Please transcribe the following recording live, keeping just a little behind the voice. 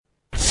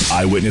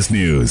Eyewitness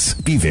News.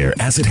 Be there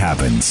as it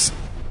happens.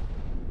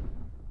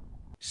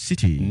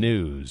 City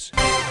News.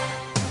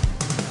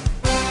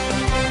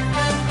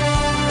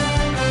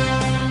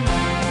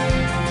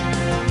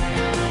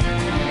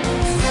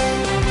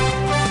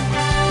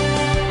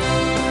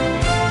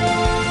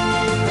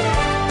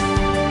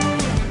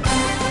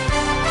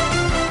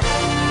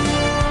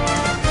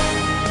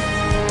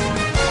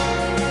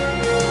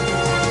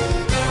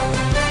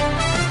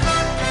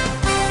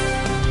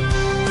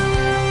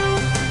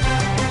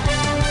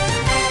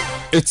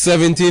 It's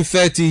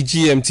 17:30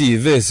 GMT.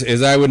 This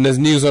is Eyewitness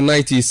News on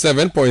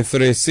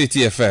 97.3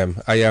 City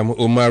FM. I am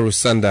Umaru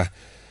Sanda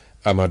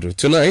Amadou.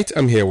 Tonight,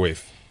 I'm here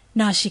with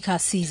Nashika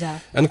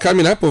Caesar. And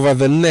coming up over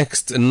the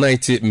next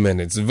 90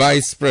 minutes,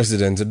 Vice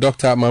President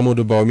Dr. Mahmoud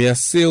Bawumia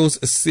sails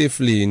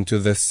safely into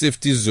the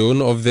safety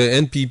zone of the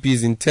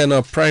NPP's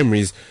internal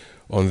primaries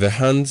on the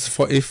hands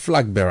for a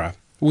flag bearer.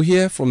 We'll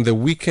hear from the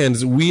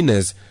weekend's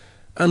winners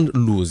and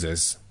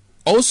losers.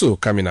 Also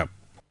coming up,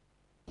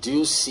 do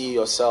you see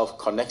yourself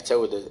connected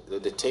with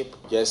the tape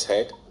just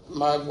heard?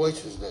 My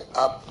voice is there.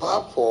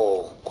 Apart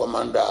from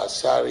Commander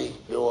Asari,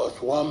 there was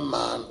one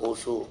man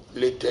also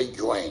later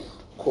joined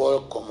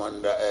called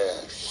Commander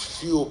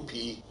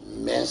COP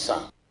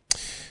Mensah.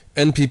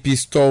 NPP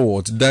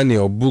stalwart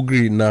Daniel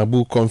Bugri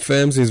Nabu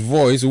confirms his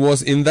voice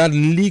was in that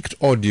leaked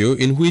audio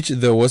in which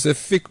there was a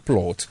thick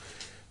plot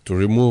to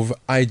remove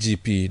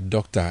IGP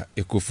Dr.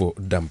 Ekufo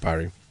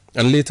Dampari.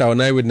 And later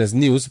on Eyewitness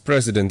News,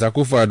 President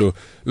Akufo-Addo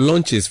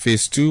launches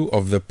Phase 2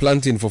 of the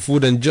Planting for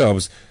Food and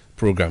Jobs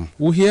program.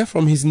 We'll hear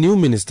from his new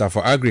Minister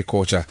for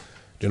Agriculture,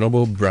 the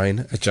Honorable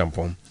Brian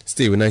Achampong.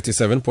 Stay with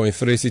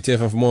 97.3 City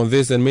FM for more on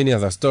this and many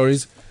other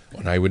stories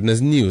on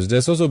Eyewitness News.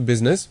 There's also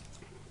business.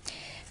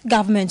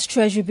 Government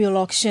Treasury Bill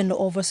auction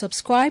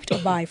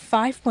oversubscribed by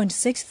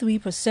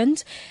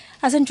 5.63%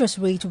 as interest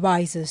rate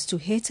rises to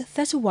hit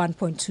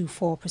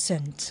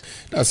 31.24%.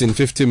 That's in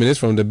 50 minutes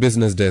from the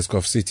business desk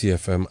of City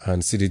FM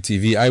and City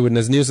TV.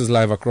 Eyewitness News is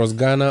live across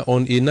Ghana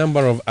on a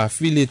number of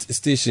affiliate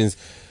stations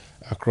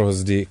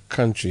across the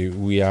country.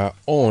 We are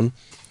on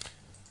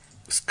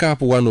SCAP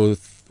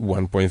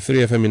 101.3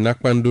 FM in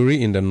Nakpanduri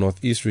in the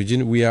Northeast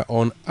region. We are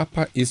on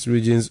Upper East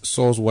region's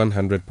Source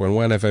 100.1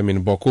 FM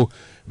in Boko.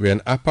 We are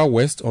in Upper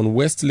West on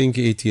West Link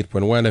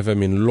 88.1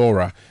 FM in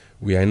Laura.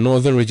 We are in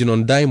Northern region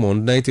on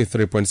Diamond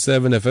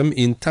 93.7 FM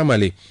in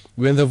Tamale.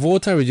 We are in the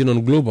Volta region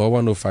on Global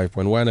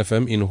 105.1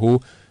 FM in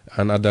Ho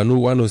and Adanu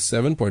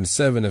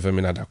 107.7 FM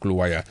in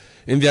Adakluwaya.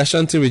 In the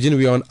Ashanti region,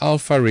 we are on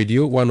Alpha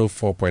Radio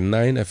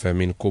 104.9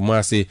 FM in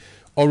Kumasi,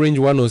 Orange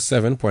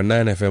 107.9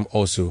 FM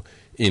also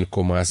in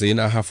Kumasi. In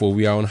Ahafo,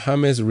 we are on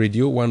Hames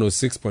Radio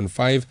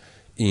 106.5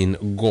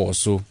 in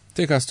Goso.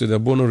 Take us to the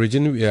Bono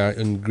region. We are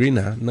in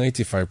Greener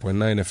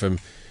 95.9 FM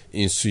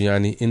in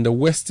Suyani. In the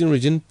Western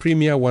region,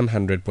 Premier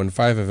 100.5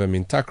 FM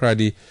in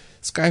Takrady,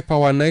 Sky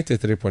Power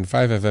 93.5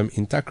 FM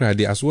in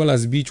Takrady, as well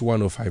as Beach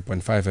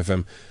 105.5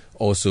 FM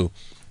also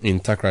in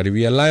Takrady.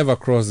 We are live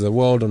across the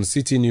world on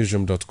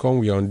citynewsroom.com.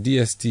 We are on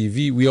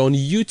DSTV, we are on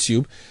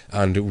YouTube,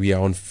 and we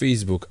are on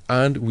Facebook,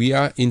 and we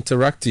are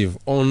interactive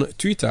on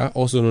Twitter,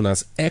 also known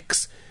as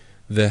X.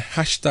 The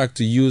hashtag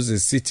to use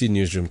is City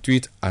Newsroom.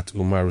 Tweet at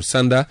Umaru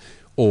Sanda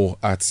or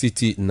at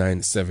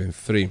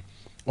City973.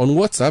 On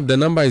WhatsApp, the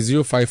number is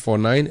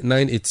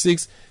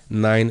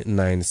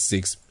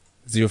 0549-986-996.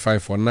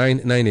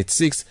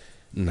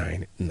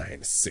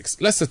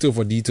 0549-986-996. Let's settle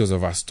for details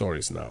of our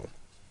stories now.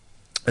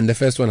 And the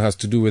first one has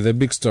to do with a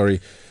big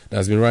story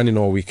that's been running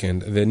all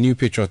weekend. The New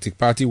Patriotic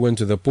Party went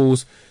to the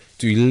polls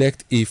to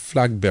elect a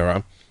flag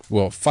bearer.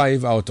 Well,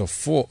 5 out of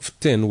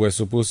 10 were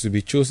supposed to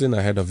be chosen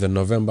ahead of the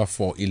November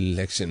 4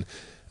 election.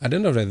 At the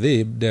end of the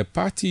day, the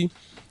party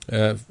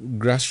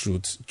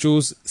grassroots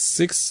chose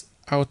 6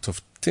 out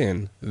of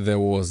 10. There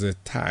was a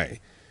tie.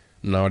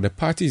 Now, the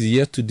party is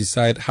yet to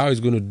decide how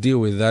it's going to deal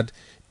with that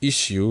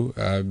issue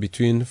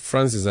between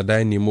Francis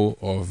Adai-Nimo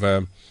of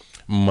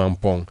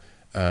Mampong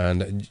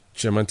and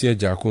Chemantia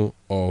Jakun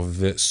of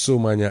the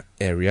Somanya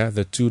area.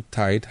 The two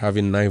tied,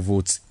 having 9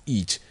 votes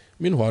each.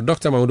 Meanwhile,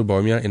 Dr. Mahmoud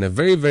Bawumia in a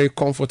very, very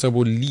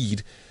comfortable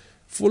lead,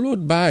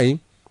 followed by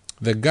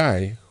the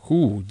guy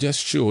who just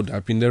showed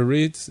up in the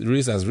race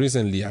as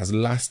recently as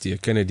last year,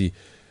 Kennedy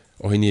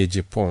Ohinie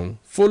Jepong,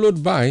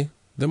 followed by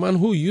the man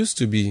who used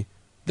to be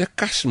the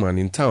cashman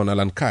in town,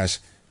 Alan Cash,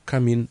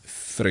 coming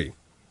 3.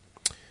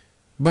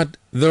 But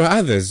there are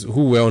others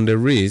who were on the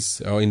race,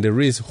 or in the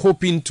race,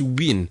 hoping to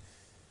win.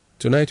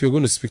 Tonight we're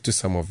going to speak to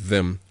some of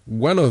them.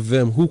 One of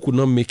them who could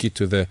not make it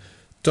to the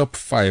top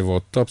 5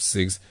 or top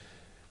 6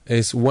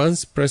 is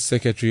once press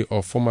secretary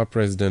of former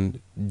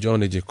President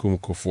John Ejekum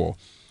Kufuor.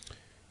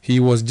 He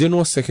was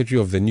General Secretary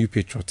of the New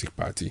Patriotic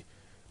Party,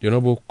 the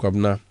Honorable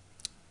Kwabena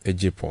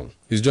Ejepong.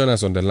 He's joined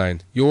us on the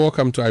line. You're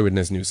welcome to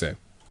Eyewitness News, sir.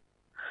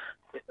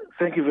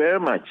 Thank you very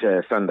much,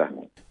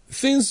 Sanda.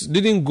 Things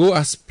didn't go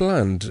as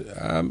planned.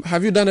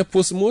 Have you done a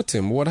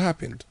post-mortem? What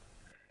happened?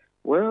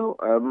 Well,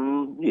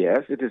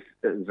 yes, it is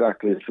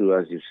exactly true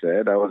as you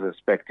said. I was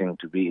expecting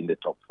to be in the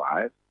top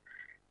 5.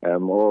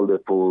 All the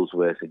polls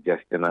were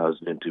suggesting I was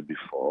going to be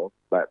 4,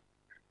 but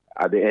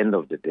at the end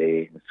of the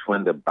day, it's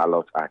when the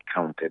ballots are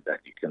counted that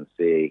you can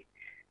say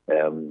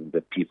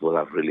the people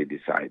have really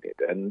decided.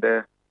 And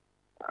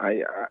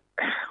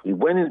we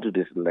went into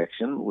this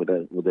election with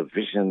a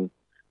vision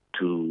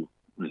to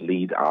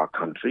lead our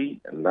country,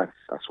 and that's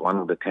as one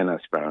of the 10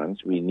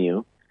 aspirants. We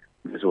knew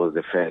this was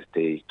the first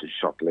stage to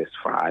shortlist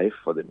 5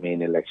 for the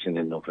main election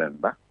in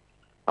November.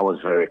 I was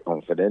very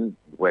confident,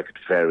 worked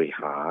very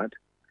hard.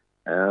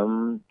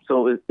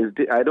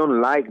 I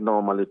don't like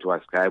normally to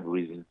ascribe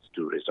reasons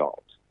to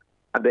results.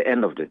 At the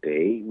end of the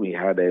day, we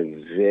had a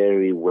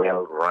very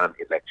well-run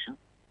election.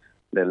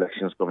 The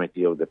Elections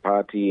Committee of the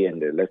party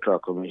and the Electoral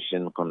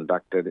Commission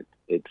conducted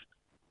it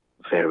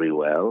very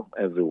well.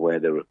 Everywhere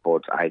the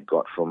reports I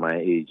got from my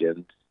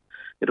agents,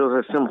 it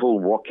was a simple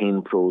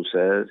walk-in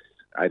process.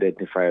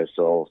 Identify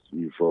yourselves,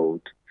 you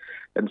vote.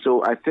 And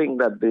so I think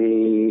that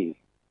the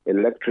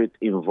electorate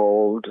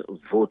involved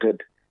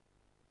voted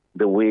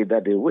the way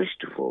that they wish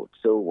to vote.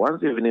 So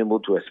once they've been able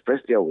to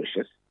express their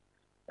wishes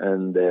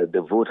and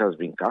the vote has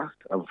been cast,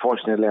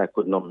 unfortunately I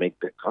could not make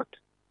the cut.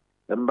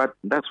 But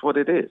that's what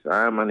it is.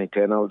 I am an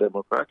eternal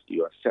Democrat.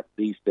 You accept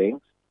these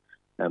things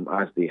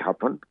as they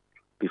happen.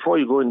 Before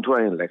you go into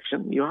an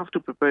election, you have to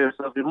prepare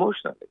yourself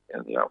emotionally,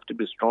 and you have to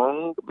be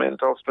strong,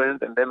 mental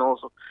strength, and then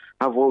also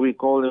have what we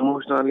call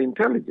emotional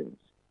intelligence.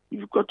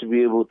 You've got to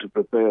be able to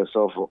prepare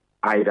yourself for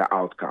either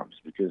outcomes,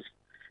 because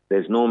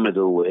there's no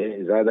middle way.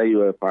 It's either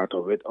you are a part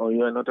of it or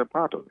you are not a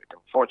part of it.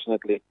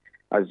 Unfortunately,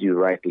 as you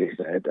rightly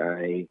said,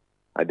 I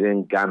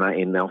didn't garner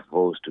enough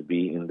votes to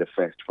be in the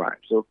first 5.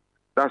 So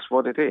that's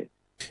what it is.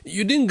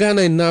 You didn't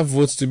garner enough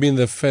votes to be in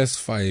the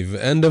first 5,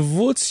 and the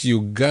votes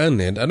you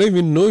garnered, I don't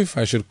even know if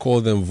I should call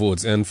them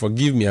votes, and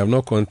forgive me, I've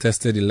not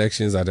contested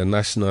elections at a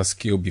national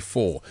scale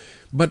before,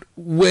 but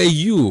were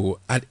you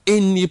at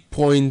any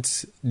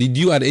point, did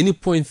you at any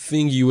point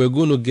think you were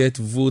going to get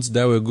votes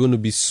that were going to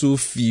be so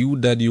few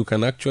that you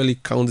can actually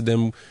count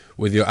them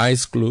with your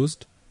eyes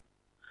closed?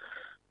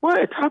 Well,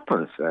 it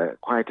happens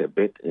quite a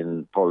bit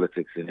in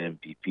politics in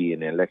MPP,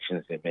 in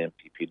elections in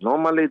MPP.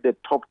 Normally, the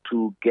top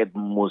 2 get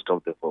most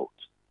of the votes,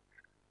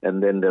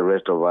 and then the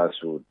rest of us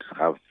would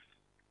have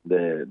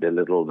the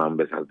little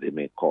numbers, as they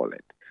may call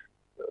it.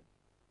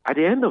 At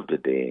the end of the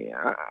day,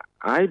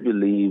 I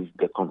believe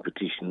the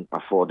competition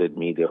afforded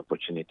me the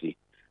opportunity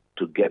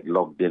to get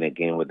logged in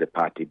again with the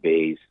party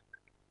base,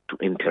 to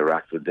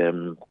interact with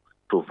them,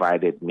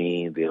 provided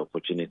me the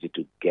opportunity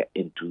to get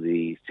into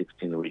the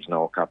 16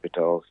 regional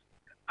capitals,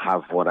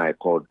 have what I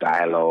call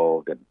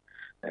dialogue and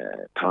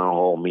town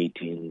hall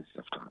meetings,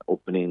 after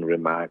opening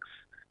remarks,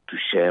 to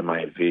share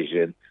my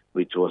vision,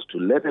 which was to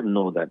let them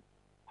know that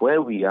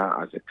where we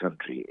are as a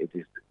country, it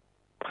is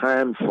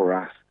time for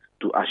us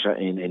to usher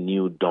in a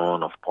new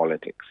dawn of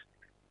politics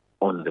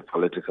on the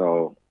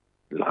political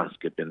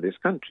landscape in this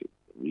country.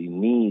 We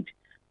need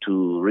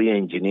to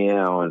re-engineer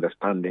our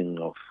understanding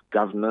of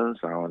governance,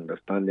 our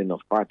understanding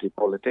of party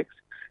politics,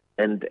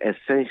 and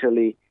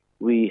essentially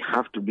we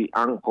have to be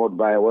anchored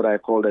by what I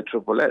call the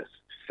triple S: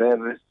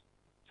 service,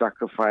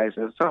 sacrifice,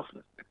 and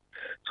selflessness.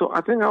 So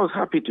I think I was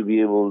happy to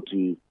be able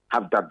to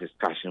have that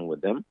discussion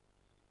with them,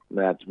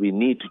 that we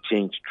need to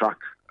change track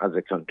as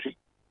a country,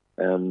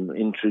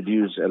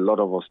 introduce a lot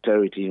of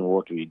austerity in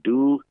what we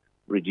do,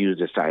 reduce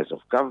the size of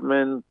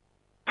government,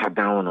 cut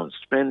down on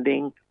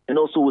spending, and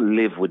also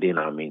live within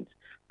our means.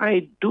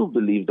 I do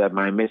believe that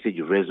my message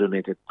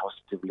resonated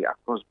positively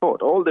across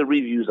board. All the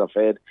reviews I've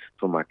heard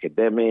from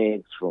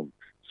academics, from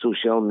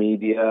social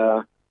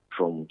media,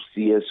 from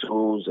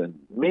CSOs, and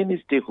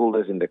many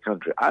stakeholders in the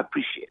country, I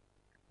appreciate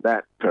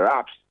that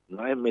perhaps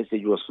my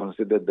message was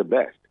considered the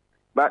best,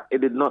 but it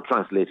did not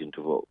translate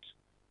into votes.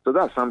 So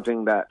that's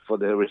something that for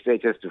the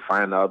researchers to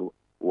find out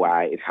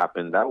why it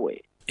happened that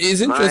way.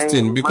 It's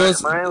interesting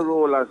because my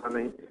role as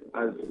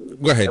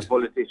Go ahead. a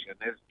politician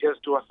is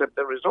just to accept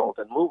the result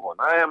and move on.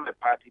 I am a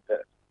party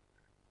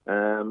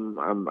person.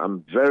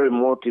 I'm very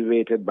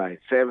motivated by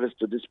service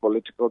to this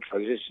political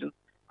transition.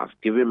 I've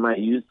given my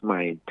youth,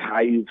 my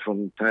entire youth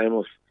from the time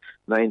of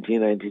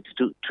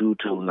 1992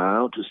 till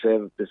now, to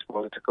serve this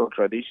political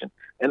tradition,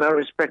 and I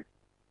respect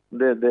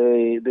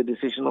the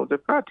decision of the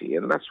party,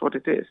 and that's what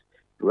it is.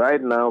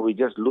 Right now, we're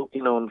just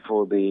looking on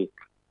for the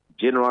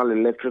general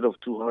electorate of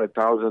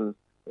 200,000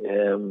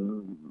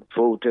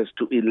 voters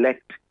to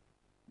elect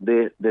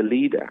the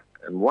leader.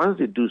 And once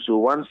they do so,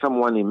 once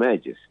someone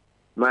emerges,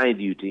 my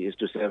duty is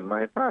to serve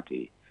my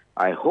party.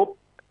 I hope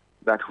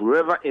that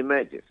whoever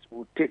emerges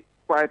will take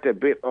quite a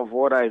bit of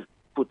what I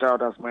put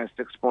out as my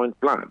 6-point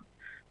plan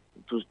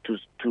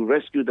to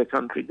rescue the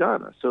country,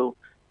 Ghana. So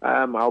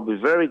I'll be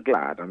very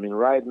glad. I mean,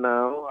 right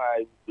now,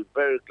 I'll be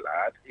very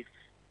glad if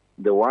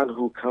the one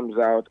who comes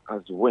out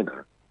as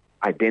winner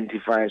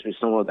identifies with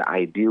some of the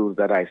ideals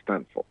that I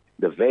stand for,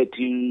 the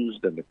virtues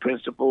and the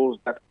principles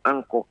that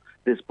anchor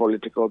this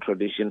political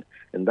tradition,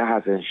 and that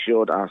has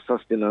ensured our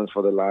sustenance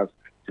for the last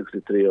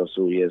 63 or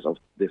so years of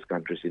this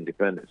country's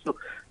independence. So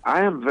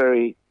I am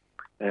very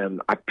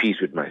at peace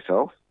with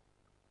myself.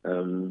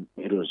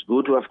 It was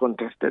good to have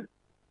contested.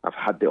 I've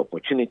had the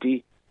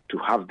opportunity to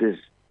have these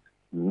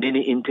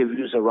many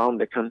interviews around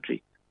the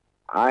country.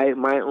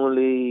 My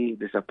only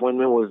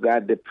disappointment was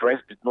that the press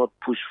did not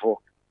push for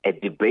a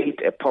debate,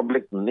 a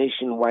public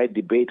nationwide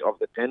debate of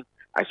the 10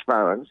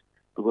 aspirants,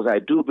 because I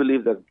do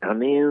believe that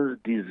Ghanaians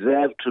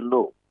deserve to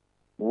know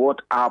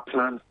what our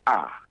plans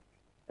are,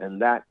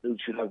 and that it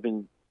should have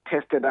been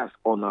tested us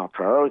on our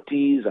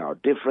priorities, our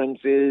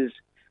differences,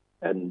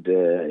 and,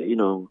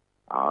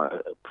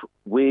 our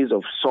ways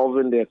of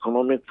solving the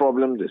economic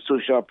problems, the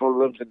social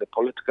problems, and the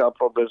political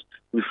problems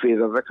we face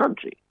as a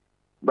country.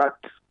 But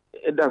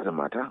it doesn't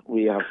matter.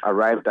 We have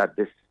arrived at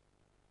this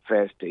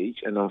first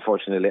stage, and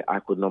unfortunately, I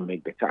could not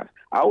make the cut.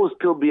 I will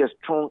still be a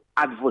strong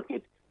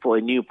advocate for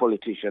a new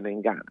politician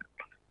in Ghana,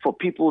 for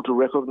people to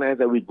recognize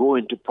that we go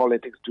into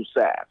politics to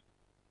serve.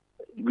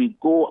 We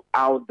go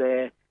out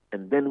there,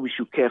 and then we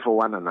should care for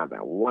one another.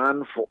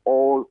 One for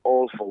all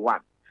for one.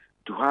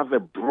 To have a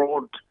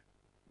broad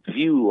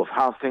view of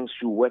how things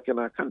should work in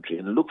our country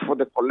and look for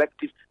the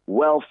collective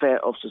welfare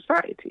of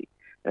society,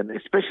 and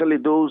especially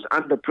those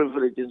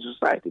underprivileged in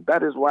society.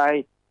 That is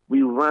why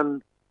we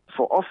run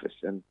for office,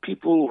 and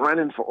people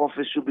running for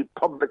office should be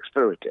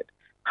public-spirited,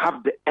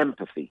 have the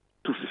empathy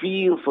to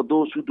feel for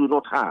those who do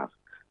not have.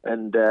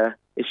 And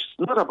it's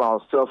not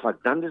about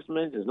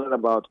self-aggrandizement, it's not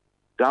about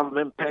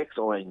government perks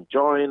or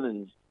enjoying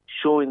and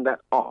showing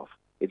that off.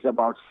 It's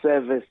about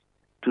service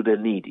to the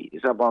needy.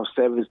 It's about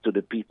service to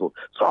the people.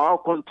 So I'll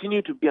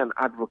continue to be an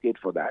advocate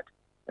for that.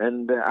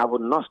 And I will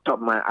not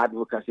stop my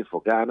advocacy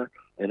for Ghana.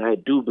 And I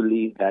do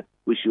believe that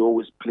we should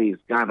always place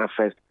Ghana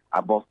first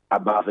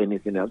above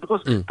anything else.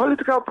 Because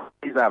political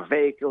parties are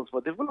vehicles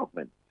for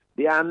development.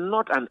 They are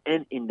not an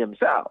end in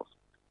themselves.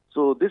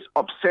 So this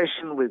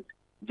obsession with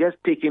just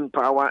taking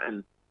power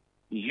and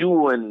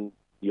you and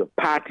your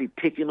party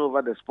taking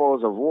over the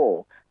spoils of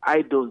war,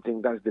 I don't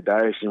think that's the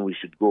direction we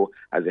should go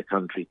as a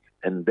country.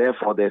 And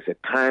therefore, there's a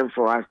time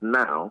for us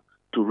now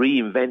to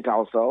reinvent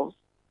ourselves,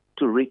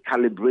 to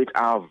recalibrate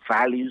our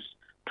values,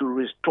 to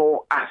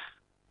restore us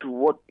to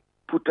what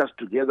put us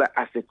together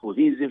as a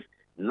cohesive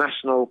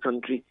national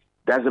country.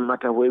 Doesn't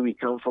matter where we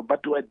come from,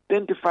 but to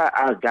identify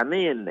our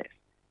Ghanaianness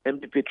and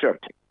be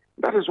patriotic.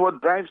 That is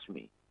what drives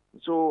me.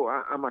 So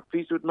I'm at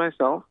peace with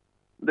myself.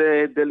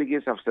 The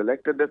delegates have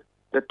selected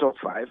the top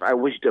 5. I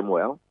wish them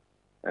well.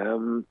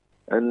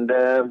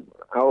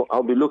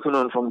 I'll be looking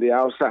on from the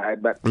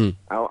outside, but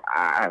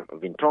I've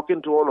been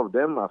talking to all of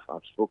them.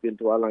 I've spoken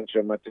to Alan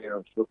Shamate,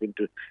 I've spoken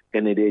to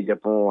Kennedy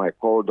Japan. I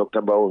called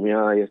Dr.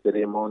 Baumia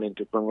yesterday morning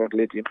to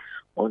congratulate him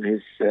on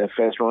his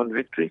first round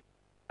victory.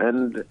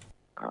 And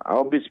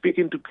I'll be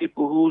speaking to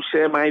people who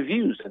share my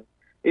views. And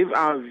if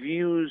our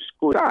views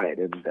coincide,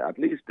 and at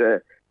least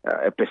a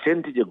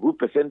good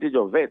percentage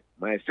of it,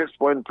 my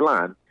 6-point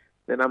plan,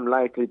 then I'm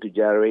likely to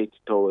gyrate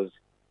towards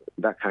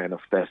that kind of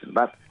person.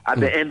 But at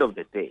the end of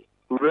the day,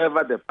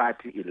 whoever the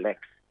party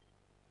elects,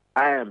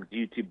 I am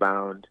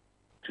duty-bound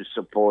to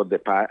support the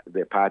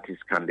party's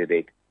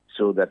candidate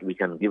so that we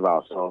can give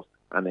ourselves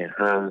an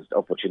enhanced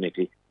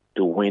opportunity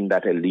to win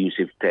that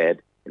elusive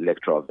third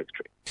electoral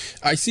victory.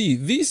 I see.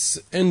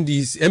 These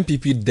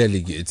MPP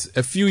delegates,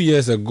 a few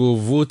years ago,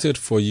 voted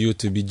for you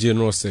to be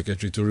General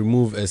Secretary, to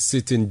remove a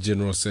sitting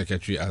General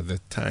Secretary at the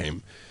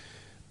time.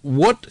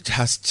 What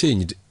has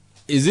changed?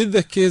 Is it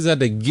the case that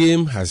the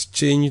game has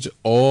changed,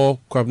 or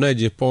Kwabena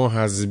Japan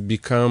has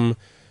become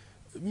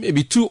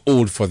maybe too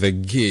old for the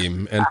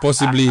game, and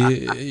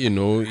possibly, he's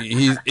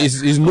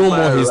no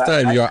more his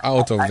time, you are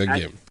out of the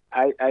game?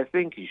 I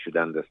think you should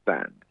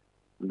understand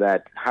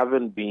that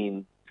having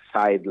been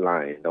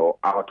sidelined or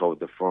out of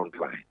the front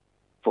line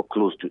for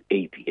close to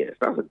 8 years,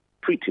 that's a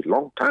pretty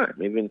long time,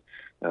 even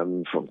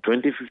from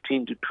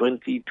 2015 to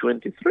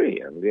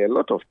 2023. And there are a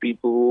lot of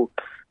people who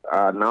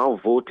are now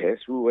voters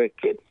who were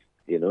kids.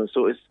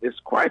 So it's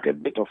quite a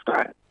bit of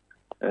time.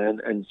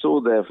 And so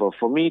therefore,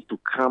 for me to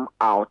come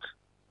out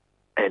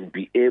and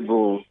be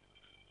able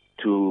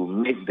to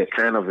make the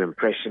kind of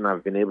impression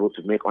I've been able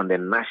to make on the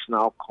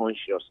national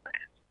consciousness,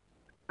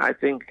 I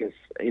think it's,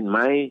 in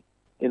my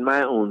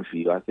own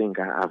view, I think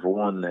I've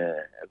won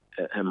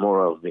a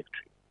moral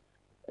victory.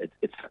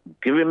 It's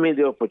given me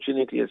the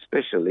opportunity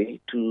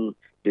especially to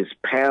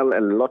dispel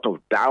a lot of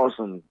doubts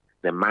on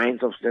the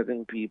minds of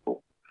certain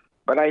people.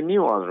 But I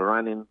knew I was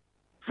running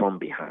from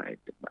behind.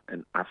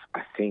 And I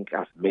think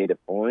I've made a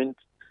point.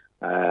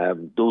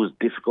 Those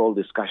difficult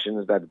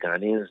discussions that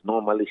Ghanaians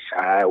normally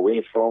shy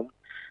away from.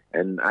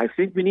 And I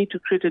think we need to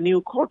create a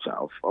new culture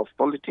of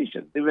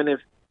politicians, even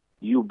if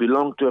you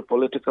belong to a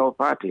political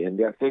party and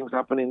there are things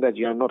happening that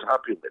you are not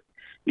happy with.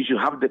 You should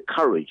have the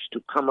courage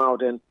to come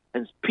out and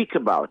speak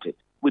about it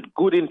with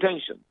good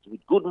intentions,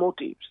 with good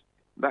motives.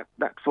 That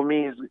for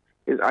me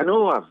is I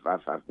know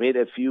I've made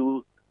a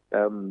few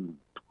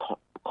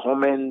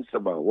comments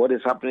about what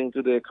is happening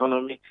to the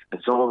economy,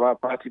 and some of our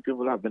party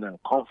people have been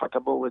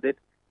uncomfortable with it,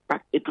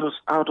 but it was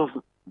out of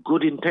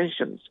good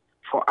intentions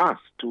for us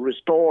to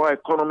restore our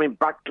economy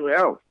back to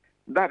health.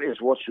 That is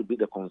what should be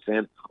the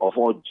concern of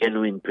all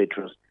genuine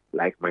patrons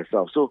like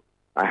myself. So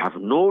I have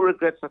no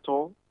regrets at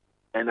all,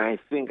 and I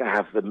think I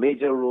have a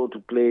major role to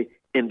play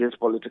in this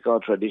political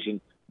tradition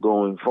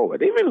going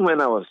forward. Even when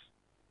I was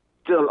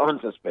still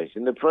on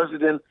suspension, the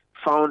president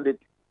found it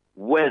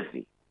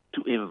worthy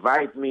to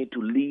invite me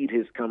to lead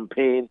his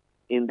campaign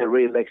in the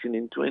re-election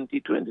in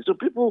 2020. So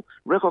people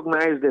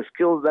recognize the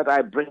skills that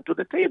I bring to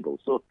the table.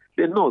 So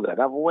they know that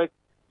I've worked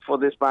for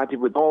this party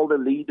with all the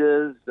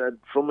leaders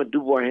from a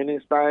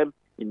Dubois-Hennes time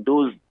in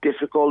those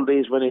difficult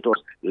days when it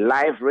was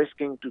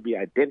life-risking to be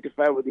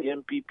identified with the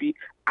MPP.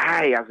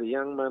 I, as a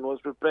young man, was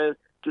prepared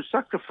to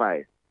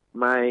sacrifice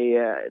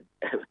my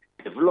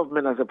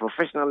development as a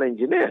professional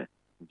engineer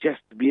just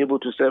to be able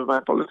to serve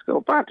my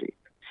political party.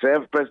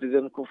 Served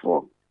President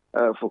Kufuor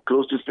for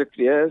close to 6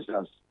 years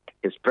as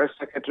his press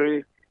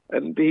secretary,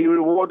 and he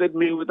rewarded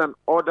me with an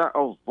Order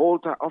of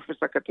Volta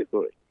officer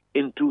category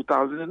in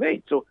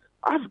 2008. So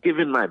I've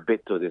given my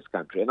bit to this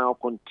country, and I'll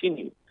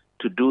continue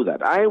to do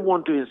that. I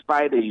want to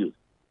inspire the youth.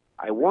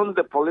 I want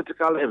the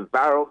political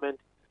environment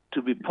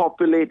to be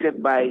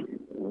populated by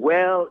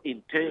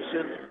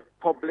well-intentioned,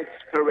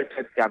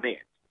 public-spirited Ghanaians.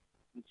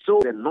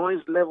 So the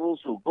noise levels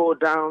will go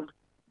down,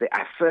 the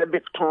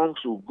acerbic tongues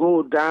will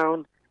go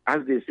down, as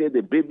they say,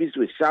 the babies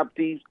with sharp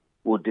teeth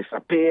will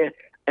disappear,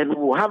 and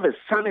we'll have a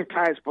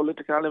sanitized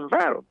political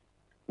environment.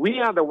 We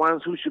are the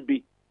ones who should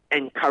be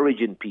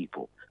encouraging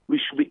people. We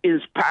should be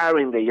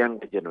inspiring the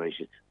younger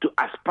generation to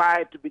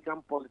aspire to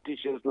become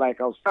politicians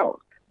like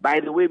ourselves. By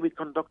the way we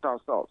conduct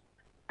ourselves,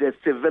 the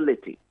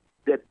civility,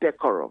 the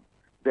decorum,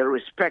 the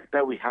respect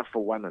that we have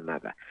for one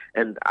another.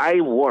 And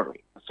I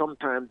worry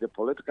sometimes the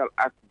political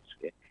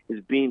atmosphere is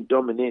being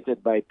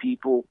dominated by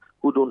people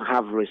who don't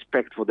have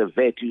respect for the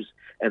virtues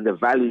and the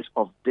values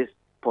of this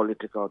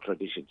political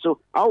tradition. So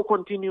I'll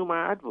continue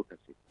my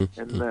advocacy.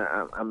 And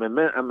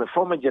I'm a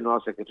former general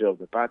secretary of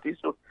the party,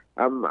 so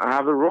I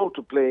have a role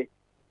to play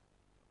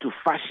to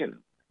fashion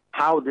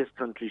how this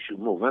country should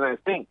move. And I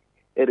think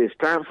it is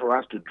time for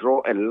us to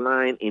draw a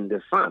line in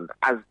the sand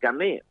as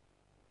Ghanaians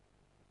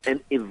and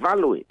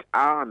evaluate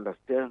our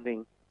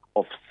understanding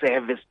of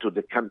service to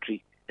the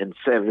country and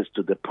service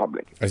to the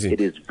public. It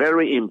is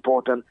very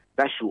important.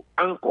 That should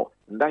anchor,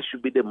 and that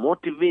should be the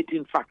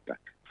motivating factor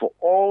for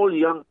all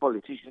young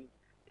politicians.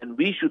 And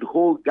we should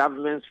hold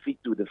government's feet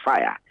to the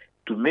fire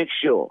to make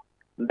sure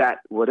that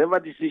whatever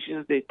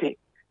decisions they take,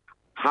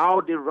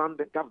 how they run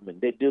the government,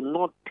 they do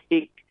not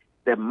take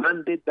the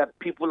mandate that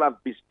people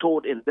have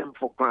bestowed in them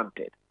for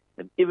granted.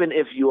 And even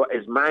if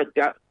it's my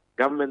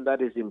government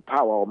that is in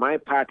power or my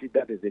party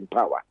that is in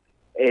power,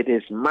 it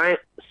is my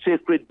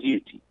sacred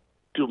duty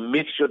to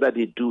make sure that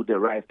they do the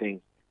right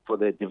thing for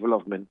the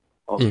development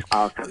of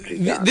our country.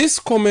 These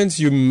comments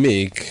you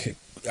make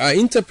are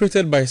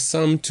interpreted by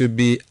some to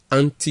be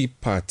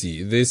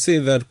anti-party. They say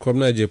that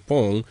Kwabena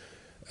Agyapong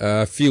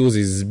feels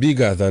is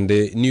bigger than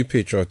the New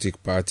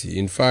Patriotic Party.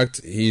 In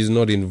fact, he is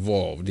not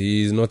involved.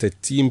 He is not a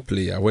team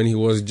player. When he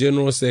was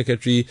General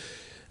Secretary,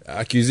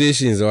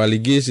 accusations or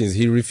allegations,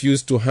 he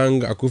refused to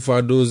hang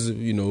Akufo-Addo's,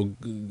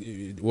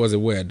 what's the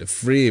word,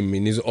 frame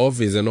in his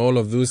office and all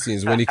of those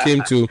things. When it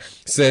came to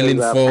selling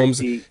forms,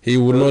 he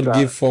would not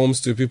give forms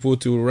to people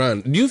to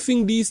run. Do you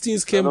think these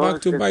things came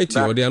back to bite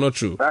you, or they are not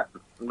true?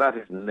 That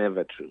is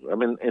never true. I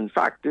mean, in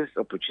fact, this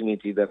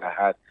opportunity that I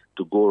had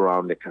to go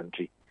around the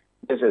country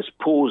has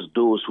exposed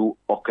those who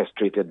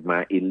orchestrated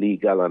my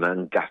illegal and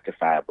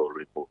unjustifiable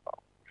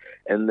removal.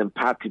 And the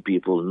party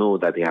people know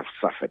that they have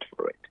suffered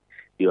for it.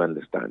 You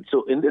understand?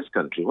 So in this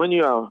country, when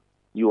you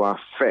are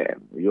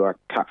firm, you are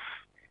tough,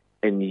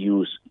 and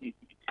you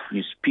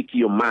speak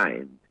your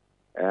mind,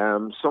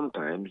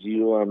 sometimes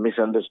you are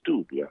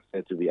misunderstood. You are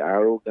said to be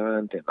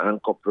arrogant and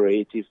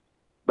uncooperative.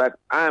 But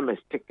I am a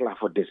stickler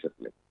for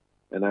discipline,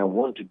 and I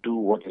want to do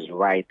what is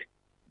right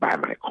by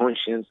my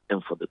conscience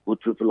and for the good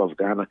people of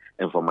Ghana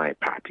and for my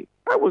party.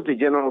 I was the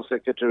General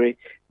Secretary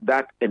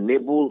that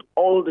enabled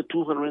all the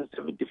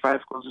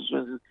 275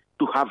 constituencies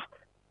to have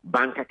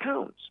bank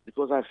accounts,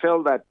 because I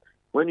felt that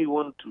when you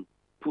want to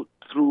put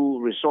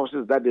through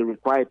resources that they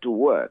require to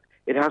work,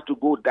 it has to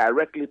go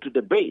directly to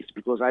the base,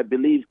 because I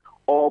believe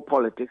all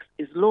politics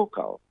is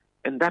local.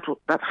 And that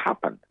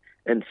happened.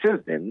 And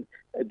since then,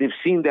 they've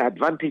seen the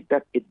advantage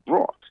that it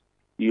brought.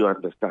 You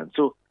understand?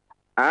 So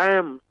I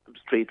am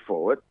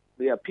straightforward.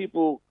 There are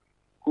people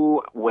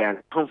who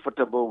were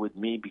comfortable with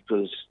me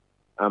because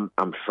I'm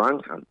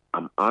frank,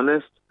 I'm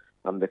honest.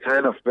 I'm the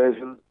kind of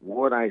person,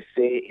 what I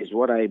say is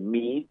what I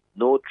mean,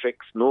 no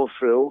tricks, no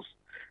frills,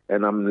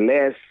 and I'm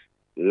less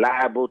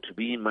liable to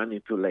be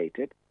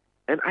manipulated.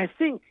 And I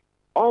think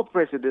all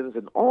presidents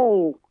and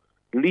all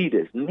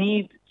leaders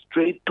need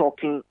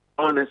straight-talking,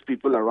 honest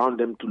people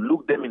around them to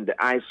look them in the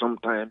eye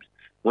sometimes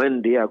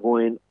when they are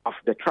going off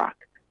the track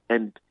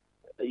and,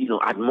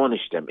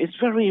 admonish them. It's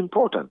very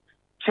important.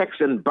 Checks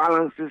and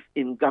balances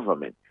in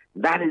government.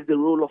 That is the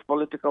role of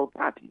political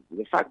parties.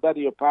 The fact that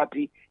your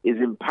party is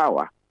in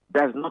power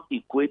does not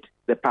equate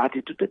the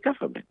party to the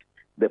government.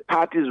 The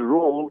party's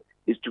role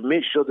is to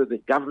make sure that the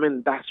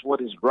government does what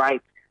is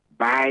right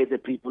by the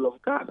people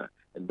of Ghana.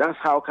 And that's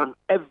how come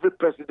every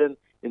president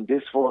in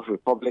this Fourth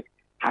Republic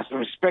has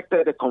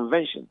respected the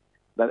convention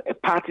that a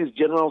party's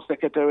general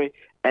secretary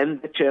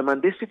and the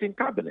chairman, they sit in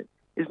cabinet.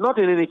 It's not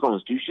in any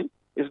constitution,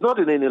 it's not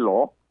in any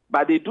law,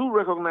 but they do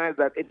recognize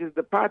that it is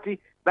the party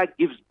that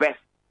gives best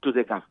to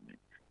the government.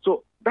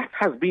 So that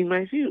has been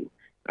my view.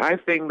 I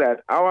think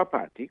that our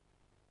party,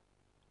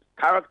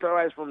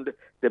 characterized from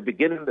the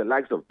beginning, the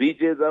likes of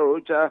B.J.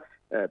 Zarocha,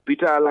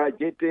 Peter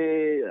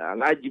Alajete,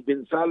 Alaji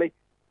Bin Saleh,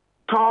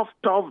 tough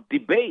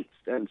debates,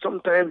 and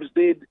sometimes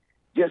they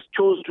just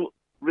chose to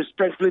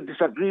respectfully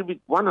disagree with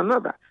one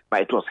another.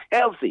 But it was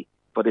healthy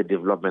for the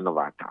development of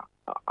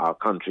our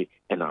country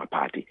and our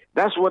party.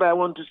 That's what I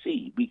want to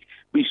see. We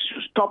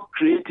should stop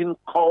creating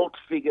cult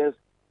figures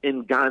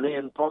in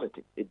Ghanaian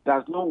politics. It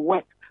does not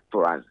work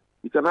for us.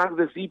 You can ask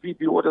the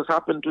CPP what has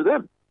happened to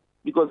them,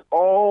 because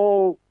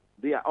all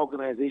their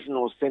organization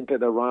was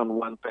centered around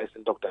one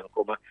person, Dr.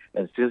 Nkrumah,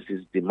 and since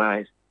his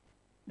demise,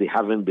 they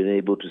haven't been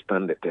able to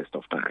stand the test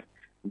of time.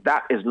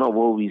 That is not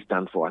what we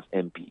stand for as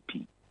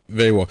MPP.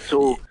 Very well.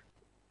 So,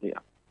 yeah.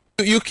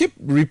 You keep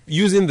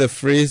using the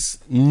phrase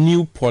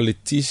new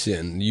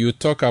politician. You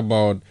talk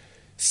about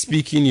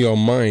speaking your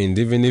mind,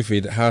 even if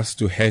it has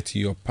to hurt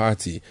your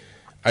party.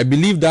 I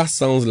believe that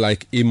sounds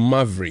like a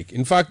maverick.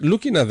 In fact,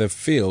 looking at the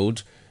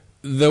field,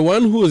 the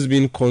one who has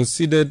been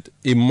considered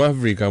a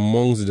maverick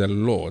amongst the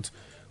lot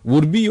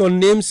would be your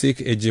namesake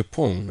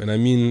Ejepong, and I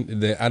mean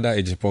the other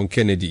Ejepong,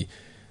 Kennedy.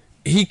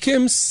 He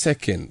came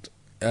second.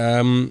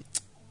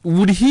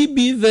 Would he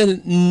be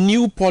the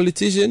new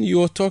politician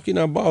you're talking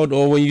about?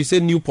 Or when you say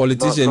new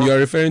politician, you're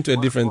referring to a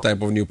different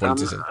type of new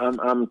politician?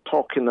 I'm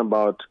talking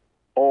about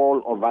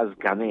all of us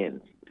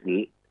Ghanaians.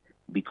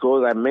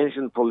 Because I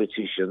mentioned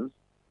politicians,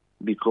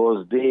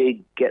 because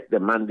they get the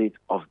mandate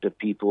of the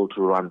people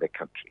to run the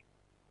country.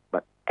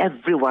 But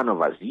every one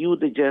of us, you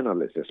the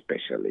journalists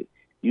especially,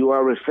 you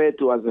are referred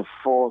to as the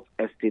fourth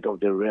estate of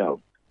the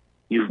realm.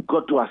 You've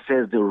got to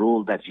assess the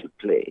role that you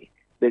play.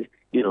 That,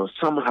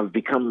 some have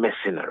become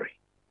mercenary.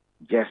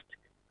 Just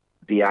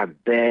they are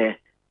there,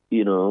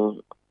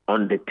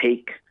 on the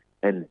take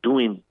and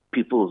doing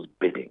people's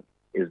bidding.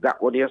 Is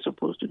that what you're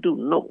supposed to do?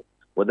 No.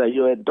 Whether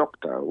you're a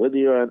doctor, whether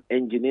you're an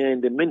engineer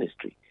in the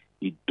ministry,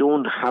 you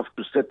don't have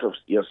to set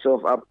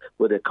yourself up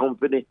with a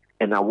company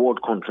and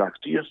award contracts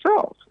to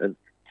yourself. And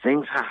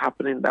things are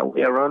happening that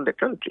way around the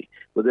country.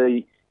 Whether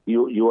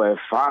you are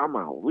a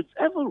farmer,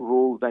 whichever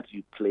role that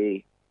you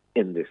play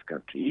in this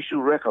country, you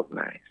should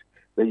recognize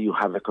that you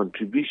have a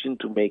contribution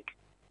to make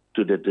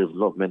to the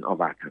development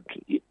of our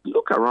country.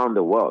 Look around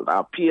the world.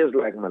 Our peers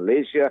like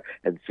Malaysia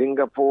and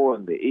Singapore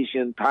and the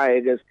Asian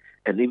tigers,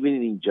 and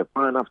even in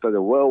Japan after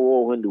the World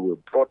War when they were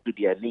brought to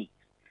their knees,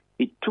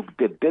 it took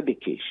the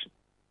dedication,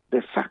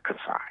 the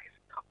sacrifice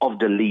of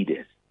the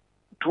leaders.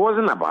 It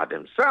wasn't about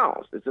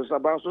themselves. It was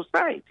about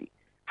society,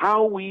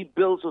 how we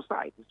build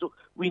society. So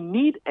we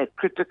need a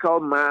critical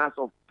mass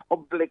of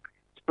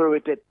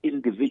public-spirited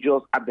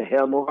individuals at the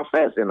helm of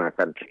affairs in our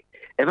country.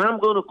 And I'm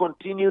going to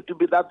continue to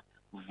be that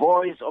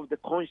voice of the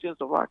conscience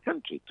of our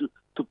country, to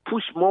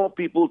push more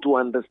people to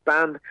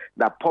understand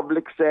that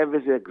public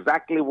service is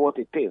exactly what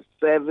it is,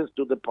 service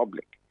to the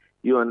public.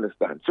 You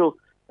understand? So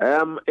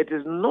it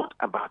is not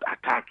about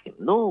attacking.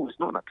 No, it's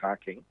not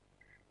attacking.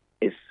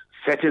 It's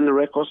setting the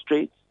record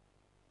straight,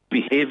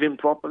 behaving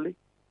properly,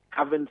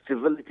 having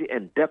civility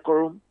and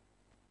decorum.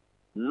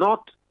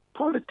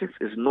 Politics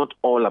is not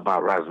all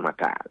about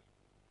razzmatazz,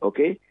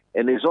 okay?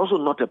 And it's also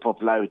not a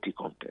popularity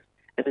contest.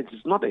 And it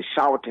is not a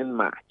shouting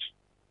match.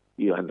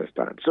 You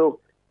understand? So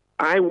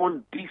I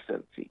want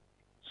decency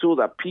so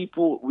that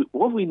people,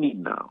 what we need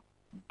now,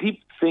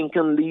 deep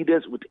thinking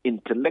leaders with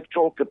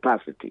intellectual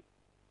capacity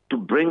to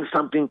bring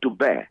something to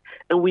bear.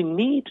 And we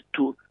need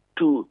to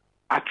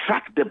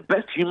attract the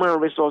best human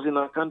resource in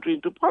our country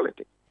into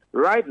politics.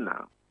 Right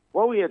now,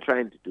 what we are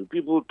trying to do,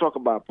 people talk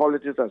about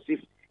politics as if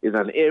it's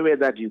an area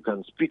that you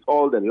can speak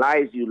all the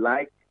lies you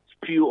like,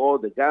 spew all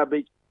the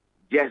garbage,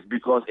 just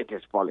because it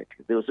is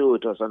politics. They will say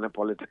it was on a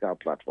political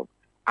platform.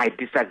 I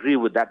disagree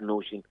with that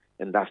notion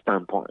and that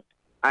standpoint.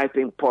 I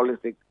think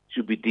politics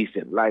should be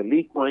decent. Like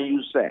Lee Kuan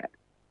Yew said,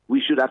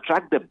 we should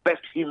attract the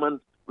best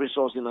human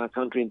resource in our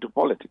country into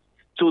politics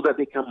so that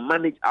they can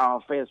manage our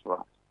affairs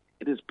for us.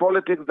 It is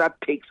politics that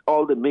takes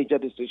all the major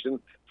decisions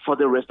for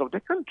the rest of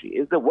the country.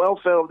 It's the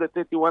welfare of the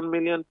 31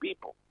 million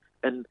people.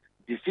 And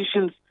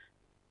decisions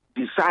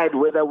decide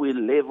whether we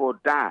live or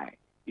die.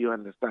 You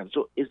understand?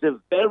 So it's a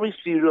very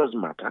serious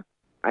matter.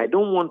 I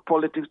don't want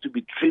politics to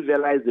be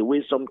trivialized the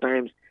way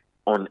sometimes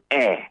on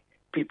air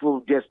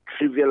people just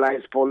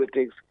trivialize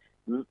politics.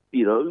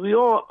 We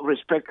all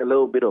respect a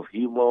little bit of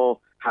humor,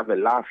 have a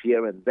laugh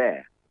here and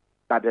there.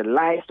 But the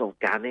lives of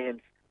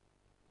Ghanaians,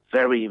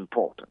 very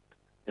important.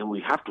 And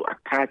we have to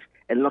attach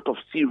a lot of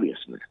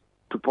seriousness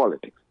to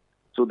politics.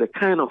 So the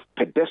kind of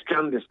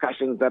pedestrian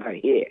discussions that I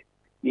hear,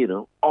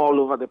 all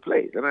over the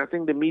place. And I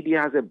think the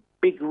media has a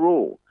big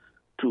role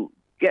to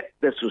get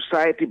the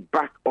society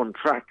back on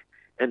track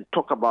and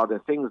talk about the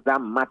things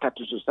that matter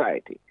to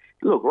society.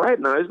 Look, right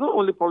now, it's not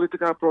only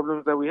political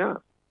problems that we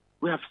have.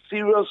 We have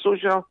serious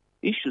social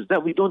issues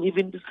that we don't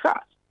even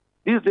discuss.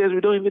 These days,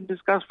 we don't even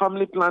discuss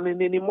family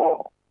planning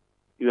anymore.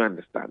 You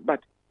understand?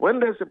 But when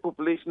there's a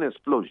population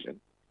explosion,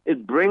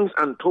 it brings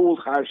untold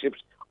hardships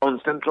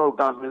on central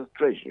government's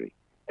treasury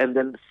and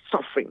then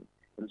suffering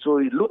And so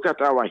you look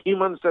at our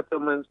human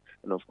settlements,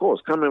 and of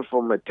course, coming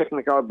from a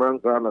technical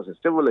background as a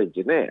civil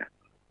engineer,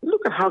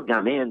 look at how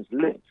Ghanaians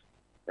live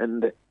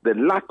and the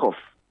lack of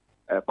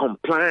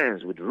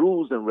compliance with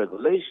rules and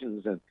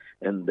regulations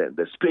and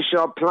the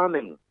spatial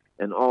planning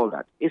and all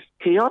that. It's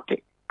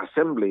chaotic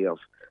assembly of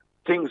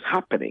things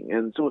happening.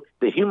 And so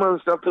the human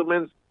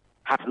settlements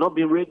have not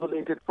been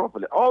regulated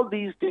properly. All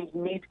these things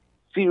need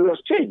serious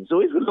change. So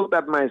if you look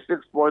at my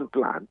 6-point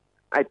plan,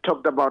 I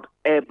talked about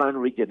urban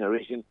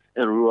regeneration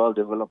and rural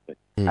development.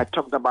 I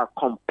talked about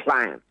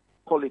compliance,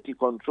 quality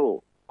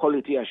control,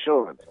 quality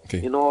assurance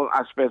in all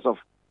aspects of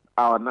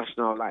our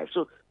national life.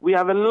 So we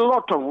have a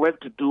lot of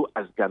work to do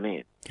as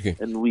Ghanaians.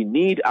 And we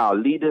need our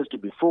leaders to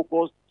be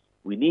focused.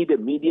 We need the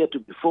media to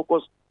be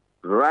focused,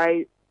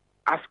 right,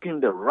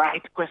 asking the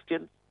right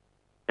questions,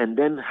 and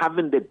then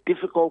having the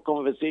difficult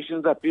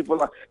conversations that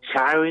people are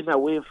shying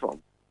away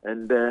from,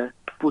 and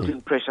putting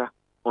pressure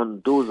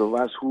on those of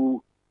us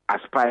who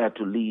aspire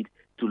to lead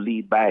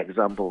by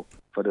example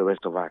for the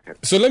rest of our country.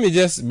 So let me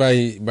just,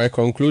 by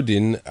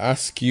concluding,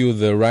 ask you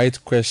the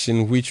right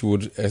question, which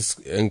would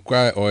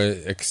inquire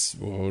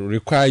or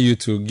require you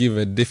to give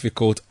a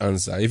difficult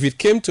answer. If it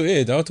came to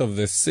it, out of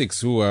the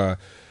 6 who are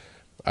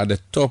at the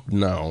top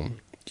now,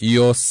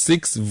 your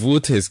 6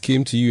 voters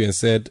came to you and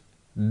said,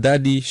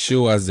 "Daddy,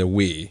 show us the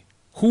way."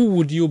 Who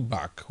would you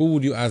back? Who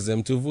would you ask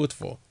them to vote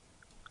for?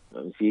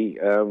 See,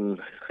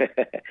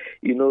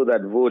 you know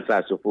that votes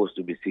are supposed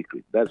to be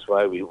secret. That's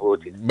why we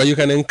voted. But you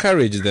can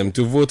encourage them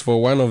to vote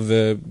for one of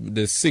the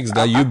 6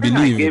 that you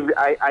believe.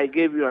 I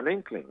gave you an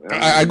inkling.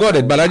 I got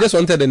it, but I just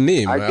wanted a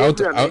name. I gave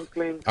you an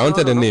inkling. I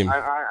wanted a name.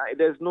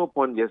 There's no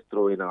point just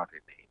throwing out a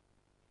name.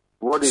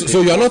 What is so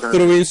you're not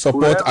throwing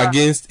support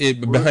against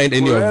behind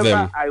any of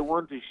them? I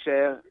want to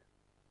share,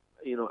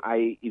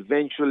 I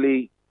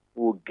eventually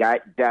will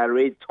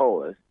direct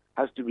towards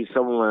has to be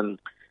someone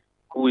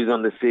who is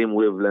on the same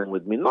wavelength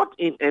with me, not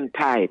in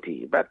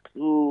entirety, but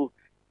who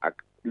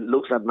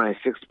looks at my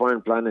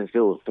 6-point plan and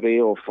says, 3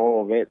 or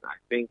 4 of it, I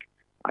think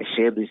I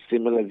share this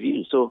similar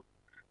view. So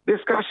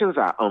discussions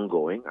are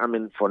ongoing. I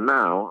mean, for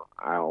now,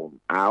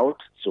 I'm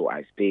out, so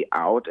I stay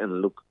out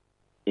and look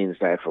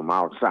inside from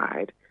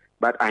outside.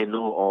 But I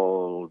know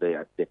all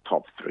the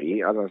top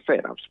 3. As I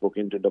said, I've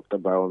spoken to Dr.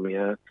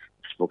 Baumia,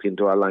 I've spoken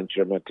to Alan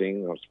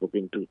Chemating, I've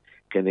spoken to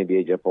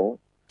Kennedy Ejapon.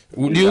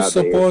 Would you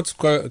support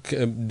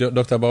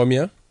Dr.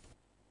 Baumia?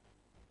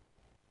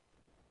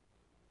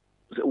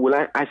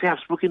 Well, I say I've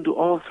spoken to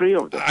all 3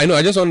 of them. I know.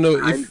 I just want to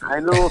know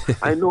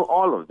if I know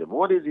all of them.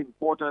 What is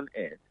important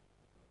is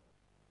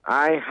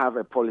I have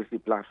a policy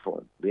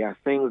platform. There are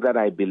things that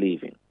I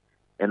believe in,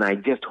 and I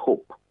just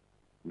hope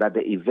that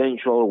the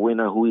eventual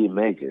winner who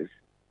emerges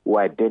will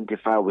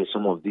identify with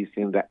some of these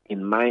things that,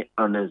 in my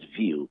honest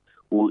view,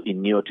 will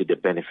inure to the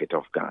benefit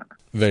of Ghana.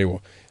 Very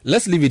well.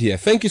 Let's leave it here.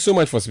 Thank you so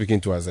much for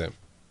speaking to us.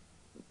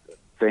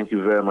 Thank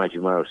you very much,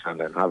 Umaru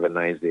Sanda, and have a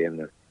nice day,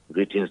 and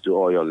greetings to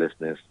all your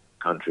listeners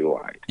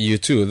countrywide. You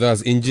too.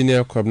 That's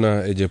Engineer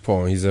Kwabena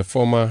Ejapon. He's a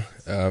former,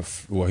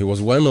 he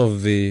was one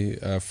of the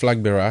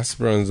flag bearer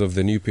aspirants of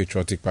the New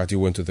Patriotic Party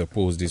who went to the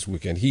polls this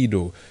weekend. He,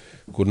 though,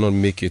 could not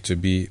make it to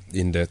be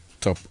in the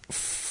top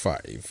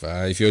 5.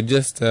 If you're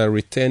just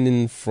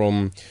returning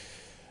from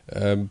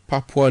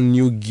Papua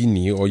New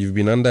Guinea, or you've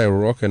been under a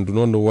rock and do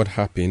not know what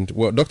happened,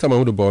 well, Dr.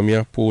 Mahmoud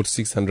Baumia polled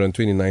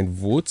 629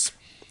 votes.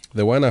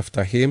 The one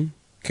after him,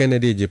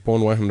 Kennedy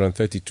Ejapon,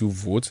 132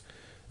 votes.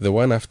 The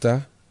one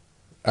after,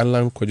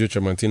 Alan Kojo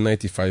Chamantin,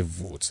 95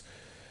 votes.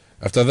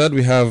 After that,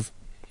 we have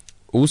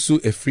Osu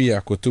Efri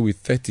Akoto with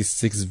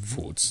 36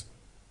 votes.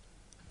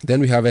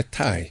 Then we have a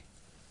tie.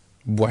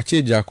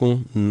 Boache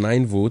Jakun,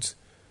 9 votes.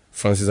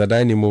 Francis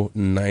Adainimo,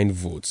 9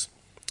 votes.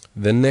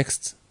 The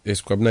next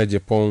is Kwabena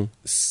Ejapon,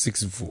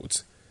 6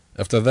 votes.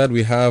 After that,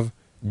 we have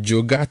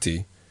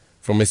Jogati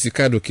from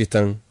Esikado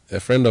Ketang,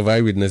 a friend of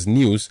Eyewitness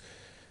News,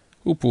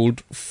 who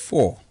polled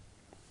 4.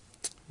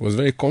 Was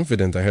very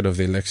confident ahead of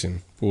the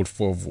election, polled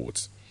 4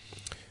 votes.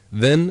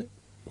 Then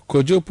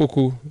Kojo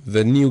Poku,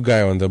 the new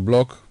guy on the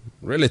block,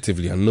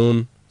 relatively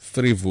unknown,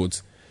 3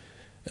 votes.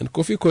 And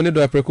Kofi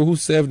Konedo Apreko, who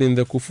served in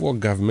the Kufuor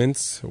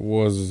government,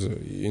 was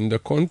in the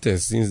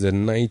contest since the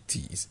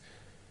 90s,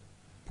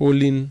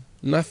 polling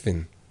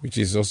nothing, which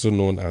is also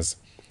known as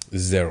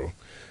 0.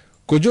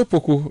 Kojo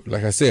Poku,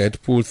 like I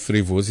said, polled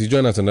 3 votes. He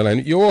joined us on the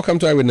line. You're welcome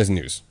to Eyewitness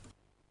News.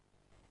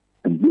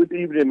 Good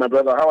evening, my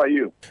brother. How are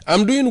you?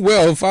 I'm doing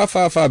well, far,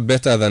 far, far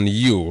better than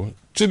you.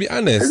 To be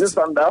honest. Is this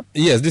Sanda?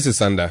 Yes, this is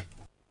Sanda.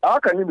 How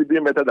can you be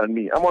doing better than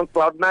me? I'm on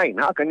cloud 9.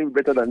 How can you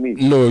be better than me?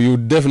 No, you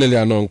definitely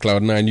are not on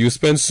cloud 9. You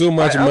spend so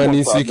much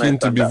money seeking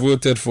to be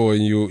voted for.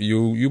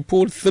 You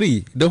pulled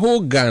 3. The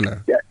whole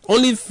Ghana. Yeah.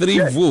 Only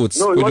 3 votes.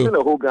 No, it wasn't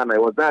the whole Ghana.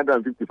 It was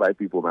 955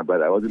 people, my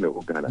brother. I wasn't the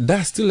whole Ghana.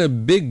 That's still a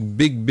big,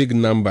 big, big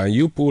number.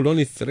 You pulled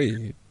only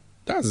 3.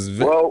 That's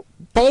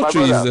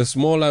paltry is a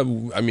smaller.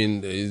 I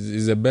mean,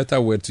 is a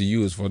better word to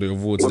use for the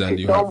votes than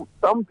you have.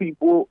 Some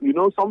people,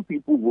 some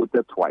people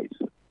voted twice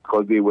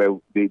because they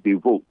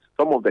vote.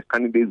 Some of the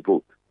candidates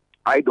vote.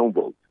 I don't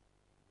vote.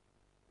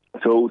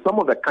 So some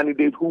of the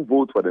candidates who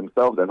vote for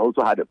themselves and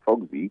also had a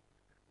proxy,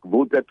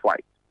 voted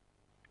twice.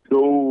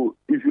 So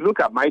if you look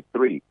at my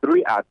three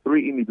are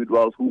three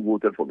individuals who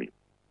voted for me.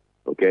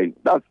 Okay,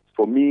 that's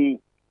for me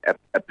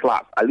a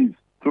plus. At least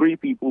three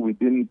people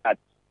within that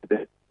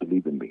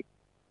believe in me.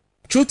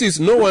 Truth is,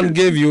 no one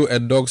gave you a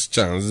dog's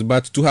chance,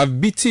 but to have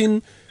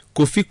beaten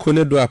Kofi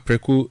Konedo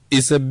Apreku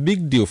is a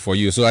big deal for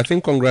you. So I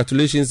think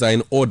congratulations are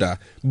in order.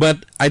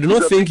 But I do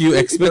not think you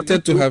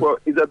expected to have...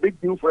 It's a big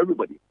deal for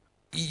everybody.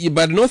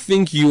 But I don't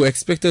think you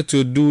expected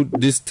to do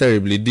this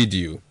terribly, did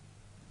you?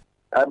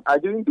 I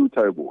didn't do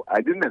terrible.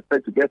 I didn't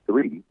expect to get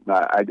three.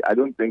 I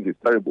don't think it's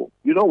terrible.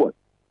 You know what?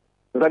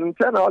 It's an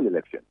internal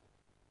election.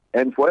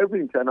 And for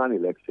every internal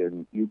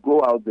election, you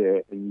go out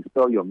there and you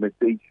sell your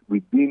message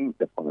within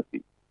the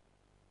party.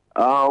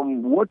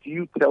 What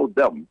you tell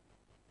them,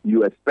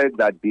 you expect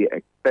that they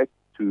expect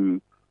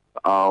to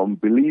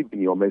believe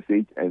in your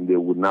message, and they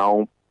will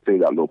now say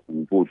that, look,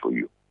 we'll vote for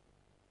you.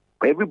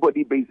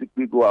 Everybody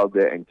basically go out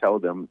there and tell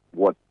them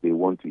what they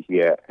want to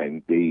hear,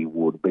 and they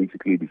would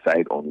basically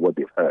decide on what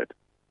they've heard.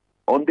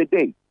 On the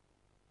day,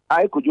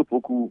 I, Kojo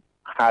Poku,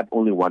 had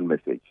only one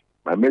message.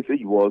 My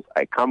message was,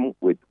 I come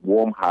with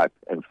warm heart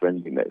and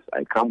friendliness.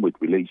 I come with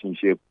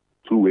relationship,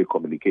 two-way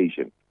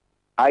communication.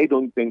 I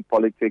don't think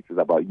politics is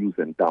about use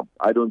and dump.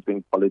 I don't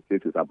think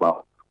politics is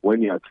about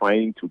when you are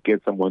trying to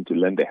get someone to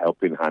lend a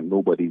helping hand,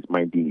 nobody's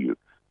minding you.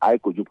 I,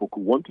 Kojo Poku,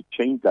 want to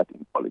change that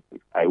in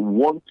politics. I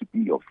want to be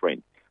your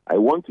friend. I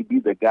want to be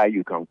the guy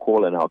you can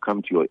call and I'll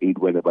come to your aid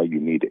whenever you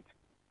need it.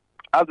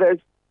 Others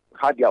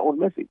had their own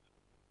message.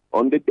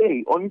 On the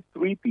day, only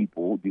three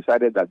people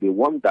decided that they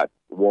want that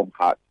warm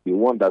heart, they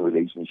want that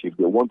relationship,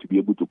 they want to be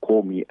able to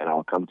call me and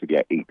I'll come to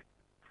their aid.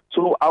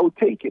 So I'll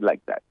take it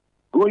like that.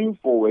 Going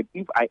forward,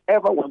 if I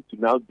ever want to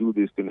now do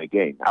this thing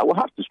again, I will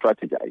have to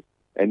strategize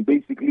and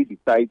basically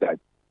decide that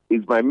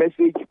is my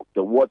message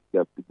what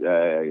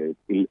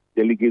the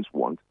delegates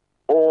want,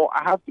 or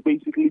I have to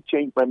basically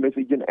change my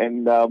messaging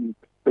and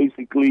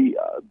basically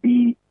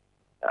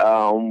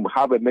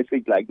have a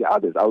message like the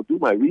others. I'll do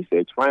my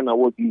research, find out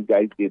what these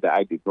guys did that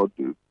I did not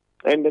do,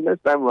 and the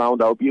next time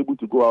around I'll be able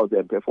to go out there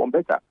and perform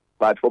better.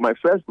 But for my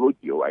first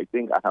rodeo, I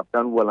think I have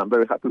done well. I'm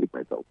very happy with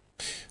myself.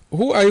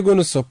 Who are you going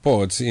to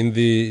support in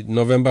the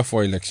November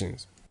 4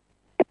 elections?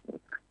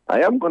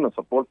 I am going to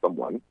support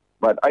someone,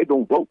 but I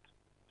don't vote.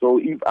 So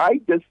if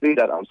I just say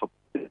that I'm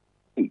supporting,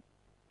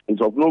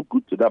 it's of no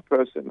good to that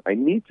person. I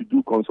need to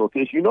do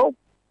consultation. You know,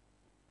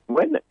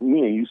 when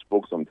me and you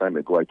spoke some time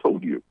ago, I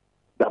told you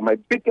that my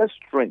biggest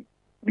strength,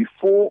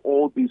 before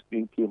all these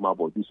things came up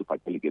or these super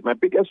delegates, my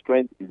biggest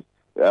strength is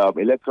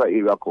electoral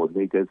area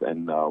coordinators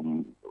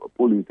and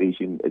polling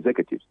station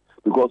executives.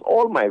 Because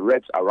all my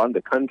reps around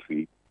the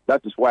country,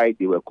 that is why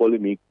they were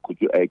calling me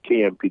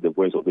KMP, the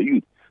voice of the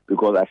youth.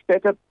 Because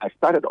I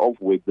started off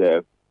with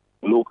the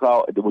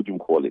local, what do you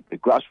call it, the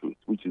grassroots,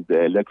 which is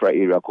the electoral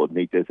area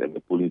coordinators and the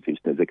polling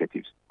station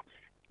executives.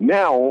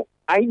 Now,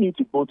 I need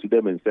to go to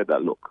them and say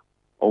that, look,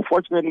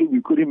 unfortunately,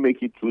 we couldn't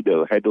make it through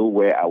the hurdle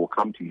where I will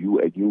come to you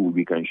and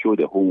we can show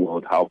the whole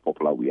world how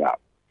popular we are.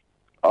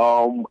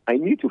 I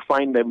need to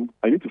find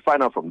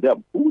out from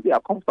them who they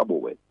are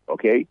comfortable with,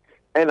 okay?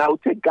 And I'll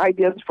take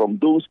guidance from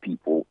those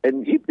people.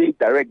 And if they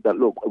direct that,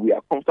 look, we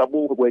are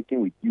comfortable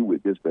working with you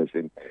with this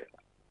person,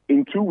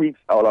 in 2 weeks,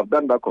 I'll have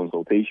done that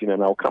consultation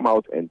and I'll come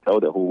out and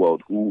tell the whole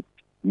world who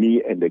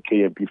me and the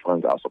KMP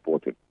fans are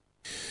supporting.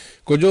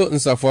 Kojo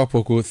Nsafo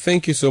Apreku,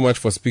 thank you so much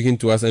for speaking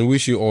to us and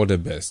wish you all the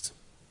best.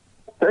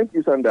 Thank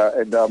you, Sandra,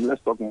 and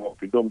let's talk more.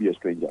 Don't be a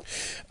stranger.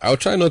 I'll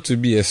try not to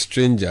be a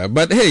stranger.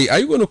 But hey, are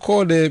you going to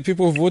call the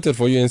people who voted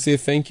for you and say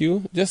thank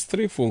you? Just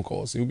 3 phone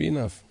calls. It will be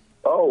enough.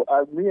 Oh,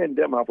 me and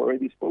them have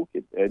already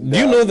spoken. And, do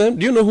you know them?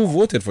 Do you know who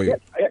voted for you?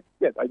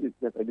 Yes, I did.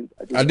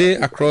 Are they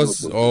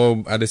across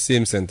or at the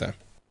same center?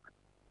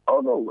 Oh,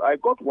 no. I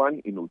got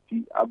one in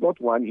OT. I got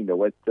one in the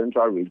West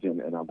Central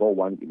region, and I got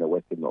one in the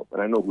Western North.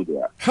 And I know who they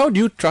are. How do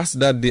you trust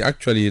that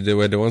they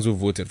were the ones who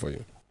voted for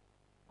you?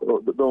 Oh,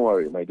 don't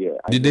worry, my dear.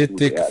 Did they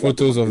take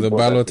photos of the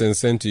ballot and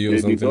send to you or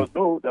something?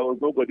 No, there was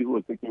nobody who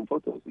was taking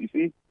photos. You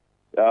see,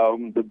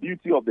 the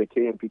beauty of the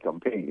KMP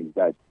campaign is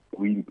that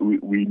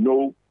we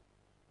know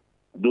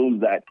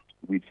those that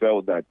we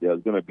felt that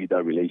there's going to be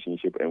that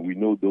relationship, and we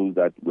know those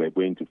that we're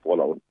going to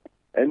follow.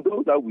 And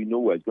those that we know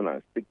were going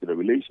to stick to the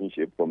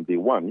relationship from day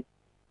one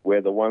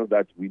were the ones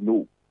that we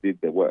know did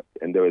the work.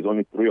 And there was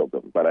only 3 of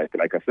them. But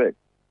like I said,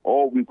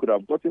 or we could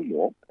have gotten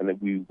more,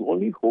 and we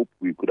only hope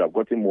we could have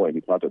gotten more in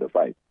the part of the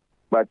 5.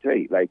 But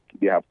hey, like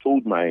they have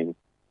told my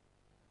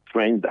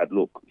friends that,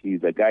 look,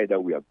 he's a guy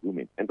that we are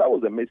grooming. And that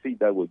was a message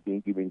that was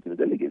being given to the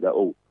delegates that,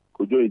 oh,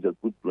 Kojo is a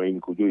good brain,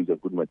 Kojo is a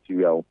good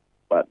material,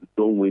 but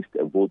don't waste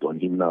a vote on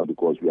him now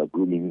because we are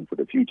grooming him for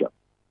the future.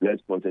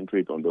 Let's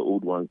concentrate on the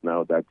old ones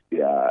now that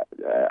they are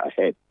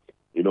ahead.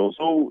 You know,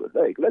 so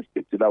like let's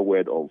stick to that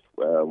word of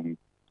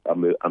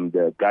I'm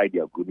the guy they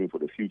are grooming for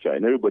the future.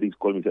 And everybody's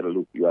calling me and saying,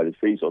 look, you are the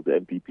face of the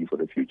MPP for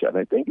the future. And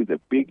I think it's a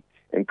big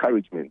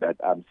encouragement that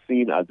I'm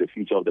seen as the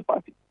future of the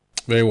party.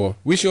 Very well.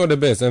 Wish you all the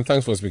best and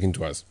thanks for speaking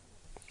to us.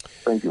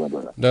 Thank you, my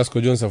brother. That's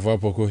Kojo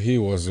Nsafo-Apoko. He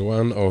was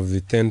one of the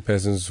 10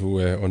 persons who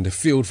were on the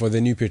field for the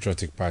New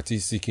Patriotic Party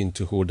seeking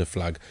to hold the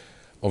flag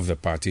of the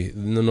party.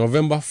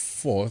 November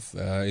 4th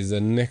is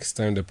the next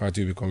time the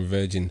party will be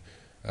converging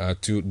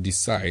to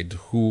decide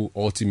who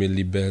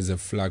ultimately bears the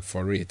flag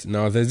for it.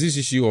 Now, there's this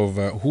issue of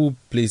who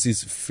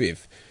places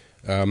fifth.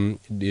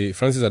 The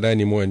Francis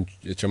Adainimo and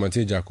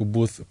Chamante Jaku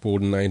both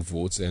polled 9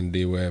 votes, and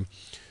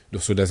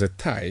so there's a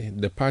tie.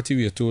 The party,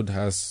 we are told,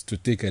 has to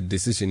take a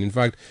decision. In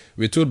fact,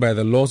 we're told by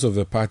the laws of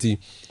the party,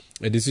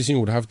 a decision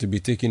would have to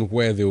be taken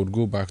where they would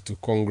go back to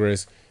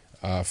Congress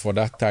for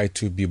that tie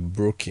to be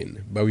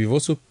broken. But we've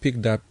also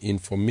picked up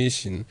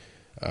information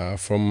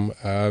from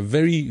a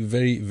very,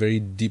 very, very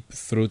deep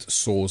throat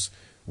source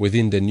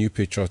within the New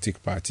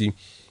Patriotic Party,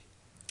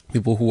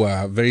 people who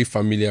are very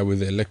familiar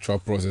with the electoral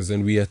process,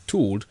 and we are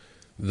told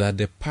that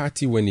the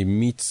party, when it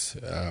meets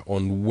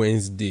on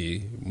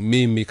Wednesday,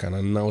 may make an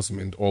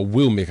announcement or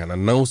will make an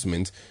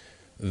announcement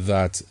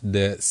that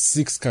the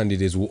 6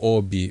 candidates will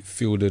all be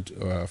fielded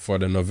for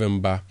the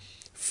November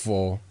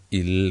 4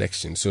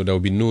 election. So there will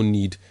be no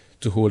need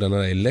to hold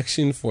another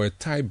election for a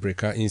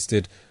tiebreaker.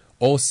 Instead,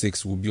 all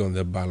 6 will be on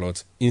the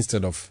ballot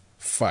instead of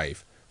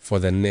 5 for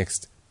the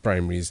next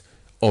primaries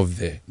of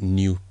the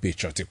New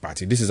Patriotic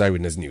Party. This is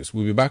Eyewitness News.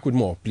 We'll be back with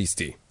more. Please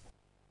stay.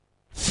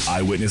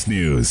 Eyewitness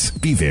News.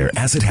 Be there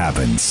as it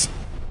happens.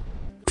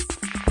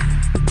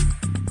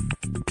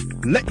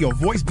 Let your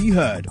voice be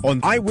heard on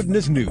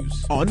Eyewitness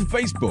News on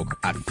Facebook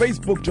at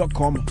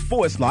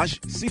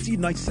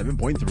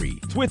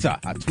facebook.com/City97.3, Twitter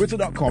at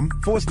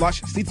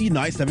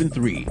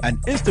twitter.com/City973,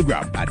 and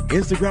Instagram at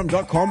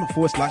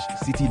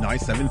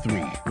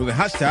instagram.com/City973 with the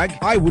hashtag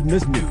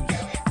Eyewitness News.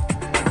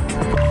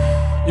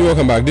 You're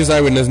welcome back. This is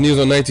Eyewitness News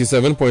on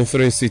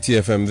 97.3 City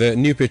FM. The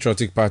New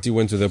Patriotic Party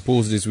went to the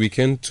polls this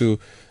weekend to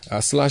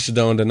slash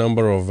down the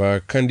number of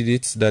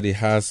candidates that it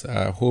has,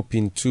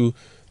 hoping to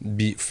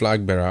be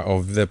flag bearer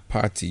of the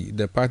party.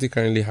 The party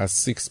currently has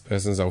 6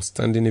 persons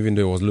outstanding, even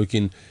though it was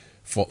looking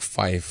for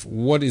 5.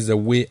 What is the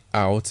way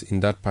out in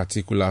that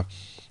particular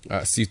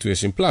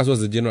situation? Plus, what's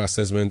the general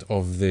assessment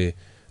of the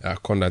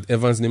conduct?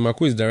 Evans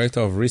Nimaku is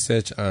Director of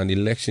Research and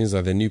Elections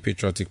at the New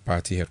Patriotic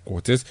Party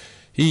headquarters.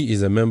 He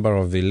is a member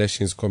of the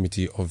Elections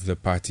Committee of the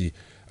party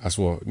as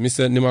well.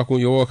 Mr. Nimaku,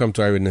 you're welcome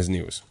to Eyewitness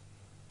News.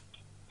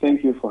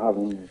 Thank you for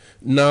having me.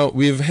 Now,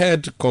 we've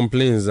heard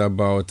complaints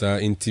about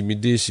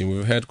intimidation.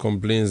 We've heard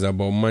complaints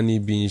about money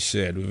being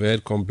shared. We've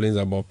heard complaints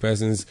about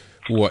persons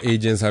who are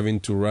agents having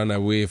to run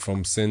away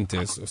from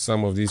centers.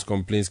 Some of these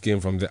complaints came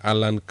from the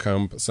Allen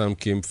camp. Some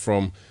came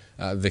from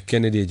the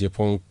Kennedy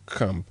Japan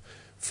camp.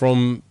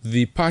 From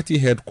the party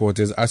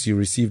headquarters, as you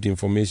received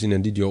information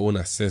and did your own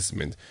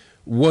assessment,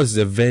 what's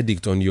the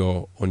verdict on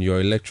your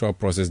electoral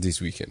process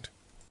this weekend?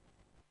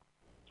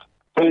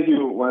 Thank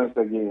you once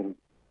again.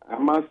 I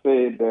must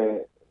say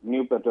the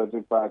New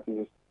Patriotic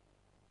Party's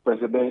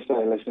Presidential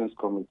Elections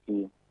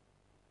Committee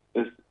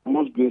is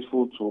most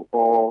grateful to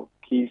all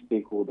key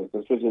stakeholders,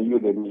 especially you,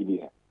 the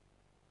media.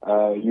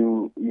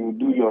 You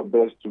do your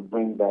best to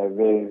bring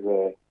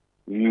diverse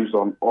views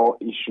on all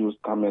issues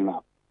coming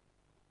up.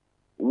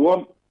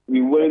 What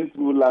we went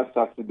through last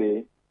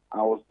Saturday,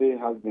 I would say,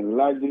 has been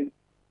largely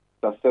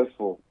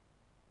successful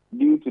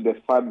due to the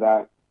fact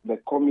that the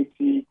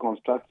committee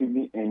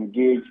constructively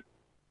engaged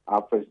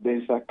our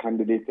presidential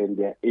candidates and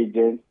their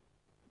agents,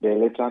 the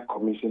Electoral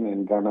Commission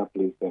and Ghana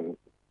Police Service,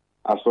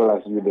 as well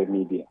as with the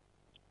media.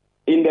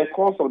 In the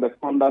course of the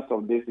conduct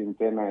of this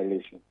internal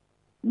election,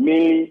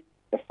 mainly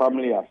a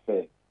family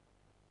affair,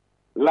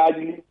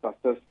 largely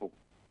successful.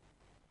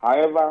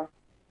 However,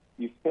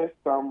 we faced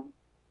some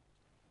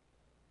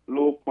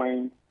low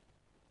points,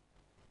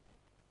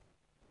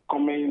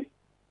 comments,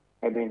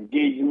 and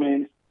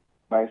engagement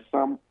by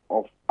some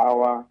of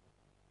our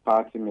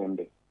party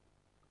members.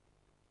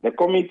 The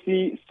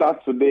committee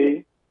sat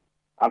today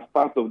as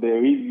part of the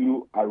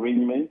review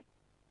arrangement,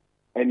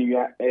 and we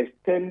are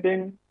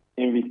extending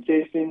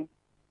invitation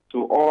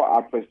to all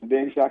our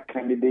presidential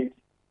candidates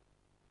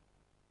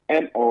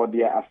and or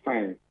their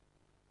assigns,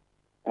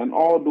 and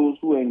all those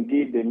who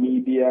engage the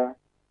media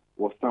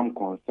with some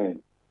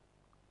concern,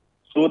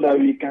 so that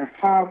we can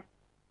have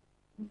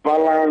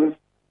balanced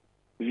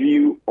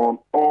view on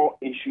all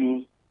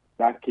issues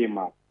that came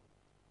up,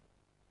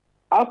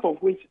 out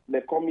of which the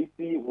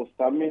committee will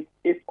submit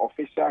its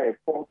official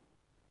report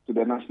to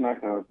the National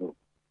Council.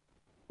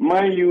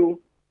 Mind you,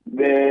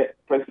 the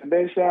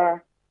Presidential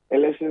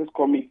Elections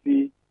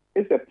Committee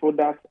is a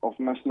product of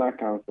National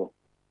Council.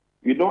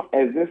 We don't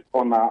exist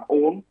on our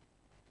own.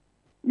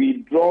 We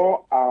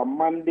draw our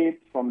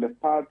mandate from the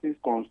party's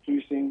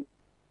constitution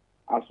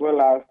as well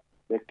as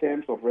the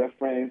terms of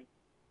reference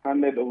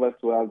handed over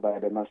to us by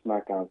the National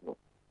Council.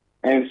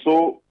 And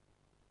so,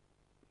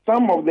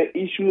 some of the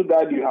issues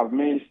that you have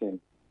mentioned,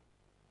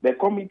 the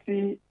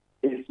committee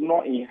is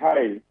not in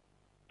hurry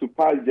to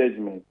pass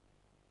judgment,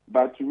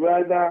 but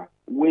rather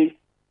wait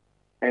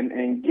and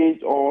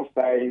engage all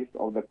sides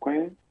of the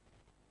coin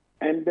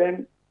and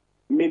then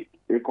make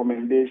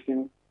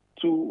recommendations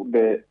to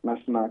the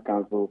National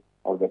Council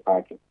of the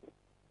party.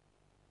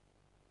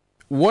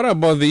 what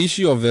about the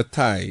issue of the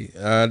tie?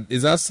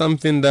 Is that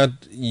something that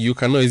you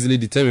cannot easily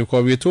determine?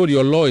 Because we're told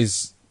your law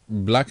is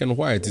black and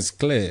white, it's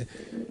clear.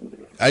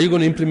 Are you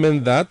going to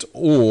implement that?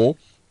 Or,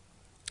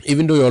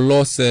 even though your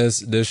law says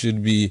there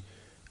should be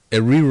a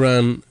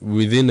rerun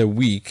within a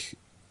week,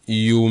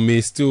 you may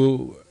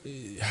still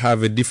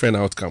have a different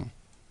outcome?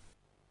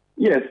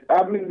 Yes,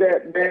 I mean,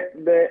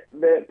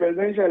 the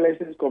Presidential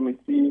Elections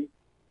Committee,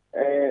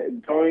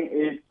 drawing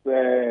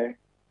its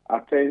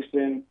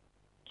attention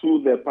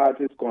to the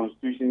party's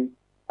constitution,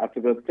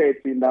 Article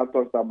 13, that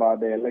talks about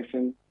the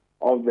election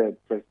of the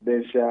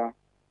presidential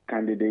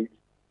candidate.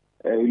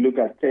 You look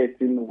at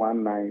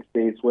 13.19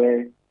 states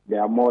where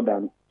there are more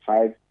than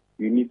 5,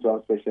 you need to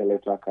have special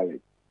electoral college.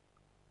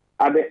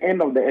 At the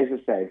end of the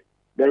exercise,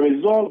 the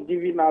result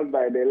given out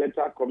by the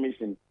Electoral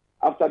Commission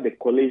after the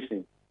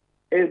collation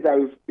is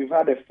that we've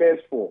had the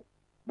first 4,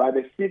 but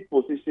the 5th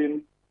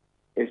position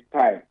is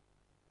tied.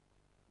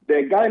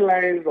 The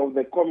guidelines of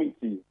the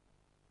committee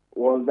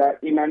was that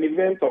in an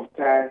event of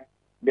tie,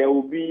 there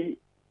will be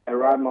a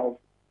runoff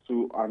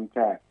to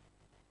untie.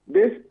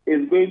 This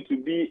is going to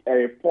be a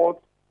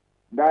report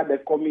that the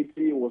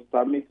committee will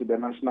submit to the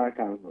National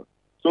Council.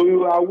 So we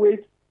will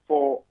await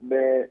for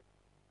the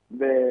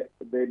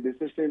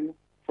decision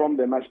from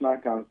the National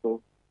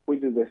Council,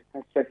 which is the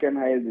second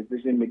highest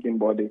decision-making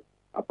body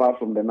apart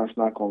from the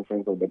National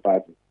Conference of the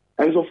party.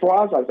 And so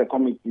for us as a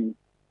committee,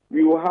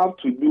 we will have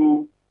to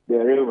do the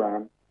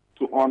rerun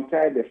to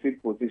untie the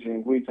 5th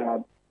position, which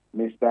had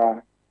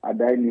Mr.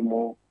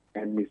 Adainimo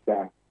and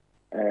Mr.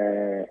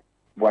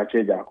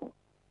 Boache Jako.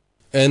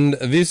 And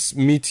this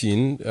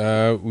meeting,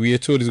 we are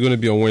told, is going to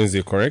be on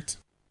Wednesday, correct?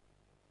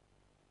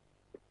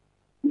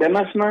 The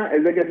National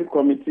Executive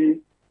Committee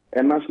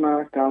and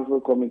National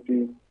Council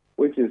Committee,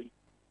 which is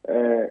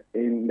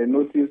in the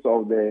notice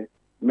of the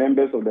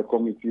members of the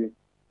committee,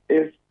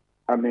 is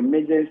an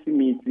emergency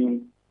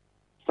meeting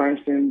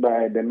sanctioned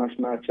by the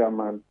national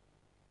chairman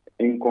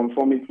in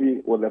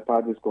conformity with the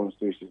party's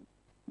constitution.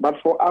 But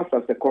for us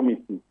as a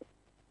committee,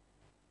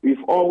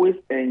 we've always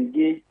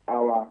engaged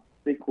our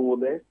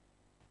stakeholders,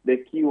 the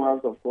key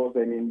ones, of course,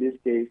 and in this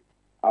case,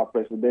 our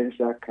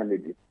presidential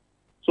candidates.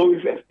 So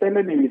we've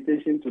extended an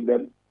invitation to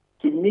them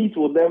to meet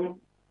with them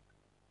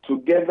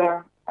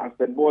together as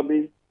a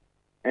body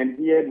and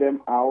hear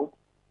them out,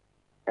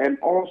 and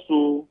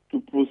also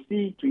to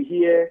proceed to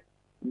hear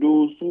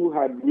those who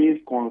had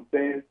raised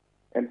concerns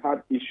and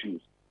had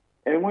issues.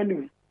 And when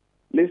we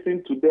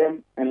listen to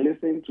them and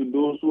listen to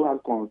those who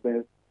have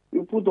concerns,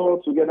 we put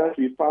all together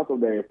to be part of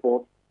the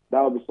report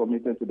that will be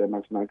submitted to the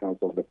National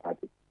Council of the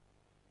party.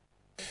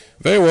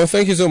 Very well.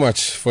 Thank you so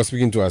much for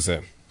speaking to us,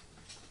 sir.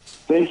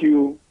 Thank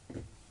you,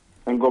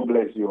 and God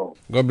bless you all.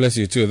 God bless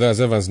you too. That's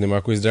Evans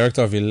Nimaku, is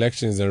Director of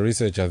Elections and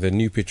Research at the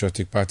New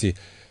Patriotic Party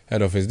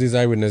Head Office. This is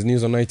Eyewitness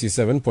News on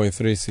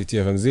 97.3 City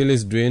FM.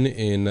 Zilis Dwayne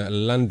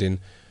in London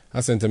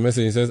has sent a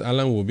message. He says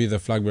Alan will be the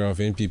flag bearer of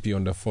NPP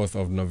on the 4th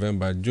of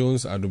November.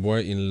 Jones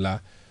Aduboy in La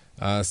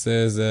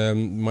says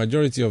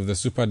majority of the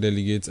super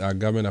delegates are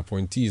government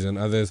appointees and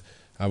others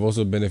have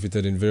also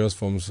benefited in various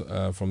forms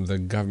from the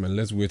government.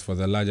 Let's wait for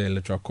the larger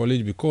electoral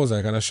college, because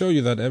I can assure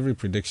you that every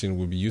prediction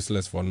will be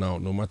useless for now.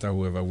 No matter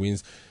whoever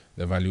wins,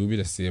 the value will be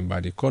the same.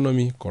 Bad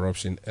economy,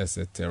 corruption,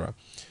 etc.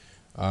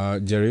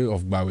 Jerry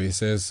of Bawe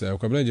says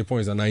Kwabena Japan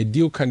is an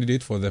ideal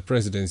candidate for the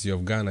presidency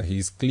of Ghana. He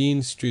is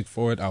clean,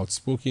 straightforward,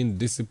 outspoken,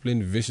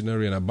 disciplined,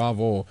 visionary, and above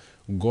all,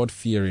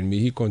 God-fearing. May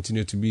he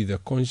continue to be the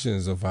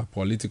conscience of our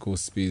political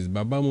space.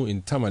 Babamu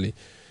in Tamale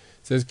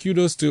says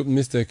kudos to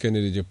Mr.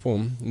 Kennedy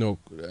Japan,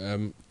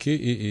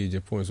 KAA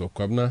Japan, so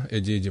Kwabena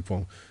AJ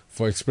Japan,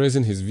 for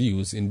expressing his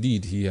views.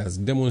 Indeed, he has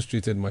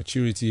demonstrated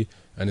maturity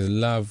and his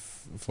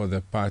love for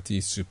the party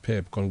is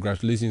superb.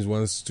 Congratulations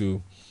once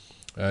to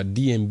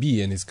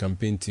DMB and his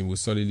campaign team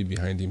was solidly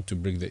behind him to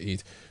break the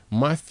 8.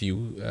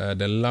 Matthew,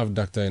 the love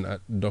doctor in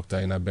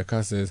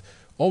Abeka, says,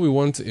 all we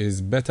want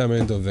is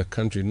betterment of the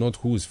country, not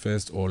who is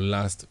first or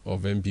last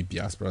of MPP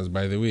aspirants.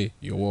 By the way,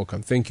 you're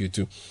welcome. Thank you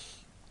too.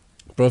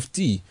 Prof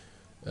T,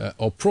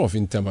 or Prof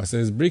in Tema,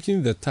 says,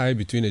 breaking the tie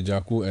between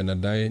Ejaku and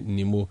Adai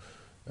Nimo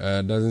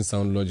doesn't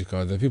sound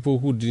logical. The people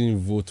who didn't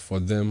vote for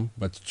them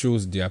but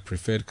chose their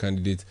preferred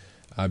candidate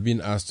are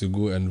being asked to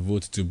go and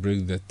vote to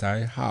break the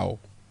tie. How?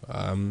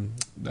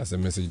 That's a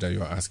message that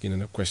you are asking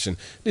and a question.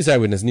 This is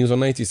Eyewitness News on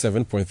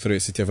 97.3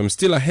 City FM.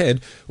 Still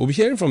ahead, we'll be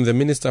hearing from the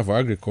Minister for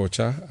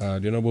Agriculture,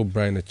 the Honorable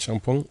Brian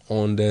Champong,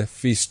 on the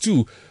phase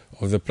 2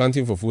 of the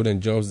Planting for Food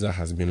and Jobs that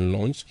has been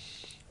launched.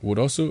 We'll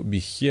also be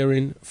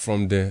hearing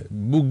from the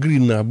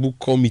Bugrinabu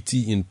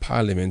Committee in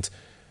Parliament.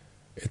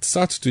 It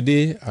starts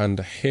today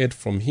and heard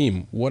from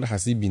him. What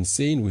has he been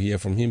saying? We'll hear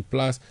from him,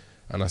 plus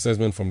an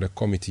assessment from the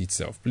committee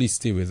itself. Please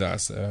stay with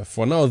us.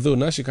 For now, though,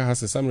 Nashika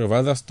has a summary of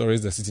other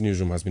stories the City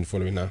Newsroom has been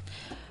following now.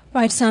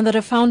 Right, Sandra,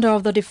 the founder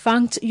of the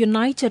defunct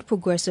United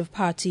Progressive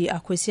Party,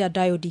 Akwesi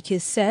Adayodike,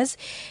 says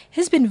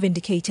he's been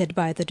vindicated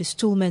by the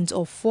destolment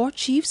of 4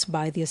 chiefs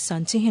by the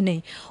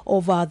Asantehene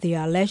over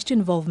their alleged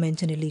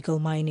involvement in illegal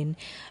mining.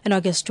 In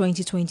August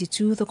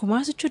 2022, the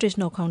Kumasi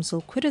Traditional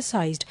Council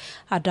criticized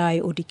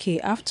Adayodike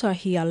after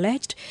he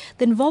alleged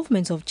the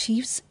involvement of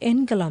chiefs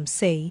in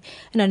Galamsey.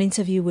 In an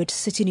interview with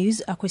City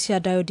News,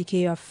 Akwesi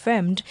Adayodike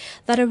affirmed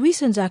that the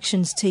recent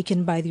actions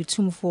taken by the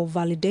Otumfuo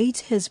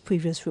validate his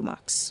previous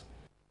remarks.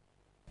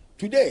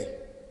 Today,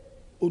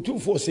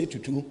 Otumfuo say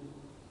to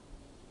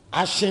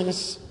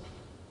actions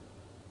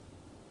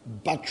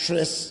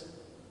buttress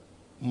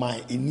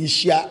my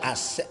initial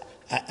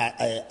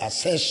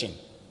assertion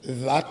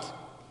that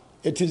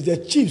it is the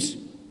chiefs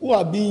who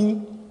are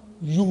being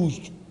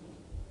used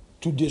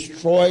to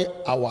destroy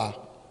our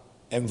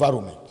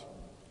environment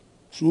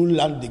through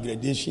land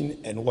degradation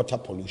and water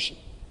pollution.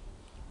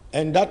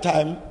 And that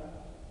time,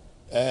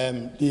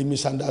 they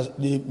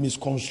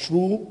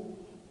misconstrue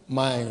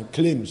my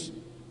claims.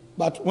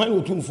 But when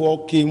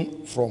Otumfuo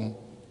came from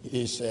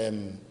his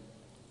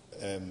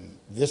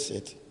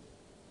visit,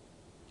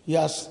 he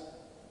has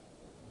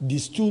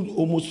distilled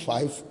almost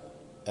 5.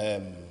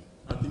 I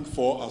think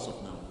 4 as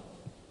of now.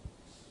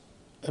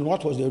 And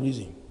what was the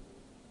reason?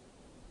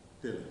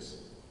 Tell us.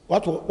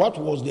 What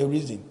was the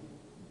reason?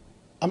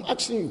 I'm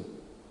asking you.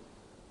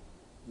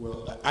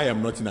 Well, I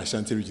am not in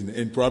Ashanti region,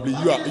 and probably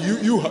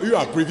you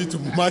are privy to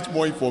much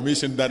more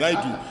information than I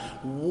do.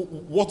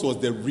 What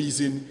was the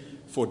reason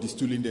for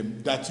distilling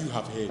them that you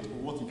have heard?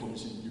 What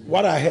information did you hear?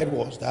 What I heard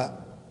was that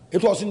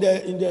it was in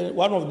the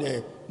one of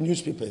the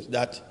newspapers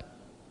that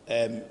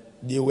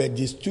they were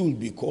distilled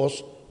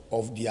because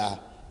of their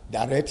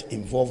direct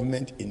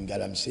involvement in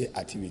Galamsey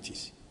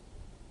activities.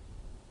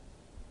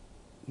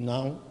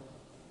 Now,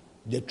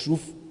 the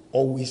truth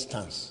always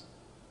stands.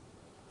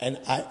 And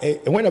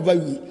whenever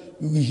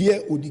we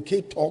hear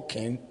Odike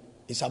talking,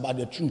 it's about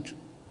the truth.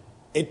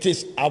 It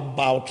is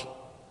about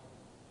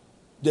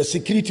the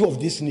security of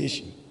this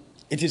nation.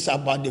 It is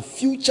about the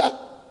future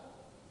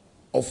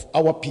of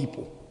our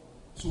people.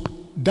 So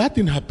that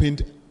thing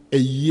happened a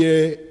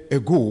year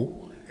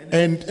ago,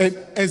 and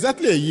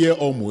exactly a year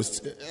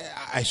almost.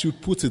 I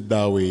should put it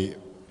that way.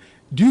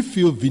 Do you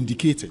feel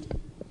vindicated?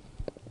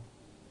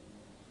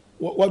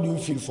 What do you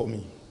feel for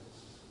me?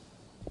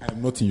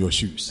 I'm not in your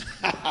shoes.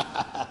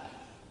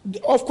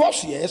 Of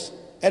course, yes.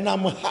 And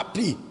I'm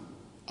happy.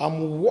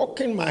 I'm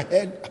walking my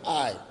head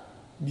high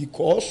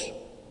because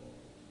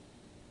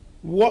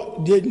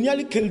they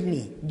nearly killed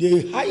me.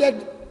 They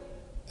hired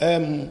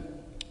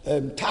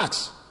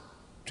tax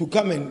to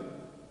come and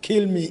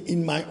kill me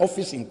in my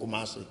office in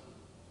Kumasi.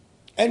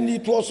 And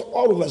it was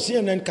all over.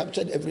 CNN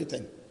captured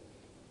everything.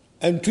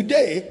 And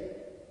today,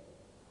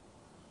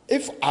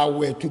 if I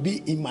were to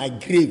be in my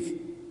grave,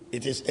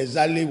 it is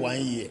exactly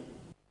 1 year.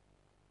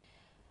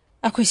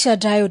 Akwesi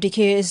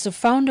Adayodike is the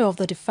founder of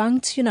the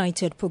defunct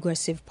United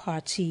Progressive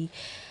Party.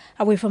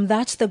 Away from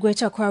that, the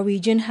Greater Accra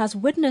region has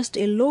witnessed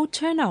a low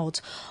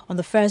turnout on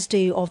the first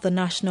day of the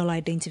National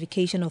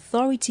Identification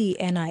Authority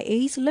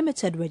NIA's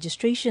limited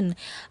registration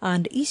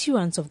and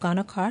issuance of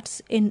Ghana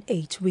cards in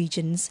 8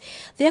 regions.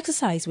 The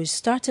exercise, which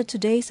started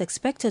today, is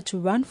expected to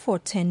run for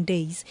 10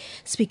 days.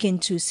 Speaking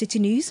to City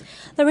News,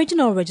 the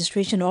regional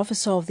registration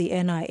officer of the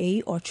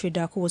NIA,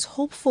 Otridak, was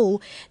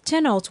hopeful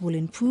turnout will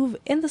improve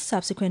in the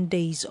subsequent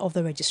days of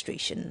the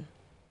registration.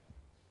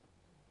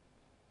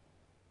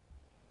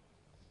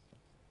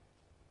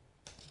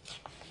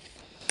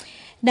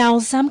 Now,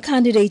 some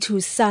candidates who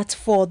sat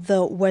for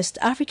the West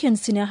African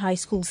Senior High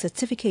School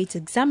Certificate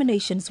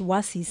Examinations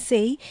WASI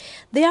say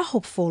they are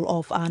hopeful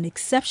of an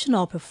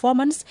exceptional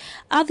performance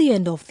at the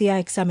end of their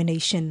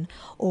examination.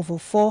 Over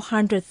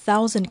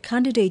 400,000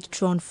 candidates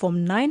drawn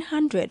from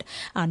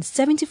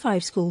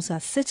 975 schools are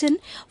sitting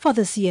for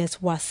this year's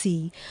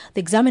WASI.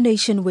 The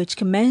examination, which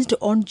commenced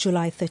on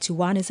July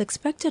 31, is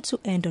expected to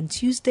end on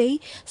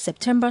Tuesday,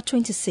 September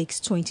 26,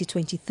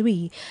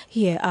 2023.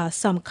 Here are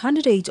some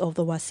candidates of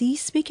the WASI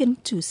speaking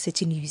to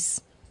City News.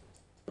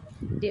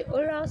 The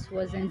orals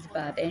wasn't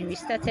bad, and we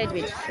started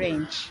with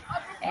French,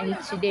 and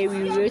today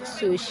we wrote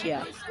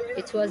social.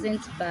 It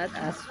wasn't bad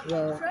as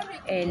well,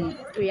 and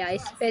we are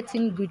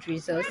expecting good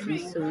results in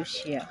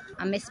social.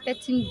 I'm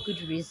expecting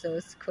good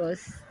results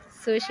because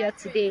social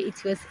today,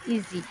 it was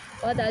easy.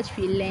 All that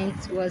we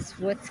learned was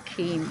what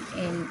came,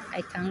 and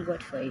I thank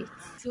God for it.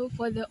 So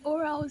for the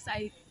orals,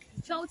 I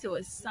felt it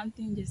was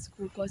something just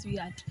cool because we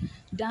had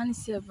done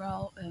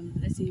several,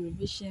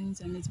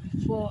 revisions on it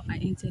before I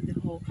entered the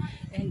hall.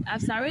 And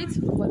after I read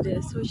for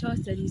the social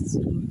studies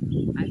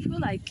too, I feel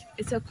like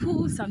it's a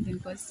cool something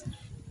because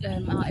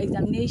our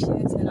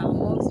examinations and our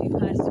mocks we've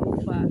had so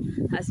far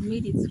has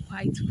made it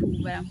quite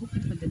cool, but I'm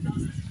hoping for the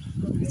best.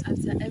 Because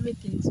after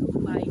everything so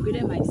far, I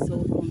graded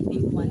myself from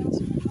A1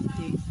 to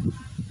A3.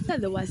 After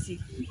the WASI,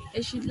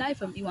 it should lie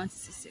from A1 to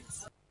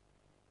C6.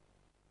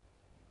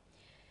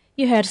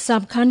 You heard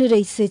some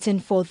candidates sitting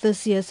for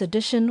this year's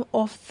edition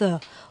of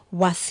the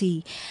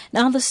Wasi.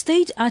 Now, the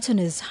state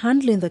attorneys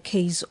handling the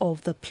case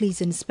of the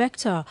police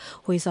inspector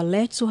who is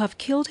alleged to have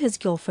killed his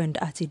girlfriend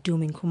at a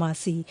Doom in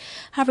Kumasi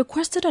have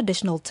requested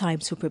additional time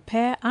to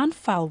prepare and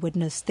file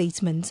witness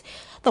statements.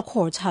 The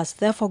court has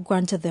therefore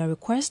granted their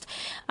request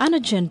and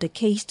adjourned the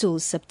case to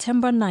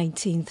September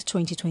 19,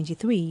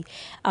 2023.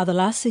 At the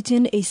last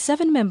sitting, a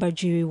 7-member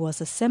jury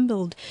was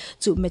assembled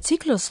to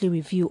meticulously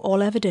review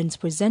all evidence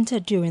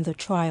presented during the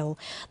trial.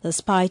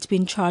 Despite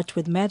being charged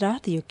with murder,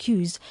 the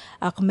accused,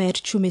 Ahmed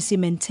Chumisi,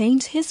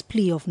 maintained his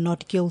plea of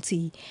not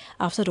guilty.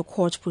 After the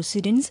court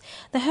proceedings,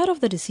 the head of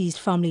the deceased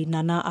family,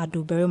 Nana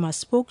Adu Berima,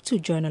 spoke to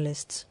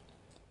journalists.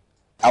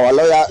 Our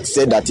lawyer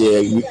said that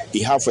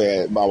we have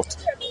about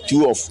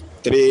 2 or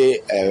 3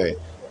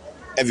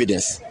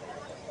 evidence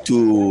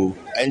to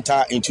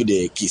enter into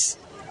the case.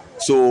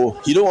 So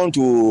he don't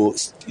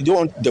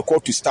want the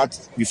court to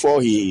start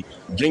before he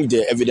bring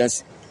the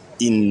evidence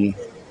in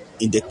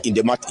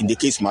the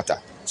case matter.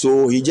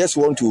 So he just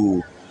want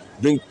to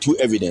bring 2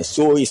 evidence.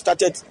 So he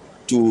started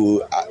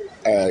to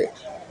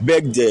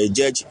beg the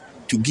judge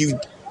to give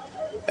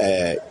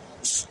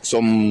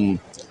some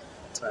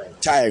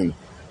time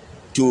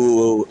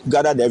to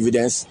gather the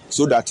evidence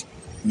so that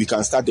we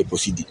can start the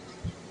proceeding.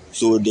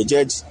 So the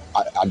judge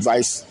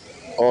advised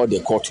all the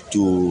court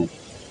to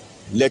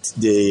let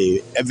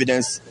the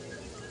evidence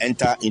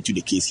enter into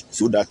the case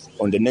so that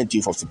on the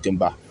 19th of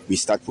September we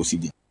start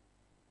proceeding.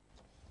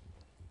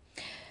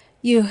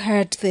 You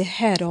heard the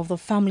head of the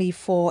family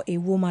for a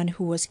woman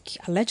who was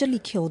allegedly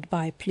killed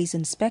by police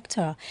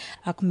inspector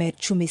Ahmed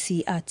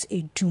Chumisi at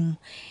a Doom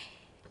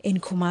in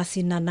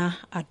Kumasi, Nana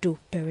Adu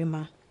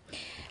Berima.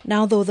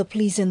 Now, though, the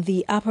police in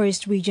the Upper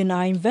East region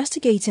are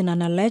investigating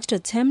an alleged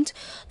attempt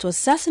to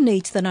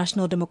assassinate the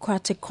National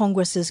Democratic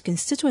Congress's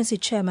constituency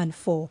chairman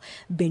for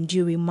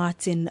Benduri,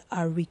 Martin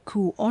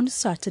Ariku, on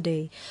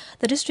Saturday.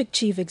 The district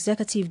chief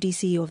executive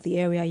DC of the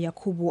area,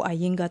 Yakubu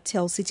Ayinga,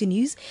 tells City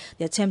News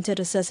the attempted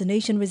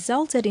assassination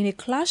resulted in a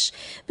clash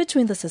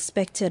between the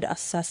suspected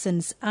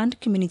assassins and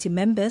community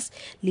members,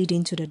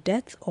 leading to the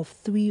death of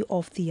 3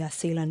 of the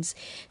assailants.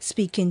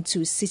 Speaking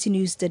to City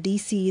News, the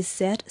DC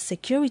said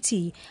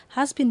security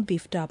has been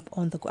beefed up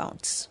on the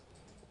grounds.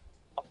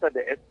 After the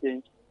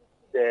exchange,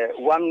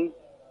 one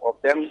of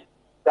them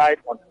died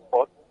on the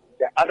spot.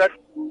 The other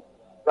 2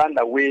 ran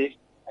away,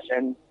 and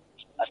then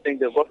I think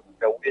they got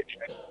away.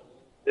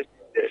 The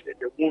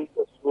wound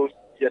was so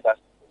severe that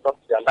they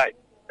lost their life.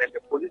 Then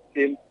the police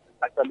came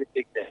to actually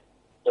take them.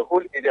 The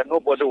whole area,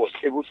 nobody was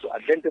able to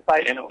identify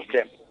any of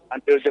them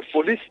until the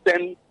police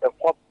sent the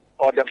corpse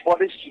or the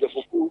bodies to the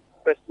Fuku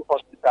Rescue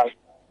Hospital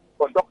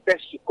for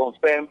doctors to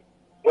confirm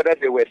whether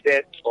they were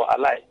dead or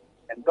alive.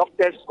 And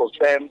doctors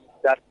confirmed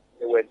that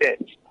they were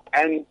dead.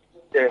 And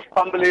the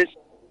families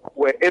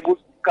were able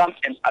to come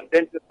and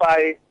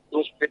identify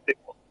those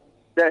people.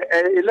 The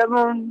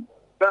 11th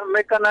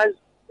Mechanized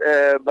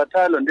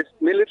Battalion, this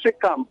military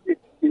camp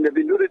in the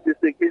Binduri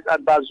district, is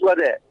at Bazua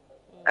there.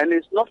 And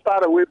it's not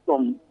far away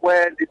from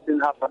where this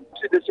thing happened.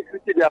 See the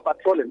security, they are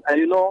patrolling. And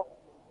you know,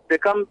 they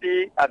can't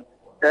be at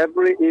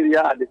every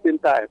area at the same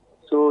time.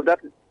 So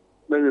that is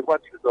maybe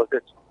what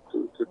resulted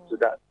to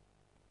that.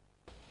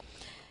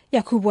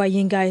 Yakubu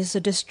Ayinga is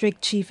the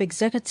district chief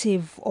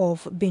executive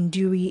of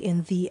Binduri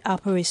in the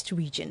Upper East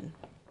region.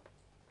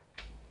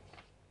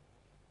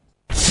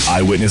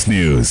 Eyewitness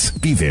News.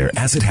 Be there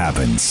as it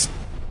happens.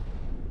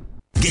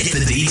 Get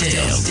the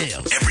details.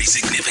 Every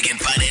significant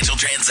financial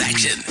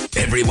transaction,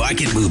 every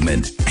market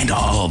movement, and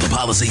all the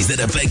policies that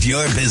affect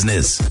your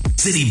business.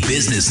 City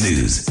Business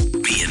News.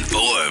 Be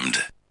informed.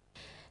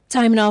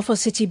 Time now for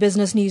City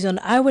Business News on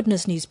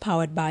Eyewitness News,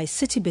 powered by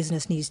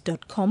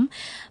citybusinessnews.com.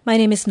 My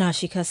name is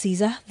Nashika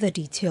Caesar. The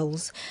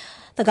details.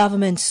 The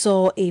government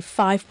saw a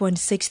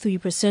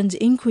 5.63%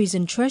 increase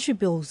in treasury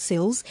bill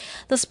sales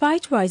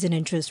despite rising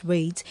interest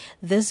rates.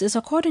 This is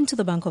according to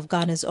the Bank of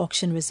Ghana's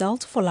auction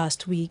result for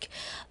last week.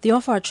 The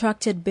offer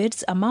attracted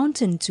bids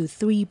amounting to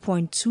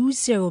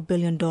 $3.20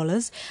 billion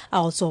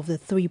out of the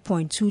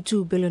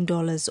 $3.22 billion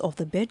of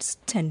the bids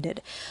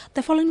tendered.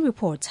 The following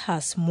report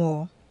has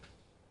more.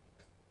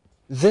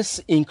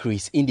 This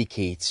increase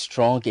indicates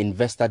strong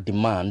investor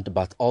demand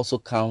but also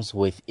comes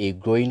with a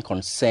growing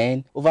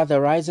concern over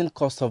the rising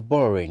cost of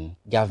borrowing.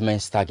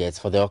 Government's target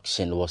for the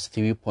auction was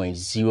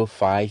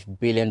 $3.05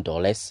 billion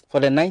for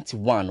the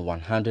 91,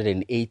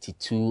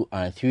 182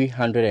 and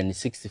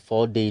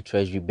 364-day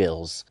treasury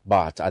bills.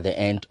 But at the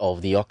end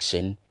of the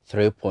auction,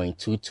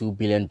 $3.22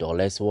 billion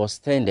was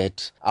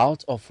tendered,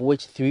 out of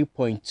which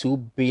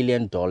 $3.2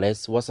 billion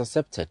was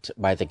accepted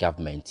by the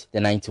government. The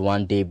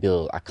 91-day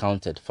bill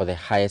accounted for the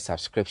highest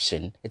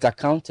subscription. It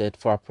accounted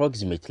for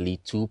approximately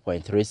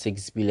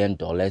 $2.36 billion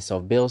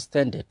of bills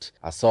tendered,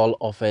 as all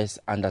offers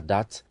under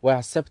that were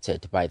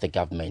accepted by the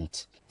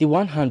government. The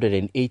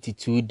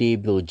 182-day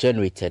bill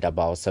generated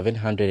about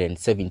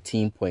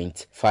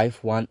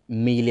 $717.51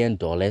 million,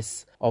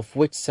 of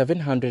which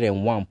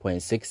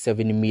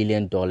 $701.67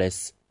 million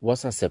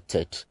was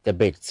accepted. The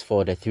bids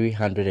for the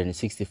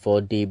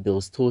 364-day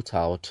bills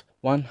totaled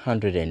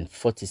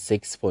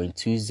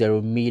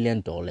 $146.20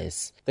 million.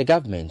 The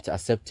government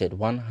accepted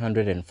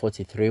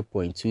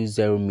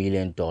 $143.20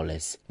 million.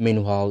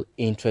 Meanwhile,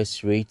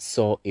 interest rates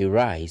saw a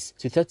rise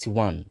to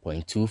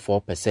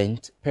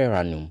 31.24% per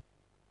annum.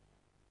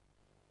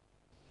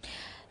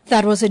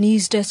 That was a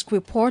News Desk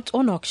report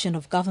on auction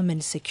of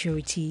government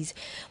securities.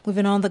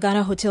 Moving on, the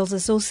Ghana Hotels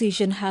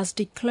Association has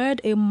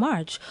declared a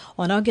march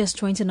on August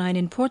 29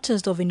 in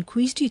protest of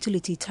increased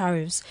utility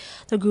tariffs.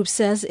 The group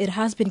says it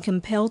has been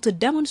compelled to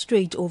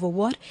demonstrate over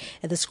what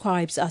it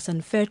describes as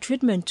unfair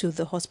treatment to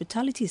the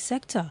hospitality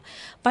sector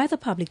by the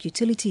Public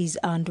Utilities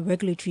and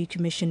Regulatory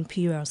Commission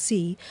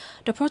 (PURC).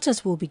 The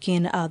protest will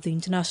begin at the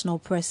International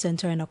Press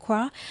Center in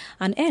Accra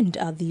and end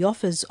at the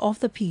office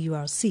of the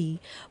PURC.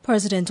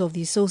 President of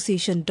the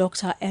association,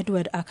 Dr.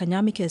 Edward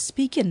Akanyamike,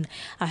 speaking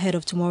ahead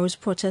of tomorrow's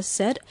protest,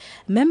 said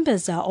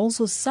members are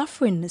also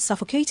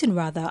suffocating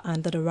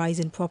under the rise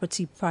in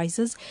property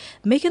prices,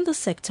 making the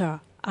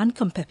sector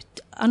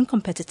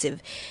uncompetitive.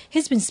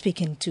 He's been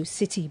speaking to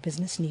City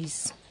Business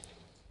News.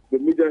 The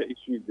major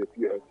issue is the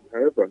PRC.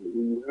 However,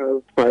 we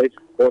have 5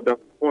 other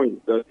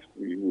points that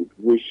we would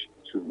wish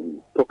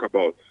to talk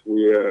about.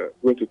 We are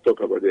going to talk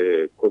about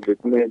the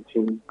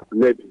COVID-19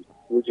 levy,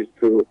 which is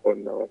still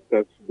on our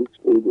tax books.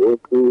 We will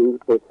also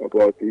talk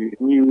about the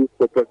new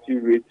property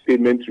rate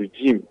payment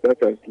regime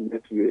that has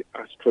led to the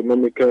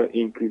astronomical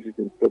increases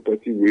in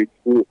property rates.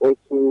 We will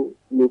also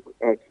look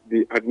at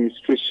the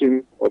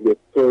administration of the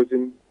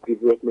Tourism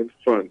Development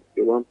Fund,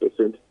 the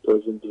 1%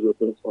 Tourism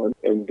Development Fund,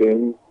 and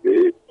then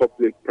the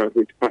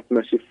Public-Private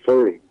Partnership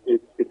Forum,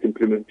 its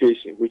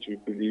implementation, which we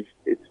believe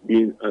it's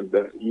being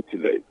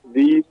underutilized.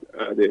 These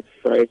are the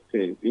 5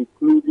 things,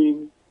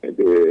 including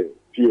the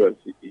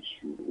PRC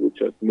issue, which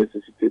has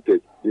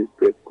necessitated this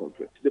press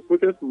conference. The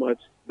protest march,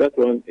 that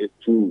one is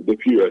to the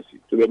PRC.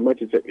 So the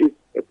march is a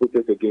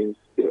protest against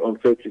the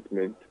unfair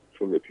treatment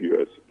from the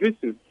PRC. This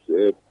is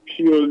a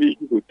purely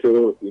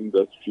hotel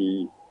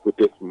industry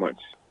protest march.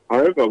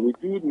 However, we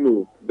do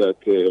know that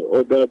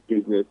other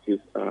businesses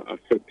are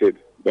affected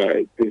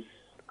by this,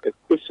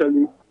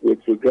 especially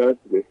with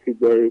regard to the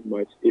February,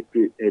 March,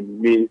 April,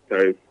 and May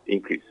tariff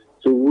increase.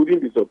 So we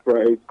wouldn't be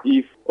surprised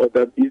if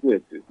other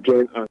businesses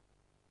join us.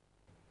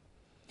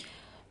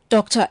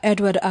 Dr.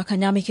 Edward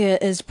Akanyamike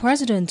is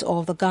president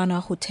of the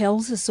Ghana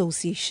Hotels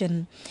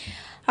Association.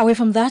 Away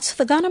from that,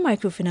 the Ghana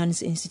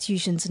Microfinance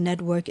Institutions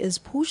Network is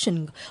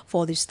pushing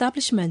for the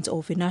establishment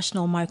of a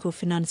national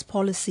microfinance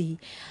policy.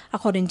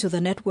 According to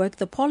the network,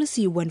 the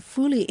policy, when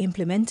fully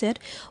implemented,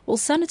 will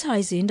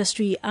sanitize the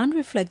industry and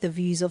reflect the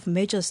views of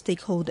major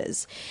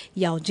stakeholders.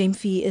 Yao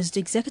Jemfi is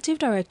the executive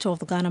director of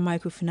the Ghana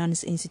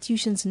Microfinance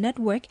Institutions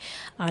Network,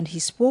 and he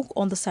spoke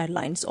on the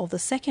sidelines of the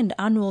 2nd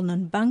Annual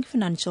Non-Bank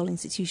Financial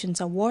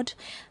Institutions Award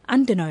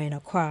and dinner in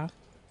Accra.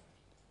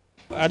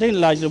 I think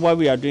largely what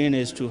we are doing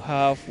is to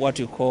have what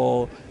you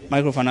call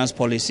microfinance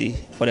policy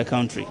for the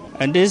country.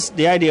 And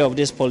the idea of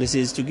this policy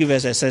is to give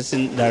us a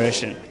certain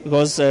direction.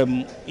 Because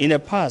in the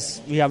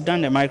past, we have done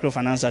the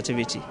microfinance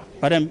activity.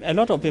 But a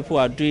lot of people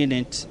are doing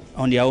it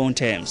on their own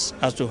terms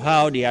as to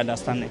how they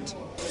understand it.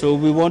 So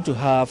we want to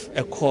have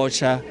a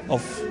culture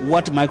of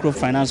what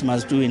microfinance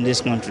must do in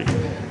this country.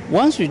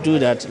 Once we do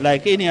that,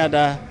 like any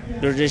other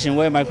jurisdiction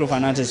where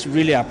microfinance is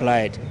really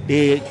applied,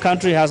 the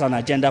country has an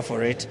agenda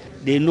for it.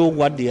 They know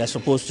what they are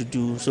supposed to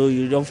do, so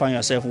you don't find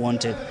yourself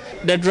wanted.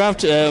 The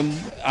draft,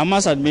 I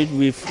must admit,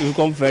 we've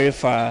gone very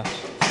far.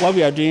 What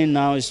we are doing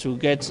now is to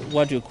get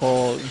what you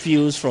call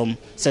views from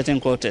certain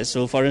quarters.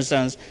 So, for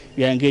instance,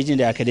 we are engaging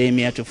the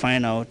academia to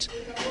find out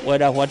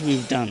whether what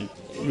we've done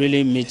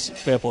really meets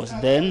purpose.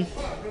 Then,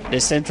 the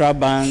central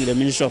bank, the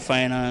Ministry of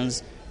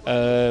Finance,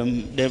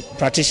 the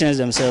practitioners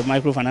themselves,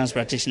 microfinance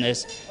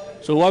practitioners.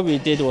 So what we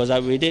did was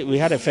that we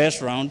had a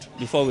first round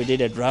before we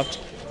did a draft,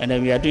 and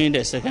then we are doing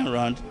the second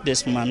round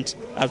this month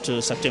up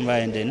to September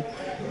ending,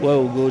 where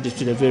we'll go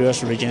to the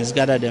various regions,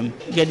 gather them,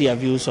 get their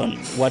views on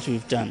what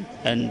we've done.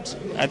 And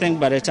I think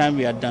by the time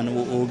we are done,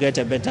 we'll get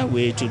a better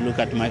way to look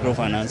at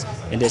microfinance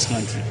in this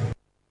country.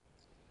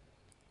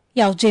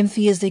 Yao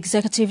Jemfi is the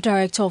executive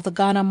director of the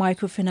Ghana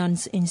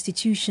Microfinance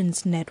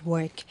Institutions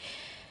Network.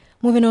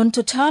 Moving on,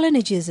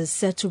 TotalEnergies is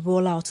set to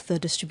roll out the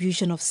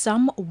distribution of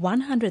some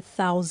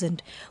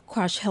 100,000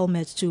 crash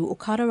helmets to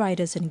Okada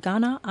riders in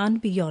Ghana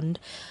and beyond.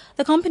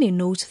 The company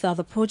notes that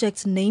the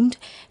project named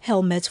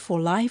Helmet for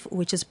Life,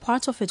 which is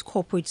part of its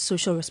corporate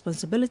social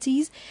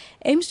responsibilities,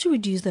 aims to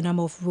reduce the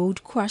number of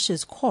road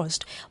crashes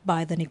caused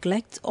by the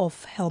neglect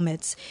of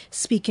helmets.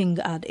 Speaking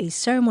at a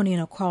ceremony in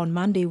Accra on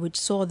Monday, which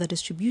saw the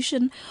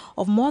distribution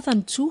of more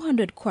than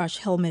 200 crash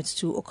helmets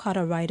to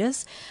Okada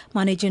riders,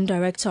 Managing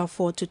Director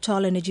for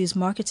TotalEnergies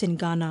Marketing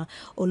Ghana,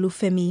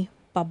 Olufemi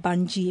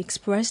Babanji,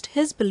 expressed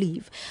his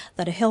belief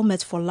that a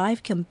Helmet for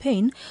Life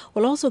campaign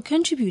will also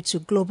contribute to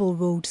global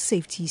road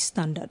safety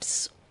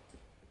standards.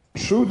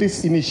 Through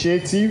this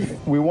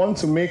initiative, we want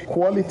to make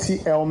quality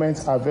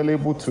helmets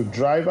available to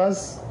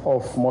drivers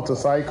of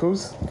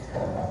motorcycles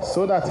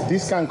so that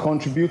this can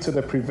contribute to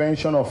the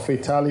prevention of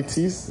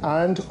fatalities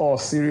and or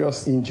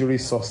serious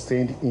injuries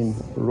sustained in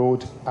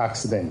road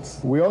accidents.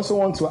 We also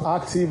want to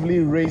actively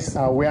raise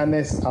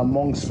awareness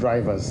amongst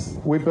drivers.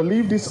 We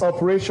believe this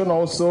operation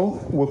also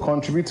will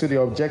contribute to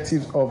the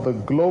objectives of the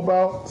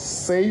Global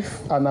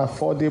Safe and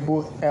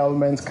Affordable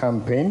Helmet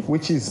Campaign,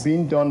 which is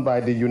being done by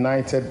the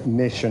United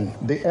Nations.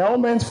 The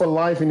Helmet for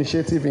Life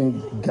initiative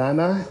in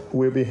Ghana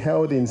will be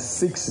held in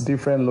 6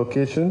 different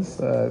locations,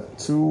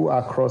 2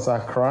 across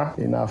Accra,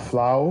 in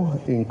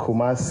Aflao, in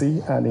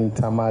Kumasi, and in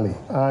Tamale.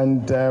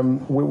 And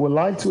we would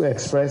like to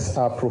express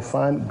our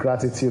profound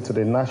gratitude to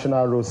the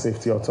National Road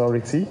Safety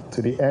Authority,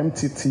 to the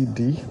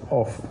MTTD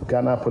of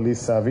Ghana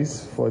Police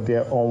Service for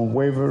their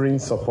unwavering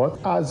support,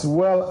 as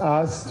well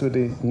as to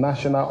the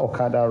National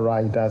Okada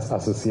Riders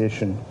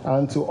Association,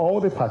 and to all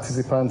the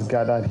participants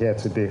gathered here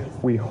today.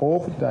 We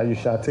hope that you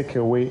shall take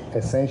away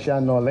essential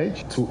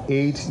knowledge to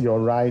aid your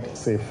ride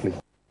safely.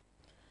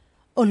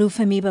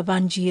 Olufemi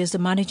Babanji is the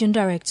Managing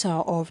Director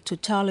of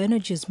Total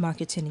Energies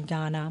Marketing in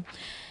Ghana.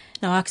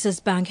 Now, Access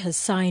Bank has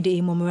signed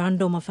a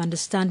Memorandum of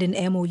Understanding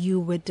MOU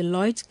with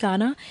Deloitte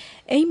Ghana,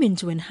 aiming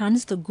to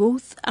enhance the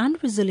growth and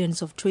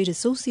resilience of trade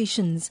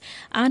associations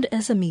and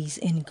SMEs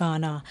in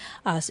Ghana.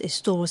 As a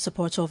stalwart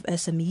supporter of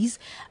SMEs,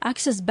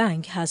 Access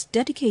Bank has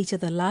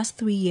dedicated the last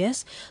 3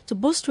 years to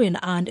bolstering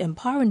and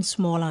empowering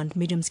small and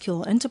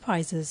medium-scale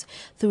enterprises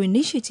through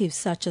initiatives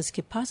such as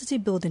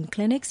capacity-building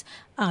clinics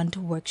and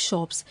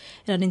workshops.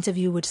 In an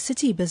interview with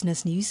City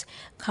Business News,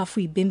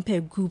 Kafui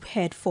Bimpe, Group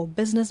Head for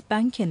Business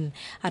Banking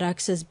at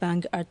Access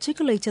Bank,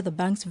 articulated the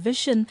bank's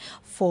vision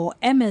for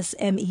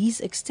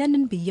MSMEs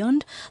extending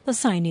beyond the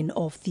signing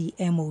of the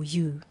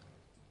MOU.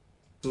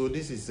 So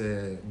this is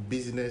a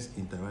business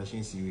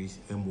interaction series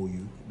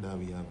MOU that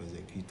we have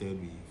executed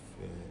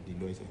with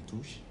Deloitte and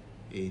Touche.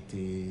 It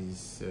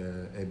is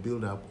a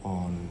build-up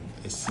on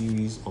a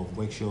series of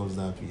workshops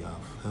that we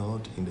have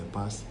held in the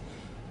past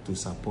to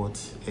support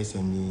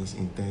SMEs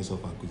in terms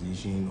of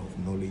acquisition of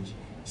knowledge,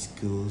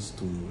 skills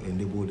to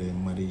enable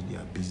them manage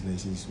their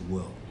businesses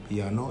well. We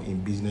are not in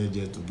business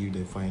just to give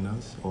them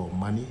finance or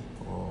money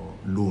or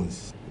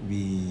loans.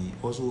 We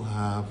also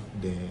have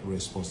the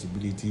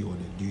responsibility or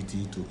the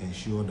duty to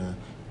ensure that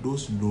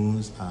those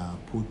loans are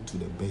put to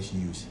the best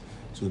use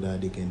so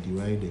that they can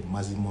derive the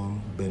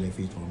maximum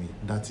benefit from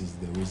it. That is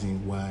the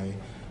reason why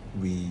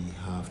we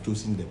have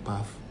chosen the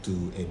path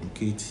to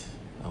educate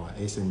our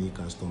SME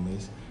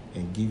customers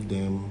and give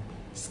them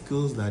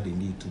skills that they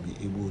need to be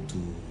able to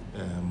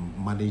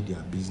manage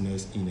their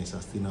business in a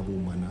sustainable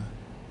manner,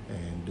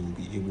 and they will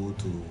be able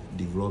to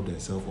develop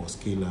themselves or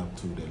scale up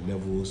to the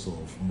levels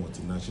of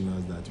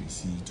multinationals that we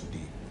see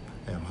today.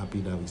 I am happy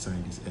that we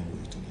signed this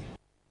MOU today.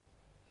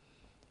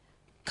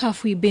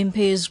 Kafui Bimpe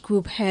is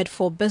Group Head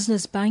for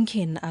Business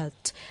Banking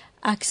at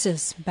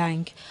Access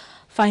Bank.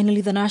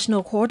 Finally, the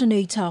National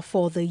Coordinator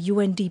for the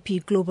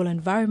UNDP Global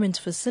Environment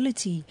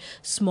Facility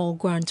Small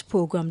Grant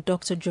Program,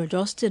 Dr. George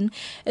Austin,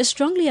 is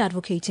strongly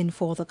advocating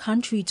for the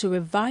country to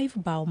revive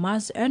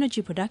biomass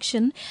energy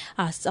production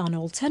as an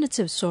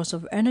alternative source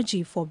of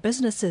energy for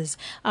businesses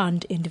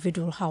and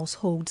individual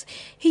households.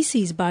 He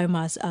sees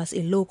biomass as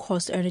a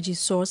low-cost energy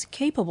source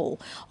capable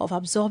of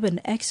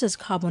absorbing excess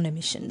carbon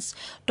emissions.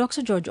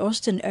 Dr. George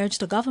Austin urged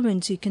the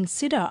government to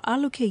consider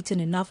allocating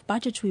enough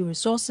budgetary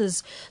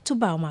resources to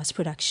biomass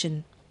production.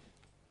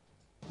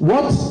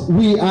 What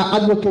we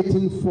are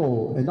advocating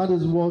for, and that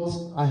is what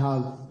I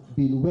have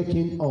been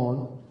working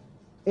on,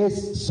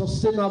 is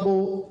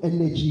sustainable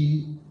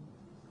energy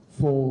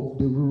for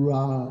the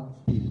rural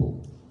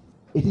people.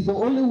 It is the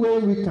only way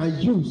we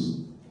can use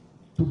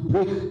to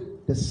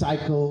break the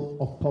cycle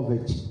of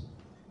poverty.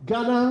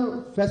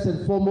 Ghana, first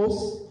and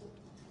foremost,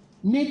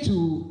 need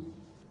to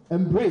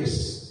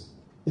embrace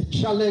the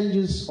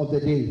challenges of the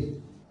day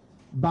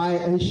by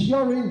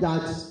ensuring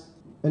that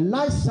a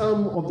large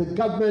sum of the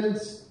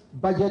government's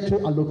budgetary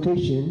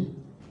allocation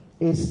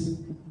is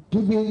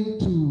given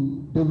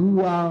to the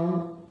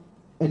rural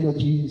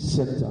energy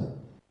sector.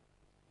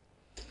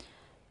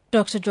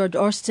 Dr. George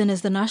Austin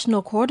is the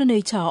National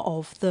Coordinator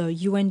of the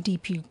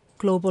UNDP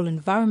Global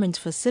Environment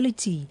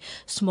Facility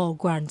Small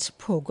Grants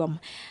Program.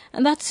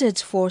 And that's it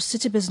for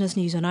City Business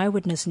News and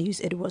Eyewitness News.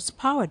 It was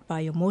powered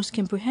by your most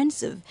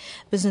comprehensive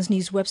business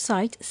news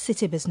website,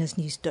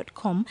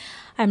 citybusinessnews.com.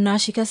 I'm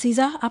Nashika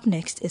Caesar. Up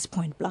next is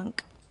Point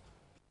Blank.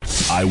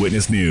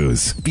 Eyewitness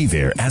News. Be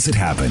there as it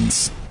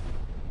happens.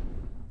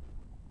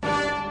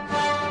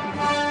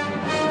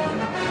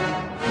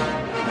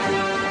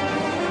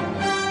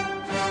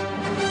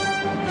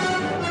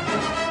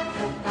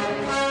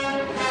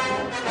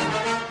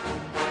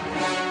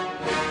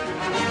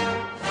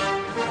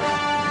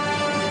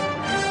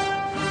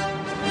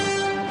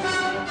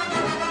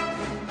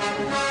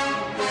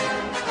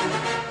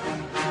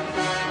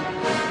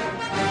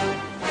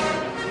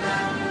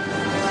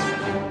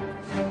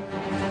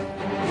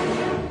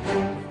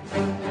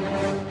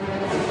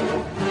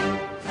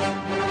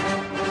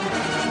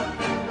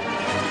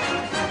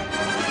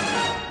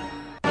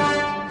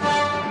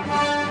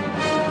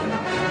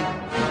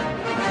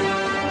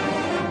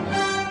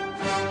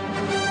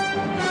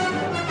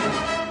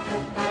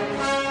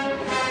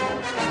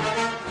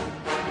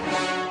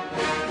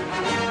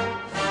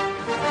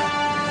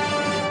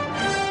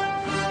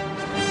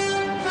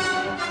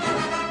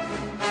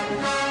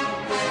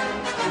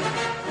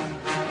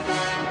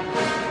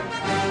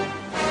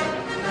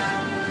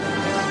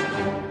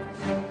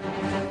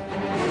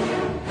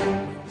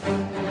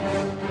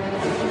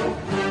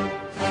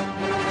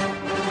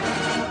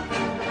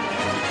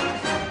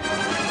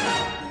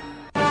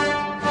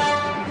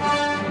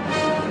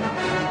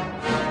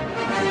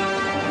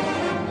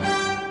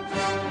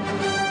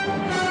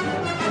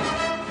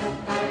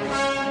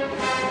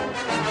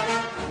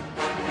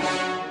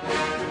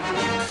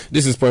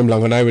 This is Point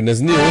Blank on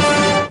Eyewitness News.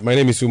 My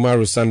name is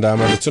Umaru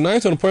Sandama. And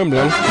tonight on Point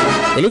Blank,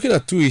 we're looking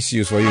at two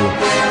issues for you.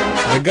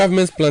 The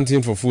government's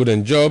planting for food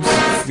and jobs.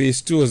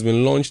 Phase 2 has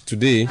been launched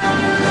today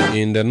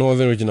in the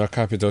northern regional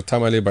capital,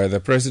 Tamale, by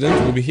the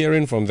president. We'll be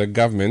hearing from the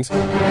government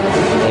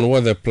on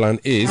what the plan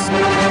is.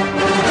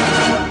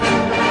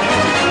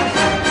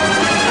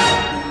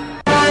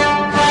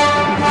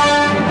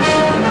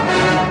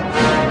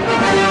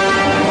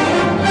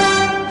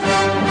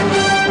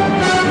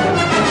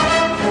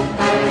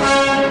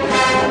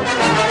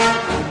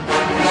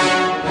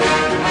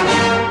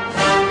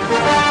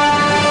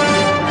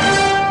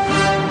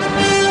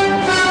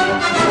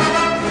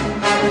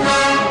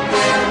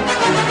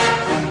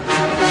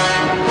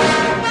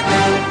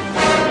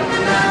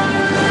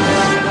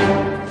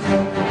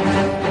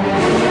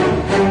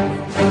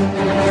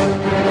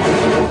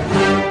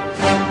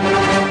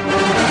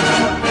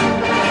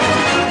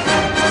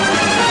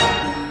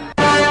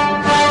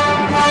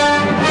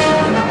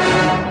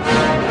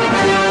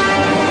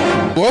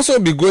 We'll also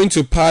be going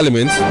to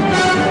Parliament,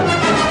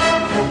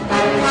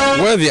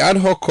 where the ad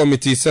hoc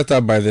committee set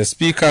up by the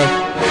Speaker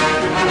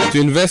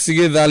to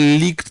investigate that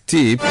leaked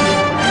tape,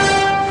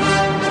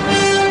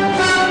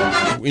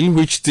 in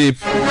which tape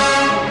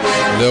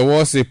there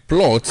was a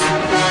plot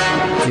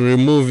to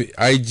remove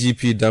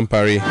IGP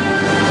Dampare,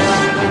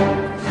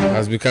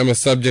 has become a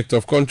subject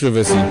of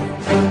controversy.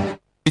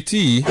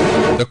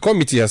 The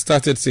committee has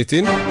started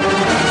sitting.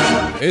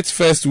 Its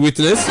first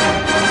witness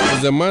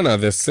is the man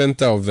at the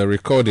center of the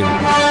recording,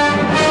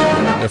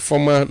 the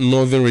former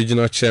Northern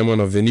Regional Chairman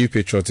of the New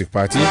Patriotic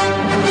Party,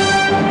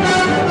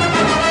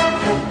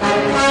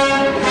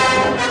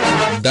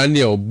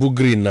 Daniel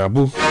Bugri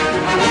Nabu.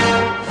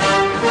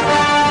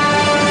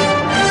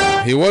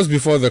 He was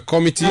before the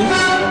committee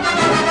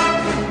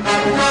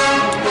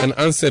and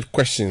answered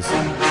questions.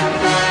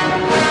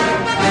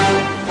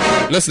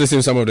 Let's listen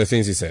to some of the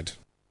things he said.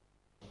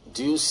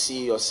 Do you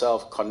see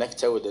yourself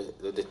connected with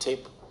the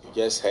tape you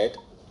just heard?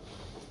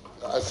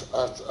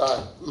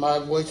 My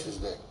voice is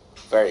there.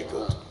 Very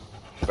good.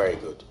 Very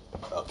good.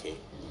 Okay.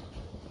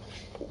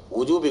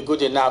 Would you be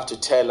good enough to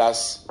tell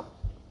us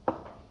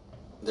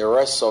the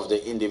rest of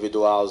the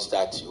individuals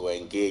that you were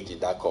engaged in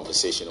that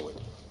conversation with?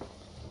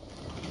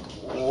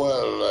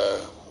 Well,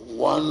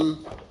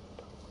 one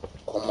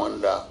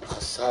Commander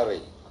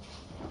Asari.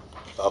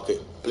 Okay,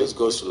 please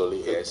go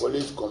slowly. The yes.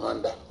 police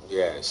commander.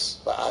 Yes.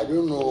 But I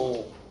don't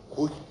know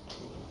which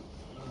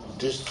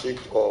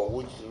district or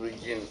which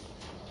region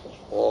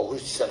or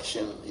which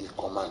section he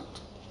command.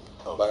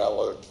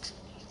 Okay.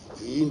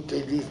 He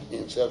introduced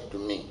himself to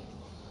me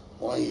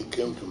when he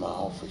came to my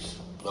office.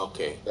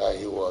 Okay. That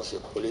he was a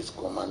police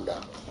commander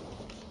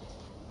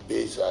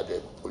based at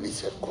the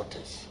police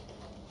headquarters.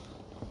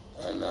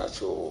 And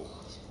so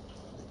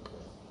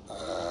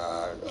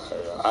I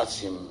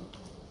asked him,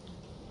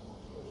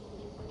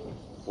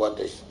 where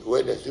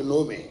does he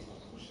know me?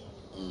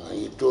 And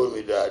he told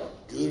me that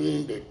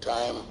during the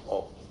time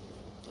of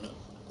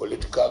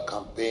political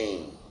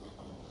campaign,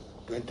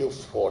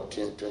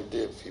 2014,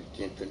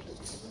 2015,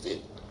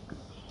 2016,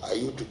 I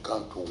used to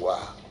come to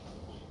work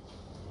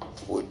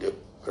with the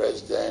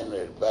president,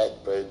 the vice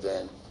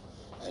president,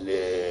 and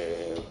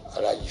the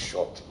Alaji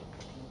Short.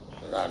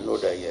 And I know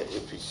that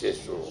if he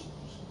says so,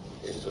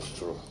 it's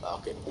true.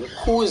 Okay.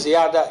 Who is the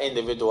other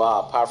individual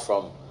apart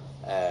from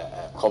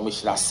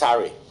Commissioner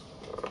Sari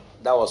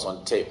that was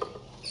on tape?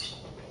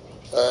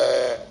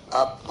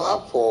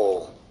 Apart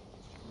from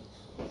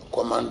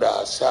Commander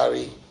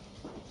Asari,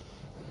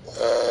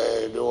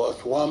 there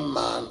was one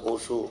man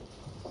also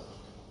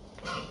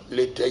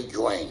later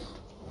joined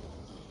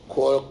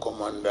called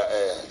Commander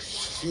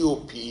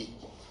COP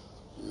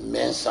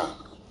Mensan.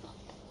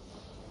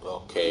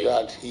 Okay.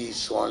 That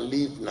he's on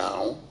leave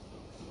now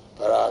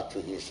prior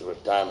to his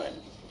retirement.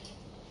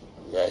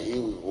 Yeah, he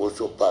was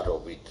also part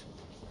of it.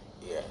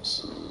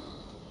 Yes.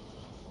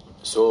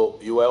 So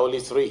you were only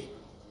three?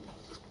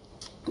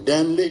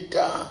 Then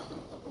later,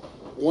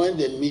 when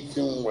the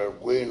meeting were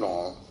going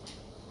on,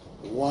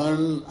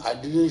 I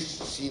didn't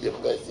see the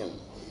person,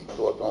 it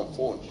was on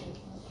phone.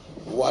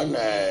 One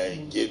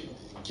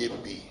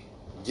JB,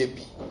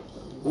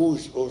 who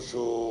is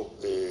also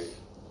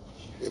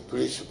a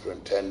police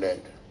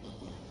superintendent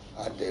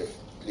at the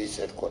police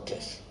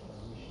headquarters.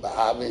 But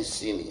I haven't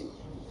seen him.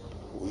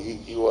 He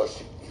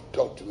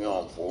talked to me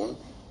on phone,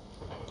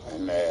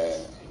 and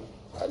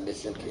I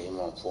listened to him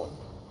on phone.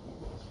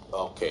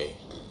 Okay.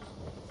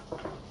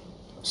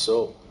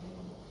 So,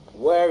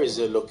 where is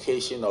the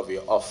location of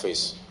your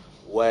office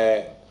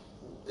where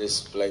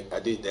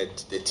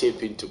the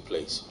taping took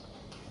place?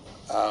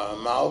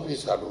 My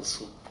office at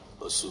Osu.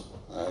 Osu.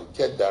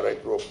 Get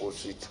direct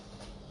opposite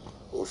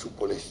Osu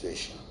police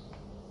station.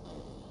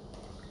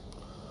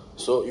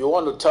 So you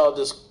want to tell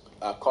this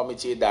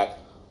committee that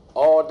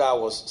all that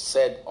was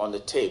said on the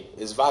tape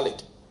is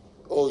valid?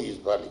 Oh, it's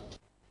valid.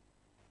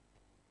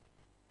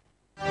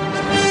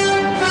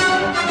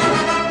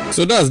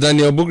 So that's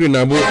Daniel Bugri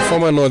Nabu,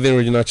 former Northern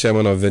Regional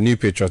Chairman of the New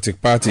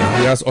Patriotic Party.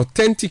 He has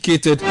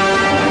authenticated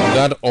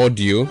that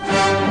audio,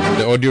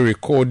 the audio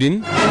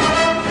recording,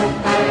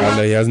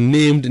 and he has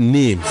named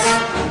names.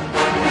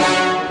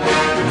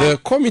 The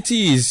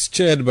committee is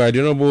chaired by the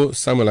Honorable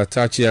Samuel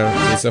Atachia.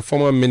 He's a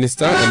former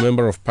minister and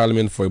member of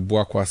parliament for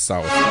Buakwa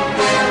South.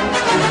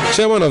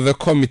 Chairman of the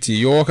committee,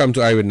 you're welcome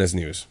to Eyewitness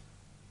News.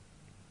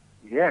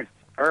 Yes,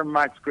 very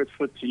much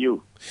grateful to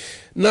you.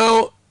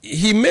 Now,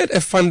 he made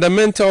a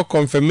fundamental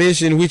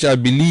confirmation which I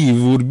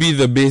believe would be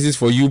the basis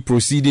for you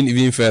proceeding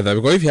even further.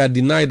 Because if he had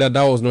denied that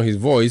that was not his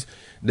voice,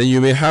 then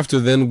you may have to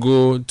then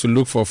go to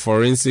look for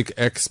forensic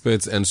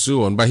experts and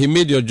so on. But he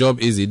made your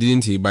job easy,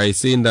 didn't he? By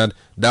saying that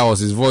that was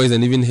his voice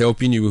and even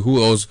helping you with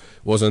who else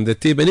was on the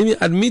tape and even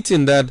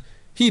admitting that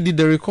he did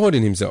the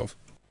recording himself.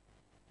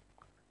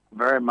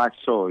 Very much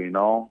so, you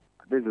know.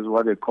 This is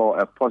what they call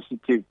a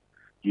positive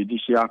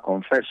judicial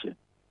confession.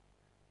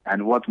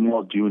 And what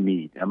more do you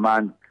need? A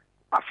man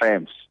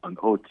affirms on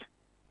oath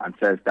and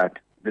says that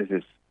this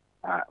is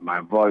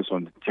my voice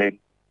on the tape.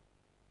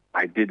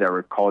 I did a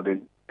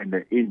recording, and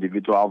the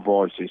individual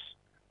voices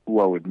who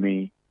are with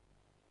me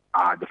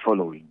are the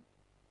following.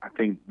 I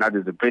think that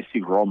is the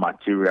basic raw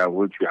material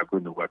which we are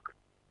going to work.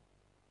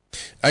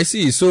 I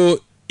see. So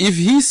if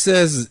he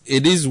says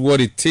it is what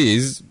it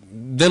is,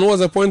 then what's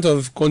the point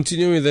of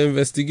continuing the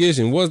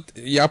investigation? What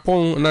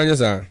Yapon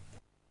Nanyasa?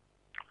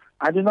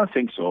 I do not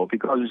think so,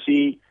 because you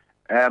see,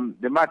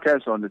 the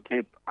matters on the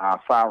tape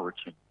are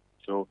far-reaching.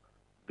 So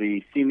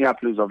the senior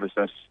police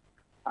officers,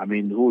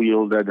 who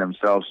yielded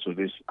themselves to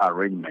this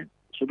arrangement,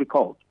 should be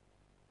called.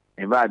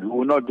 In fact, we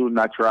will not do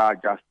natural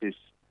justice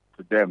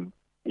to them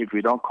if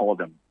we don't call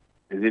them.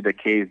 Is it the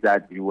case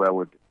that you were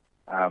with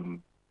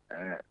Namon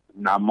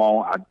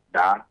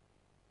Adda,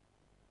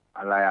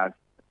 alias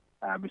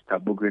Mr.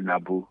 Bugri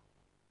Nabu,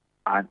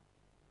 and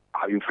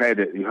you've heard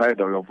it, you heard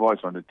your voice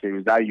on the tape?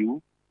 Is that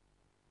you?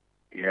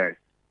 Yes.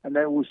 And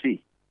then we'll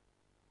see.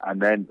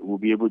 And then we'll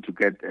be able to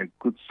get a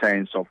good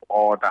sense of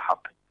all that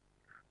happened.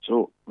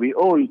 So we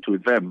owe it to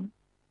them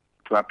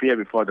to appear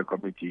before the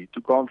committee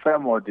to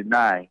confirm or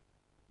deny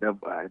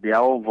their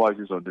own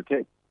voices on the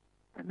tape.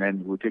 And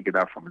then we'll take it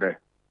out from there.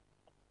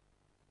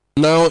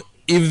 Now,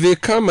 if they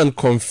come and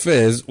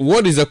confess,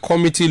 what is the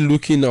committee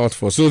looking out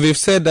for? So they've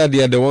said that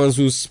they are the ones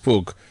who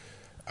spoke.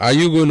 Are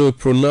you going to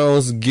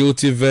pronounce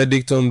guilty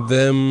verdict on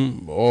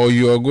them, or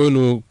you are going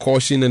to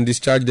caution and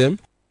discharge them?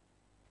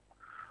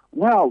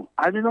 Well,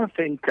 I do not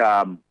think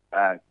in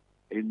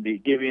the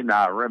giving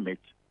our remit,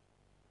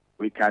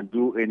 we can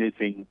do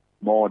anything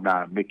more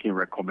than making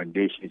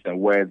recommendations and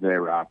where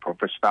there are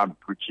professional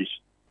breaches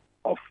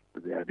of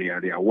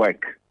their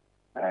work.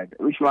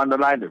 We should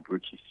underline the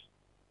breaches,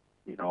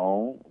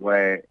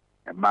 where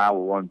a man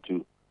will want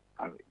to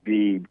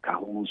be in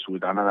cahoots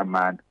with another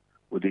man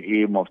with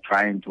the aim of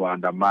trying to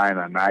undermine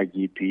an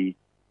IGP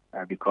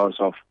because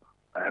of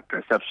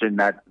perception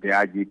that the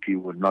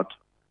IGP would not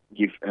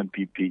give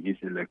MPP his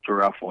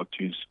electoral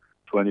fortunes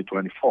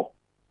 2024.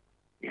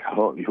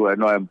 You were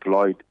not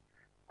employed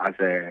as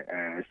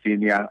a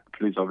senior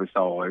police officer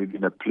or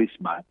even a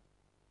policeman.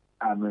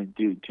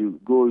 To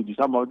go into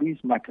some of these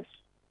matters.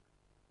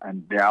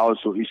 And there are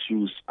also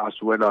issues as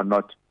to whether or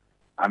not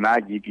an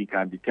IGP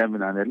can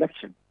determine an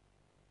election,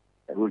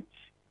 which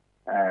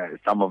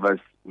some of us,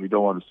 we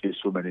don't want to say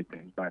so many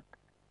things, but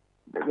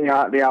they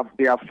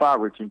are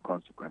far-reaching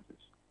consequences.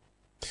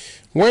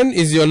 When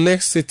is your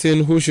next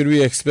sitting? Who should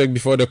we expect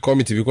before the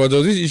committee? Because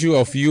there's this issue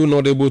of you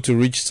not able to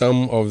reach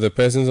some of the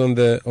persons on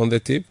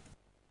the tape.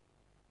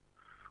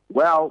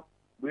 Well,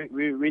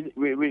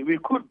 we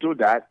could do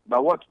that,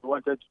 but what we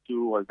wanted to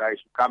do was that he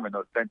should come and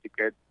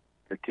authenticate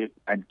the tape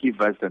and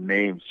give us the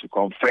names to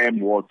confirm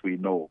what we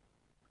know.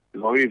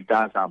 Because we've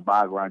done some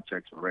background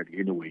checks already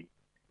anyway.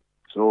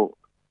 So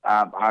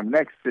our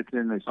next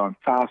sitting is on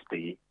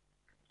Thursday.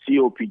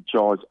 COP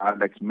George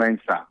Alex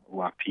Mensah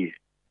will appear.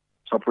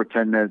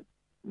 Superintendent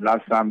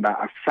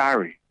Lasanda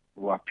Asari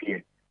will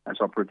appear. And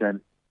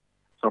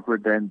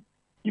Superintendent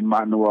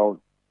Emmanuel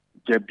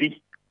Jebi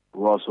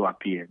will also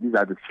appear. These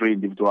are the three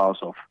individuals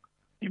of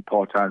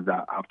importance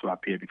that have to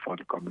appear before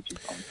the committee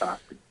on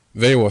Thursday.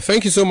 Very well.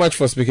 Thank you so much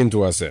for speaking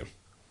to us, sir.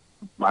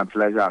 My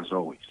pleasure, as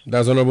always.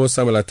 That's Honorable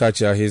Samuel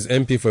Atachia. He's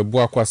MP for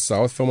Buakwa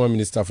South, former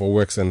Minister for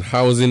Works and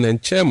Housing,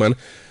 and chairman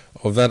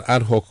of that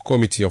ad hoc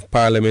committee of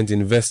Parliament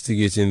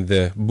investigating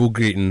the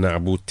Bugri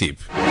Nabu tape.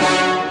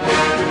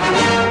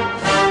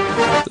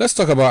 Let's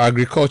talk about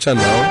agriculture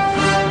now.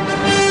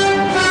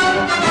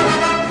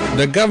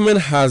 The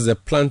government has a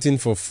Planting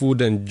for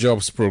Food and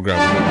Jobs program.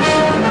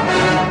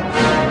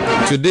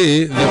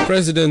 Today, the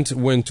president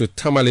went to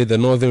Tamale, the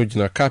northern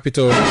regional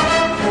capital,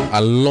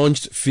 and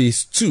launched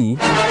phase 2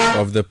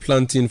 of the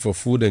Planting for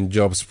Food and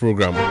Jobs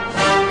program.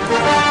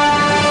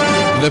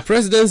 The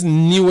president's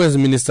newest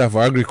minister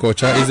for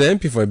agriculture is the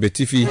MP for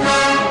Betifi,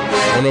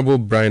 Honorable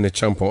Brian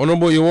Echampo.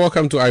 Honorable, you're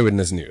welcome to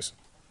Eyewitness News.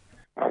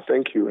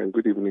 Thank you, and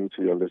good evening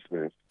to your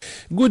listeners.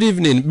 Good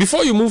evening.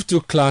 Before you move to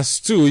Class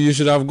 2, you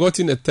should have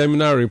gotten a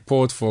terminal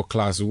report for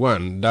Class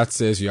 1 that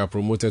says you are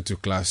promoted to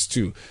Class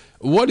 2.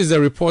 What is the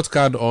report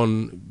card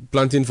on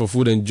Planting for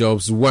Food and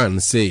Jobs 1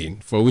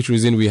 saying, for which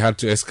reason we had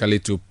to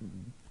escalate to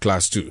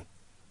Class 2?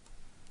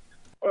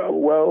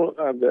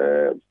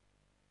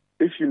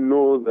 if you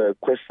know the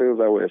questions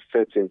that were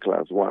set in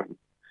class 1,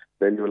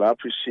 then you'll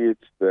appreciate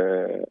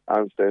the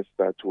answers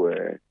that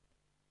were,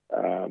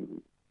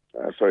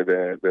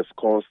 the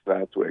scores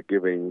that were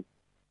given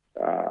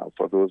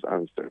for those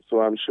answers.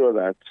 So I'm sure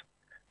that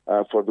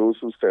for those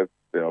who set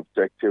the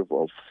objective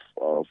of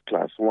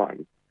class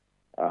 1,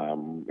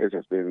 it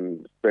has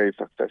been very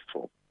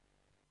successful.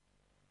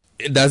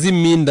 Does it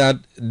mean that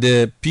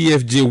the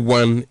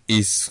PFJ1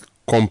 is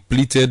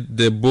completed,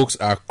 the books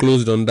are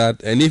closed on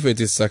that, and if it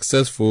is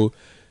successful,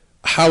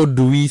 how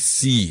do we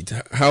see it?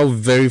 How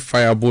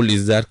verifiable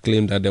is that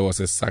claim that there was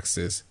a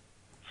success?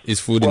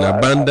 Is food in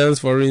abundance,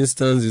 for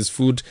instance? Is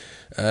food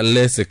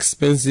less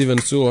expensive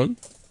and so on?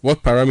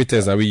 What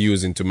parameters are we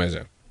using to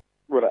measure?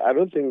 Well, I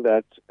don't think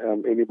that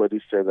anybody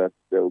said that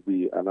there will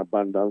be an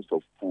abundance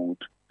of food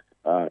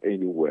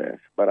anywhere.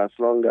 But as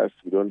long as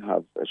we don't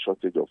have a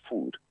shortage of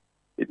food,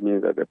 it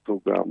means that the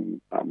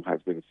program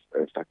has been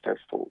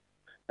successful.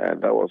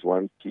 And that was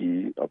one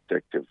key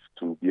objective,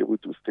 to be able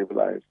to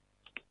stabilize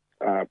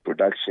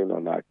production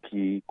on our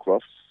key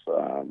crops.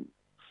 And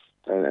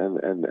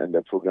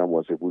the program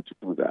was able to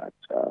do that.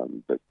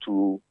 The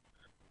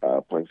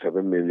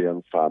 2.7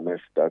 million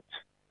farmers that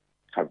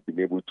have been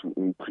able to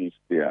increase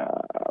their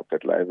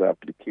fertilizer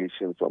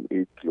application from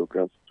 8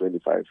 kilograms to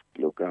 25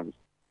 kilograms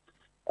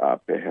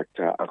per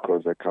hectare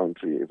across the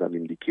country is an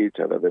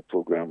indicator that the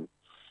program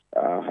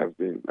has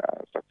been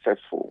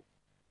successful.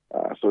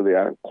 So there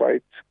are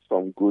quite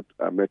some good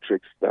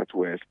metrics that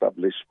were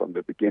established from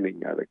the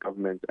beginning at the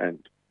government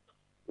end,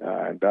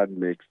 and that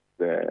makes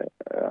those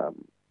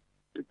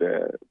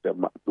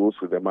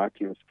with the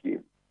marking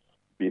scheme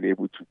being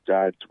able to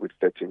judge with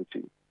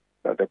certainty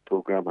that the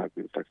program has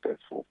been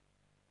successful.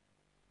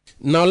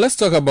 Now let's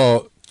talk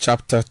about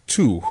Chapter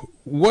 2.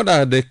 What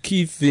are the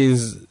key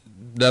things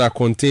that are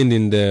contained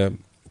in the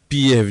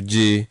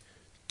PFJ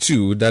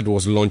 2 that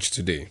was launched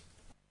today?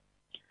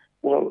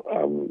 Well,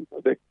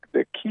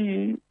 the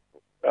key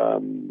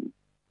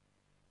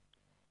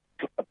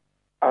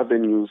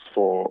avenues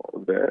for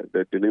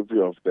the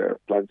delivery of the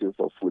Planting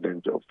for Food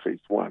and Jobs Phase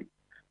 1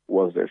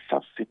 was the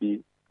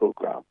subsidy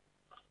program.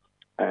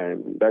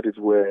 And that is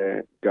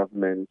where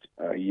government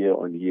year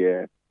on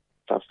year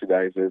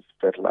subsidizes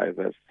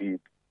fertilizers,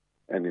 seeds,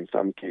 and in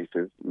some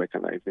cases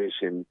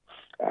mechanization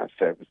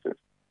services.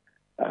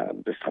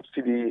 The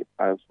subsidy,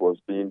 as was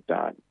being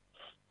done,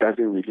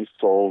 doesn't really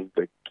solve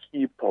the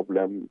key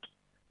problems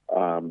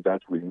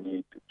that we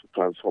need to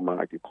transform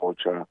our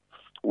agriculture,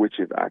 which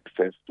is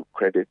access to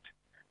credit,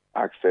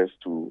 access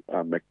to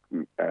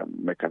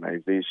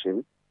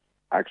mechanization,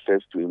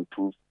 access to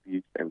improved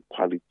seeds and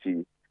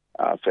quality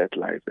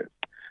fertilizers.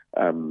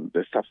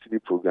 The subsidy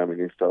program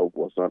in itself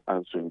was not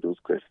answering those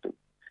questions.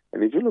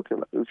 And if you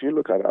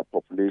look at our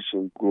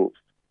population growth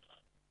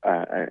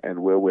and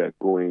where we're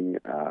going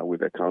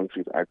with the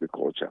country's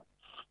agriculture,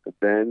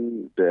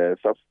 then the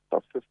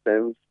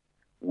subsistence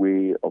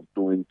way of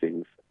doing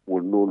things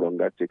will no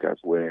longer take us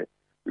where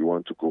we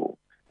want to go.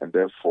 And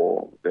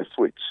therefore, the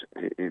switch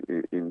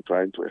in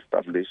trying to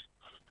establish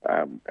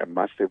a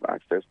massive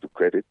access to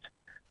credit,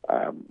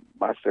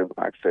 massive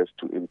access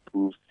to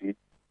improved seed,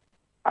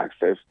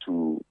 access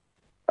to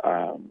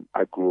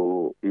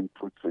agro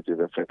inputs, which is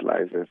the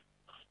fertilizers,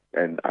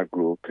 and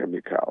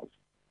agrochemicals,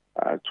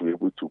 to be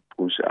able to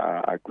push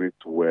our agri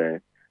to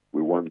where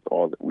we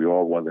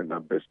all want the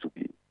numbers to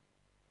be.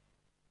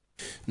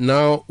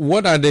 Now,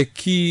 what are the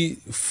key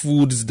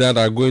foods that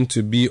are going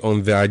to be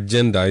on the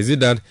agenda? Is it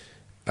that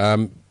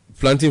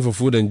Planting for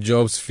Food and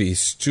Jobs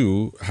Phase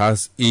 2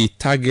 has a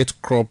target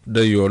crop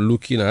that you're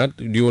looking at?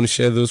 Do you want to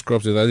share those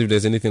crops with us if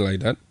there's anything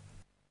like that?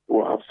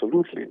 Well,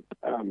 absolutely.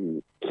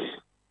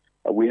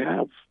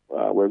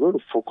 We're going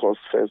to focus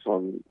first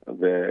on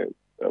the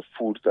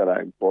foods that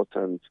are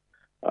important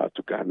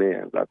to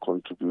Ghanaians, that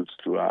contributes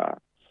to our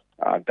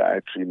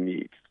dietary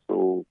needs.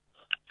 So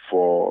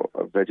for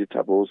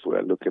vegetables,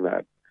 we're looking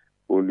at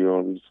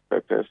onions,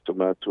 peppers,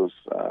 tomatoes,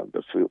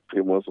 the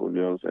famous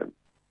onions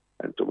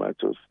and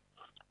tomatoes.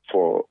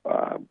 For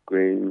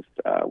grains,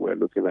 we're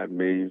looking at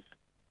maize,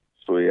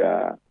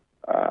 soya,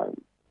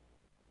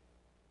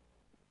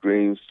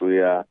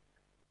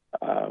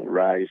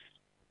 rice,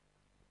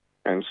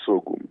 and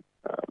sorghum,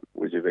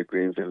 which is the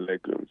grains and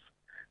legumes.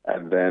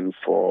 And then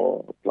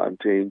for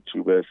plantain,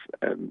 tubers,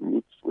 and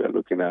roots, we're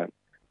looking at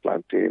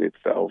plantain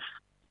itself.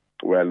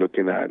 We're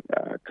looking at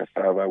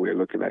cassava. We're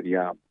looking at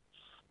yam.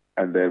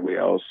 And then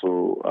we're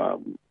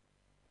also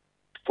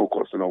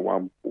focusing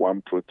on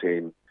one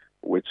protein,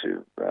 which is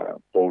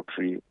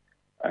poultry,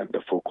 and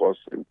the focus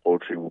in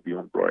poultry will be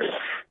on broiler.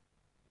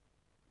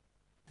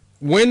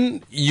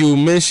 When you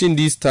mention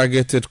these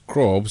targeted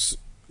crops,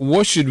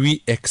 what should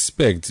we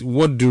expect?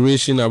 What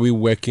duration are we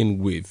working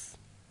with?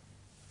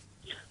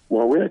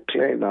 Well, we are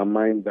clear in our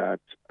mind that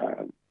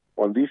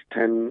on these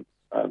 10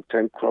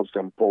 crops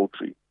and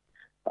poultry,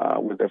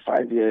 with the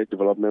 5-year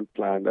development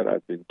plan that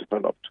has been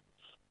developed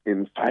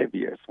in 5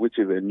 years, which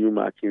is a new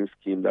marking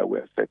scheme that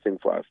we're setting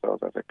for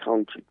ourselves as a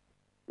country,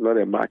 not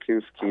a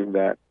marking scheme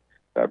that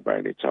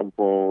Brian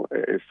Champo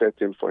is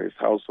setting for his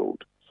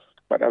household,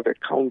 but as a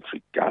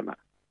country, Ghana,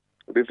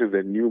 This is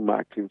a new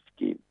marking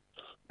scheme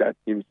that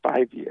in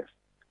 5 years,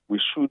 we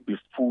should be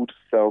food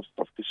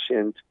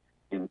self-sufficient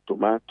in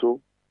tomato,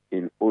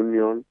 in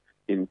onion,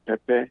 in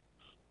pepper,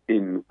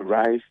 in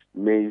rice,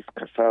 maize,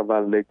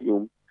 cassava,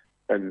 legume,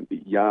 and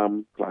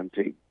yam,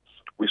 plantain.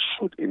 We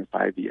should, in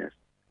 5 years,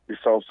 be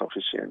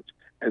self-sufficient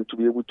and to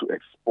be able to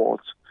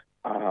export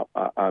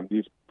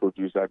these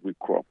produce that we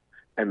crop,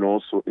 and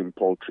also in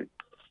poultry.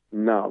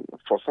 Now,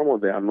 for some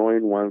of the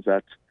annoying ones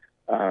that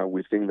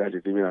we think that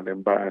is even an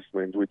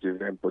embarrassment, which is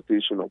the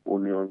importation of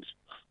onions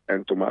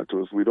and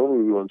tomatoes, we don't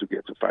really want to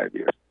get to 5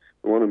 years.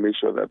 We want to make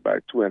sure that by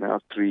 2.5,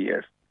 3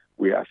 years,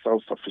 we are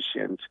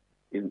self-sufficient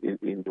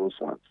in those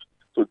ones.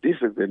 So this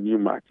is the new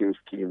marking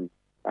scheme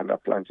under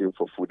Planting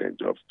for Food and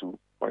Jobs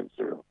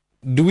 2.0.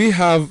 Do we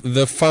have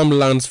the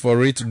farmlands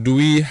for it? Do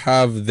we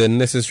have the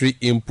necessary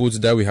inputs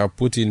that we have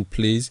put in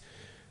place?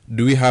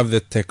 Do we have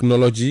the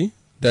technology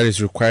that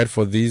is required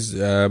for this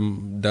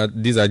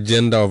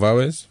agenda of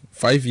ours?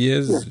 5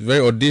 years, yes.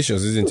 Very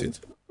audacious, isn't it?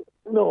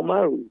 No,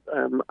 Maru,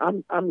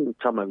 I'm in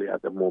Tamale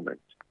at the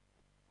moment,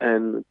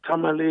 and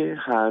Tamale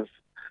has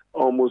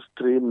almost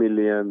 3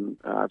 million.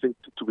 I think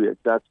to be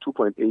exact,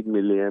 2.8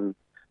 million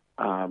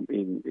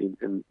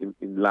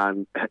in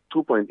land,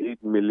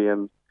 2.8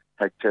 million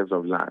hectares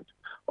of land,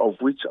 of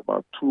which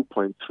about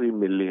 2.3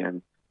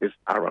 million is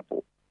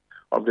arable.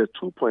 Of the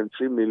 2.3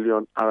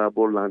 million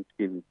arable land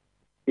in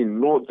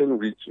northern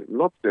region,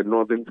 not the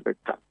northern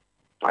sector,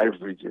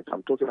 5 regions.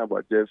 I'm talking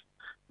about just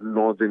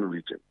northern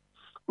region.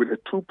 With the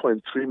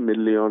 2.3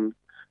 million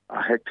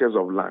hectares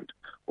of land,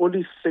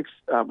 only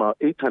about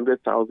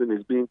 800,000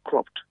 is being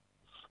cropped.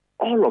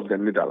 All of the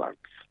Netherlands,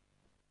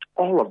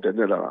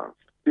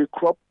 they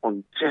crop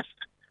on just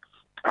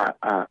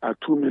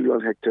 2 million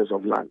hectares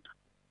of land.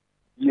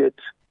 Yet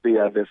they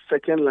are the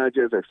second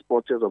largest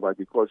exporters of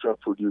agricultural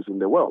produce in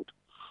the world.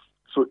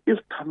 So if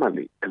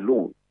Tamale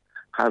alone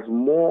has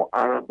more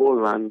arable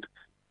land,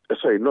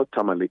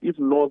 if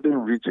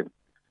northern region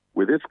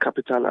with its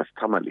capital as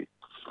Tamale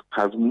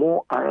has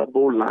more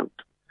arable land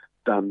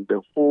than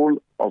the whole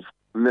of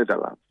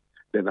Netherlands,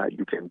 then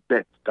you can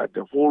bet that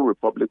the whole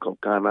Republic of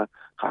Ghana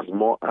has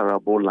more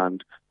arable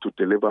land to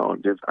deliver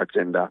on this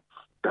agenda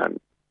than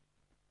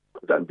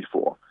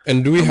before.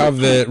 And do we have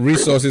the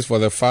resources for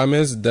the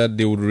farmers that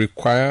they would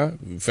require,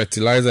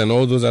 fertilizer and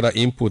all those other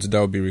inputs that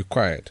would be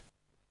required?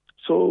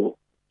 So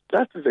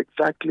that is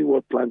exactly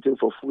what Planting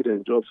for Food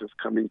and Jobs is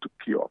coming to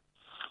cure.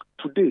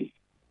 Today,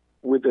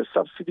 with the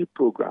subsidy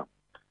program,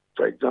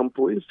 for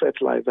example, if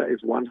fertilizer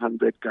is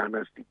 100 Ghana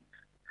cedis,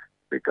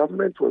 the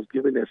government was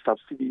given a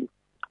subsidy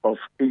of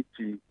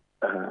 15%.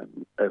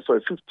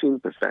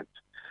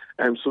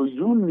 And so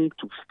you need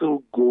to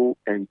still go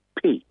and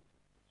pay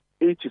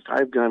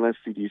 85 Ghana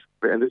cedis,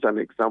 and this is an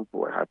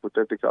example, a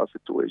hypothetical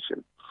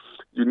situation.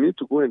 You need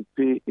to go and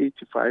pay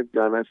 85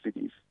 Ghana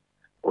cedis,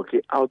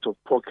 out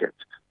of pocket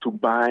to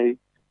buy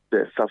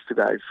the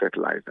subsidized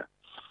fertilizer.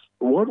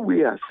 What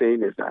we are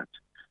saying is that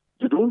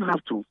you don't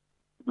have to,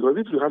 because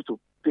if you have to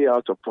pay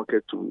out of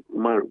pocket to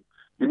Umaru,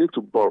 you need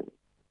to borrow.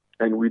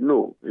 And we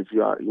know if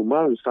you are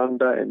Umaru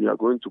Sanda and you are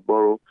going to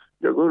borrow,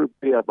 you're going to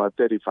pay about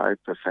 35%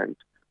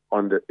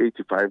 on the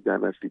 85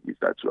 Ghana cedis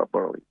that you are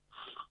borrowing.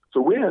 So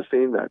we are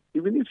saying that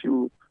even if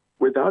you,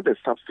 without a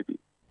subsidy,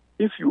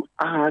 if you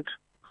under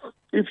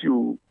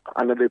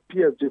the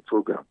PFJ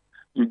program,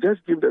 you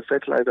just give the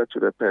fertilizer to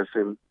the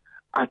person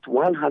at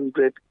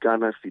 100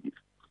 Ghana cedis.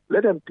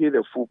 Let them pay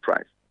the full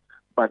price.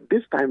 But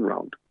this time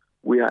round,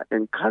 we are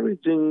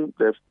encouraging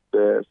the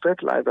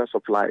fertilizer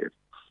suppliers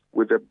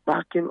with the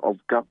backing of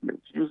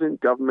government, using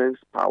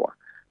government's power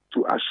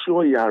to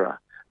assure Yara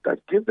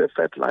that give the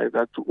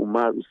fertilizer to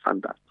Umaru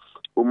Sanda.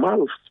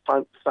 Umaru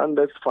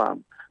Sanda's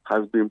farm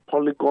has been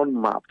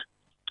polygon mapped.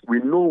 We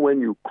know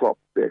when you crop,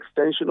 the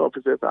extension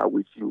officers are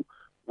with you.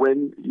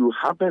 When you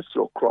harvest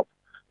your crop,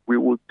 we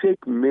will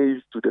take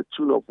maize to the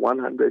tune of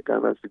 100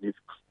 Ghana cedis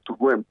to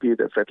go and pay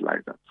the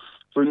fertilizer.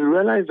 So you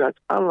realize that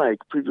unlike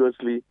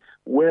previously,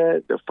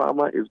 where the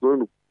farmer is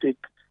going to take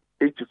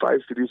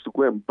 85 cedis to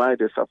go and buy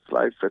the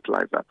subsidized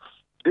fertilizer,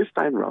 this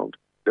time round,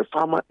 the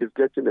farmer is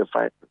getting the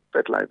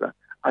fertilizer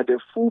at a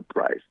full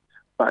price,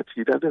 but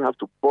he doesn't have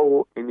to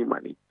borrow any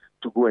money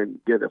to go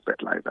and get the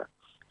fertilizer.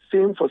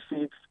 Same for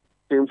seeds,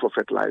 same for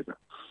fertilizer.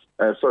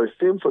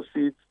 Same for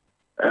seeds,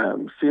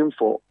 same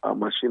for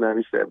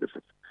machinery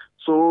services.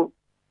 So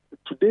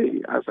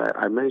today, as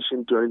I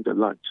mentioned during the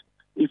lunch,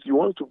 if you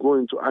want to go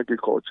into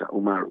agriculture,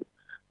 Umaru,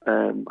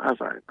 as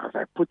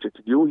I put it,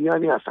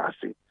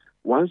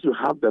 once you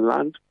have the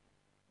land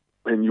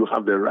and you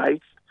have the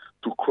rights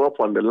to crop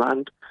on the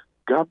land,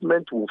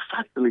 government will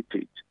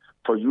facilitate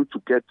for you to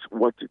get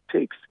what it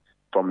takes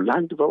from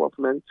land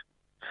development,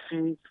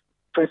 seeds,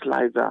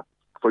 fertilizer,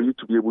 for you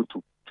to be able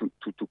to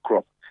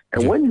crop.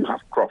 And when you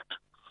have cropped,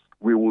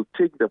 we will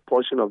take the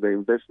portion of the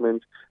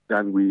investment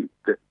that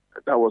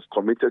was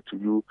committed to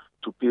you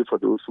to pay for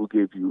those who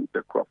gave you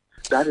the crop.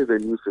 That is a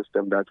new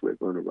system that we're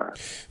going to run.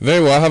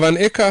 Very well. I have an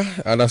acre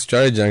at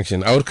Astrari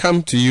Junction. I would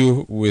come to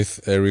you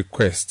with a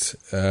request,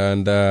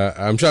 and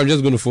I'm sure I'm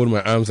just going to fold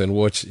my arms and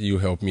watch you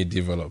help me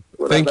develop.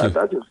 Well, Thank you.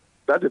 That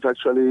that is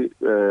actually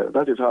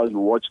that is how you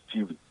watch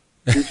TV.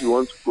 If you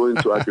want to go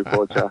into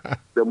agriculture,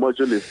 the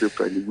module is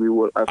different. We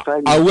will assign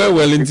you. I wear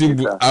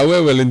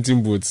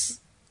Wellington boots.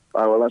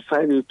 I will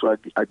assign you to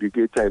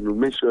aggregator and we'll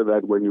make sure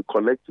that when you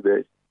collect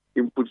the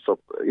inputs,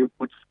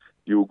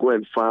 you go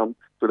and farm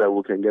so that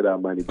we can get our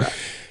money back.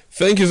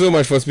 Thank you so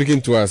much for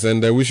speaking to us,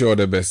 and I wish you all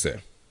the best, sir.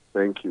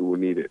 Thank you. We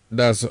need it.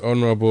 That's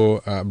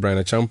Honorable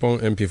Brian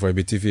Champong, MP for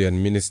ABTV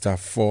and Minister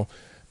for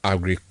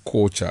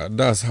Agriculture.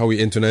 That's how we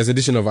end tonight's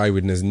edition of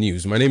Eyewitness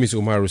News. My name is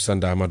Umaru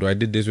Sanda Amado. I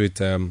did this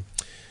with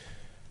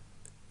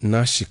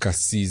Nashika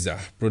Caesar.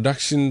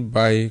 Production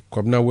by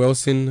Kwabna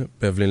Wilson,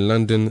 Bevelyn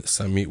London,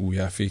 Sami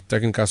Uyafi.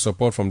 Technical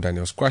support from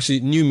Daniel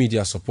Squashi. New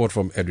media support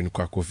from Edwin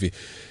Kwakofi.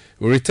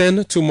 We'll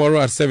return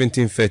tomorrow at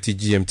 17:30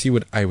 GMT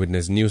with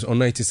Eyewitness News on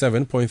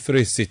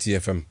 97.3 City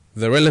FM.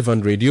 The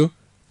relevant radio,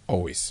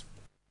 always.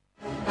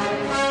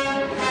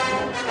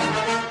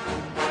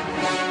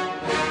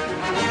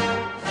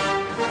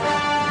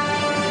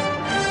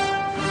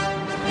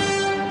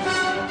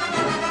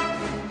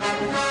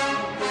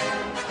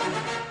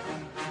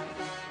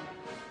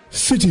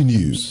 City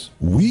News.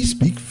 We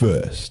speak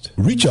first.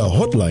 Reach our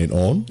hotline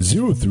on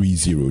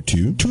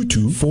 0302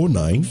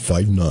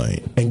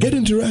 224959 and get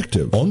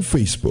interactive on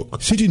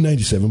Facebook, City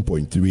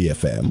 97.3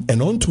 FM,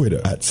 and on Twitter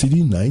at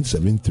City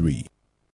 973.